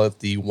affectionately call it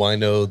the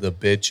wino, the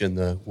bitch, and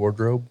the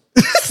wardrobe.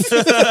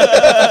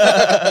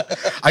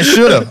 I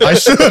should have.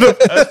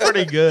 That's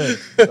pretty good.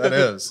 That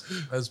is.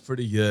 That's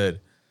pretty good.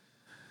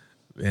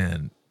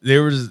 Man,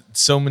 there was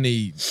so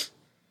many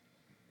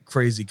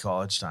crazy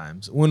college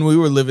times. When we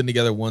were living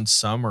together one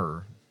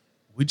summer,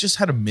 we just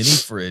had a mini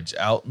fridge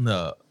out in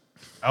the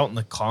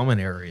common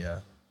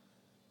area.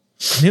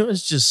 And it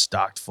was just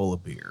stocked full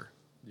of beer.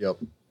 Yep.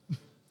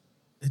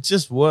 It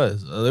just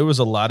was. There was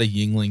a lot of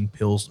Yingling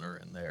Pilsner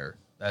in there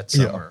that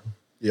summer.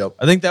 Yep.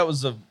 I think that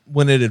was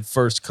when it had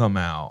first come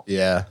out.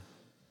 Yeah.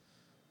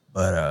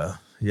 But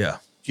yeah.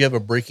 Do you have a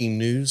breaking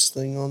news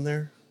thing on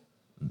there?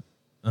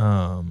 We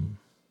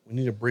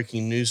need a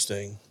breaking news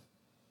thing.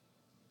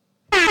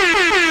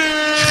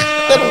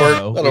 That'll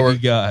work. That'll work.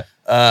 You got?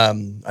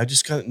 I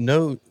just got a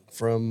note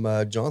from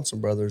Johnson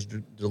Brothers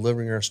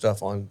delivering our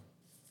stuff on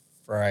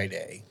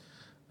Friday.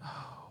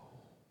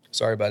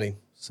 Sorry, buddy.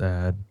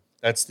 Sad.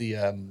 That's the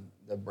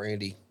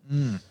brandy.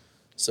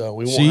 So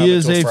we won't She have it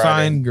is till a Friday.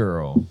 fine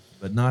girl,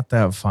 but not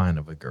that fine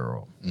of a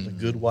girl. The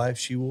good wife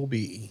she will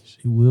be.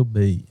 She will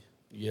be.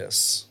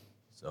 Yes.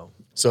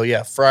 So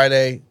yeah,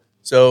 Friday.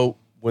 So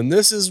when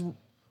this is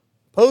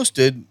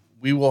posted,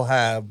 we will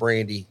have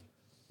brandy,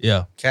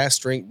 yeah. cast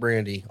strength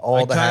brandy,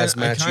 all the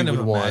hazmat I kind you of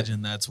would want.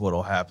 imagine that's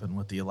what'll happen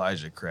with the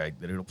Elijah Craig.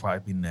 That it'll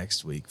probably be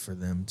next week for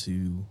them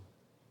to.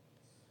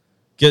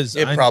 Because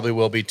It probably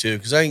will be too,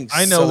 because I think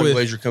I know Southern with-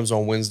 Glacier comes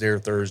on Wednesday or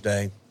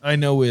Thursday. I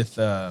know with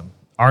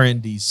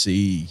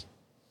RNDC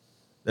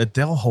that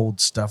they'll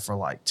hold stuff for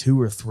like 2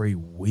 or 3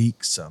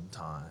 weeks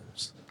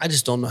sometimes. I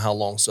just don't know how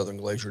long Southern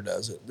Glacier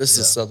does it. This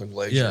is Southern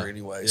Glacier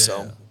anyway,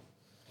 so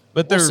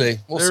But We'll they're see.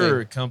 We'll they're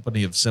see. a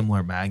company of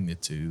similar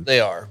magnitude. they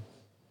are.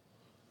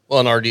 Well,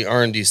 and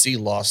RNDC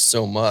lost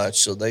so much,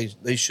 so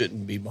they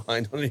shouldn't be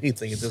behind on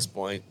anything at this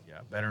point.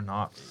 Yeah, better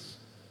not be.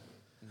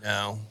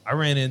 No. I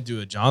ran into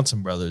a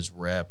Johnson Brothers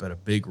rep at a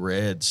Big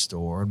Red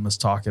store and was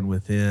talking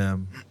with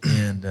him,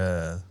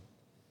 and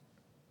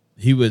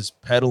he was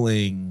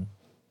peddling.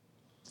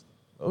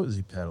 What was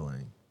he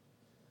peddling?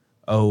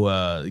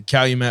 The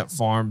Calumet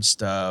Farm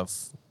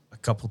stuff, a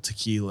couple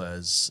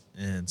tequilas,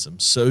 and some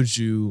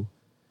soju,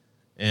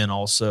 and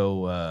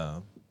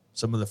also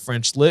some of the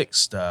French lick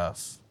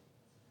stuff.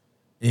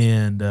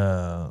 And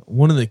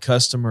one of the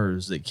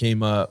customers that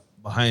came up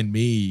behind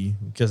me,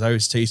 because I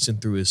was tasting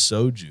through his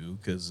soju,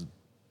 because,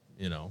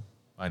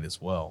 might as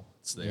well.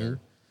 It's there.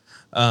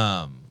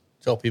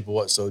 Tell people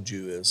what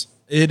soju is.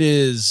 It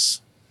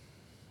is,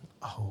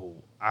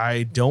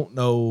 I don't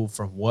know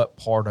from what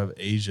part of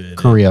Asia it is.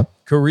 Korea.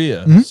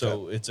 Korea.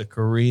 So it's a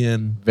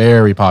Korean.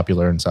 Very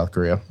popular in South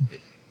Korea.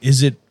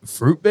 Is it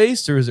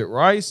fruit-based or is it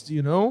rice? Do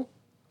you know?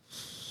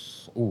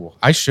 Ooh,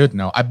 I should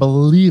know. I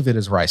believe it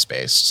is rice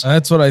based.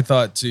 That's what I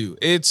thought too.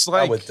 It's I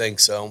like would think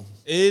so.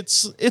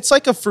 it's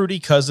like a fruity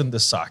cousin to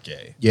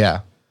sake. Yeah.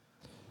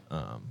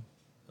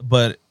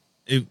 But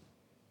it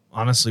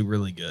honestly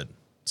really good.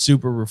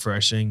 Super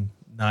refreshing,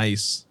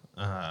 nice.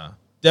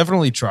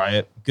 Definitely try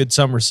it. Good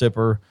summer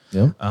sipper.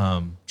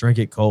 Yeah. Drink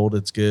it cold,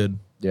 it's good.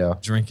 Yeah.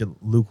 Drink it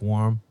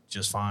lukewarm,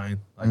 just fine.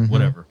 Like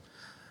whatever.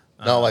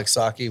 Not like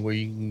sake where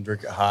you can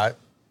drink it hot.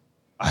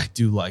 I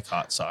do like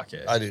hot sake.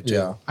 I do too.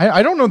 Yeah.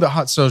 I don't know that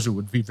hot soju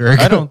would be very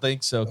good. I don't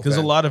think so because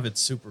Okay. a lot of it's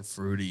super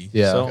fruity.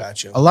 Yeah. So,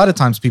 Gotcha. A lot of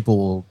times people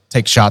will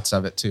take shots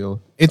of it too.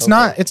 It's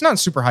not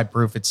super high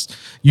proof. It's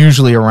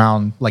usually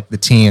around like the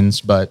teens,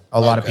 but a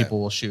lot of Okay.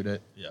 people will shoot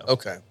it. yeah.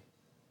 Okay.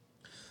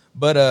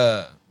 But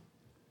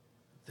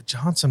the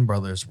Johnson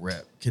Brothers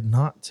rep could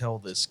not tell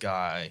this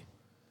guy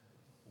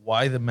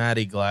why the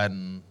Matty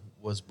Gladden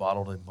was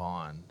bottled in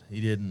bond.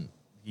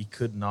 He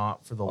could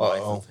not for the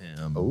life of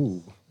him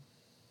Ooh.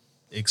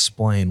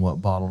 explain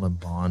what bottled in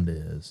bond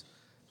is.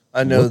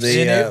 I know And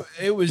the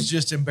it was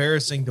just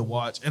embarrassing to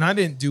watch. And I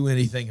didn't do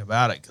anything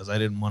about it because I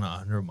didn't want to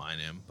undermine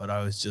him. But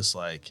I was just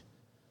like,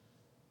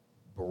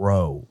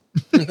 bro,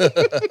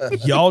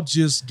 y'all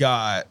just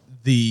got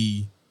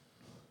the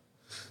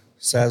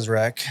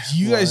Sazerac.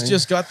 You guys line.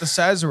 just got the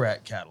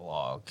Sazerac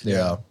catalog.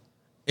 Yeah.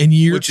 And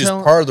you're Which is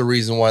part of the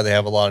reason why they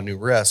have a lot of new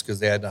rests, because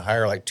they had to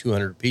hire like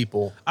 200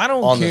 people I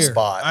don't on care. the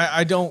spot.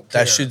 I don't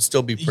care. That should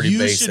still be pretty you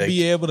basic. should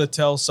be able to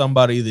tell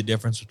somebody the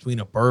difference between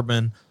a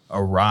bourbon,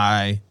 a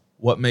rye,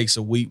 what makes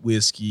a wheat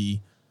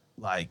whiskey,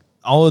 like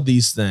all of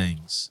these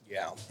things.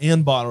 Yeah.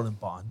 And bottled and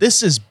bond.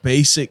 This is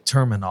basic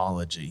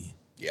terminology.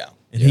 Yeah.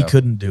 And he Yeah.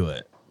 couldn't do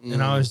it.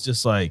 And I was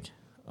just like,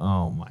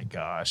 oh my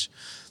gosh.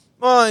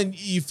 Well, and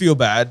you feel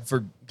bad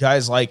for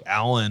guys like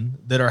Alan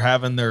that are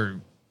having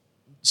their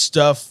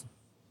stuff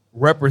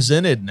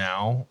represented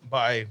now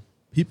by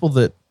people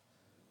that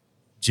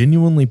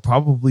genuinely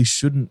probably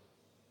shouldn't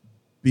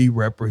be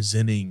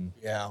representing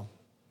Yeah.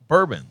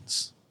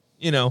 bourbons.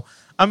 You know,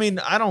 I mean,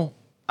 I don't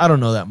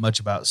know that much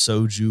about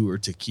soju or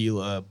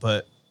tequila,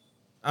 but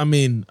I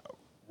mean,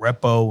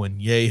 Repo and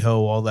Yeho,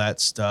 all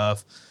that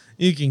stuff,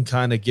 you can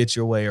kind of get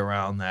your way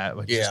around that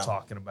by just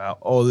talking about,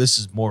 oh, this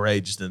is more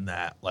aged than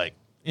that, like,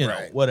 you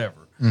know,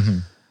 whatever. Mm-hmm.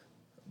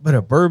 But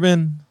a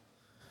bourbon,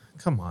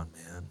 come on,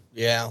 man.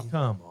 Yeah.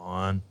 Come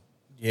on.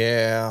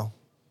 Yeah.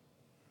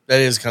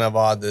 That is kind of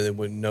odd that they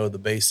wouldn't know the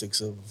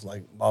basics of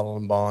like bottle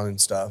and bond and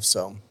stuff.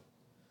 So,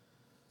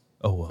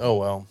 Oh,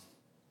 well.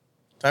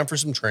 Time for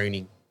some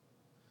training.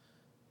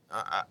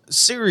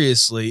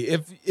 seriously,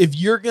 if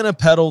you're gonna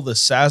peddle the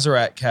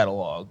Sazerac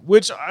catalog,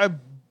 which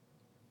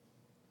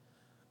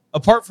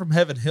apart from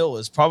Heaven Hill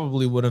is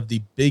probably one of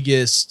the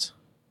biggest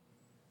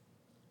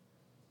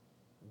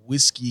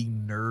whiskey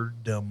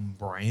nerddom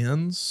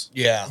brands.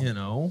 Yeah. You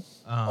know,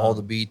 All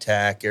the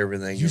BTAC,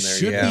 everything you in there.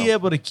 should be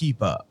able to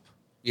keep up.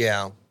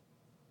 Yeah.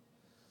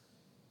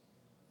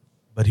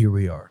 But here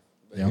we are.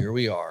 But here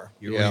we are.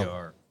 Here we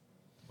are.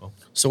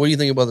 So what do you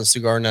think about the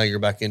cigar now you're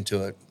back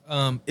into it?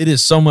 It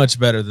is so much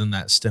better than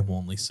that stem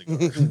only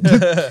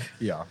cigar.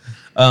 Yeah.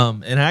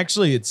 And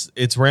actually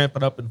it's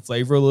ramping up in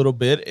flavor a little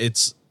bit.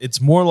 It's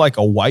more like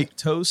a white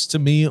toast to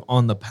me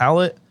on the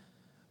palate.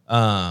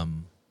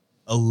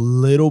 A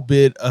little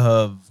bit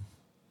of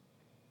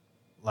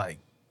like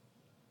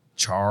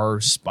char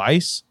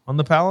spice on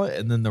the palate,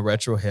 and then the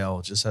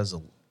retrohale just has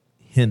a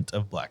hint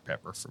of black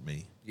pepper for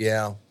me.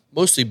 Yeah.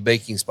 Mostly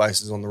baking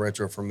spices on the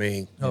retro for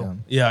me. Oh,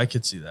 yeah, I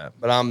could see that.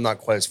 But I'm not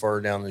quite as far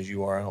down as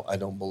you are. I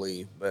don't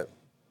believe. But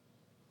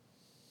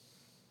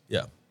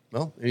yeah.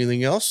 Well,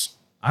 anything else?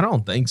 I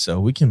don't think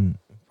so. We can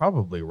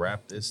probably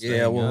wrap this thing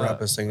Yeah, we'll up. wrap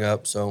this thing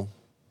up. So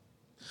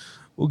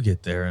We'll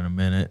get there in a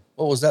minute.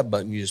 what was that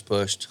button you just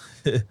pushed?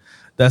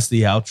 That's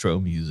the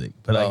outro music,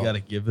 but I got to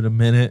give it a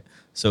minute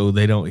so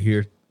they don't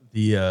hear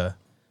the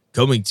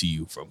coming to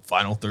you from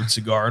Final Third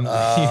Cigar. Oh,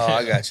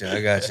 I got you.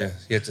 You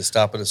have to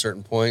stop at a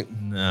certain point.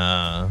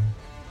 Nah.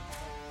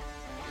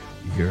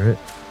 You hear it?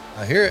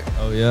 I hear it.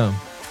 Oh, yeah.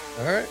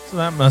 All right. So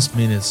that must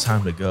mean it's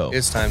time to go.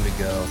 It's time to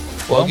go.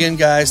 Well, again,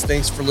 guys,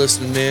 thanks for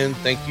listening in.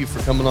 Thank you for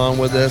coming on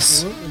with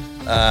us.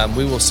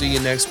 We will see you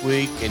next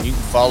week, and you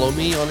can follow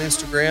me on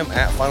Instagram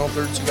at Final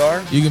Third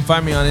Cigar. You can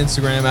find me on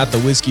Instagram at the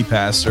Whiskey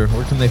Pastor.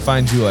 Where can they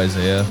find you,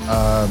 Isaiah?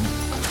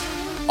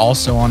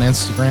 Also on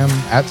Instagram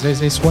at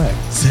Zay Swag.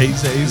 Zay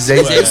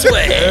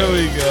Swag. There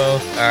we go. All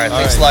right.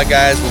 Thanks a lot,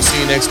 guys. We'll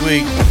see you next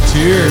week.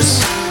 Cheers.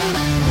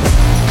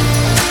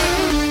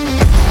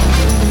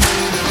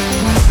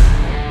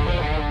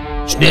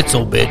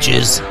 Schnitzel,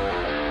 bitches.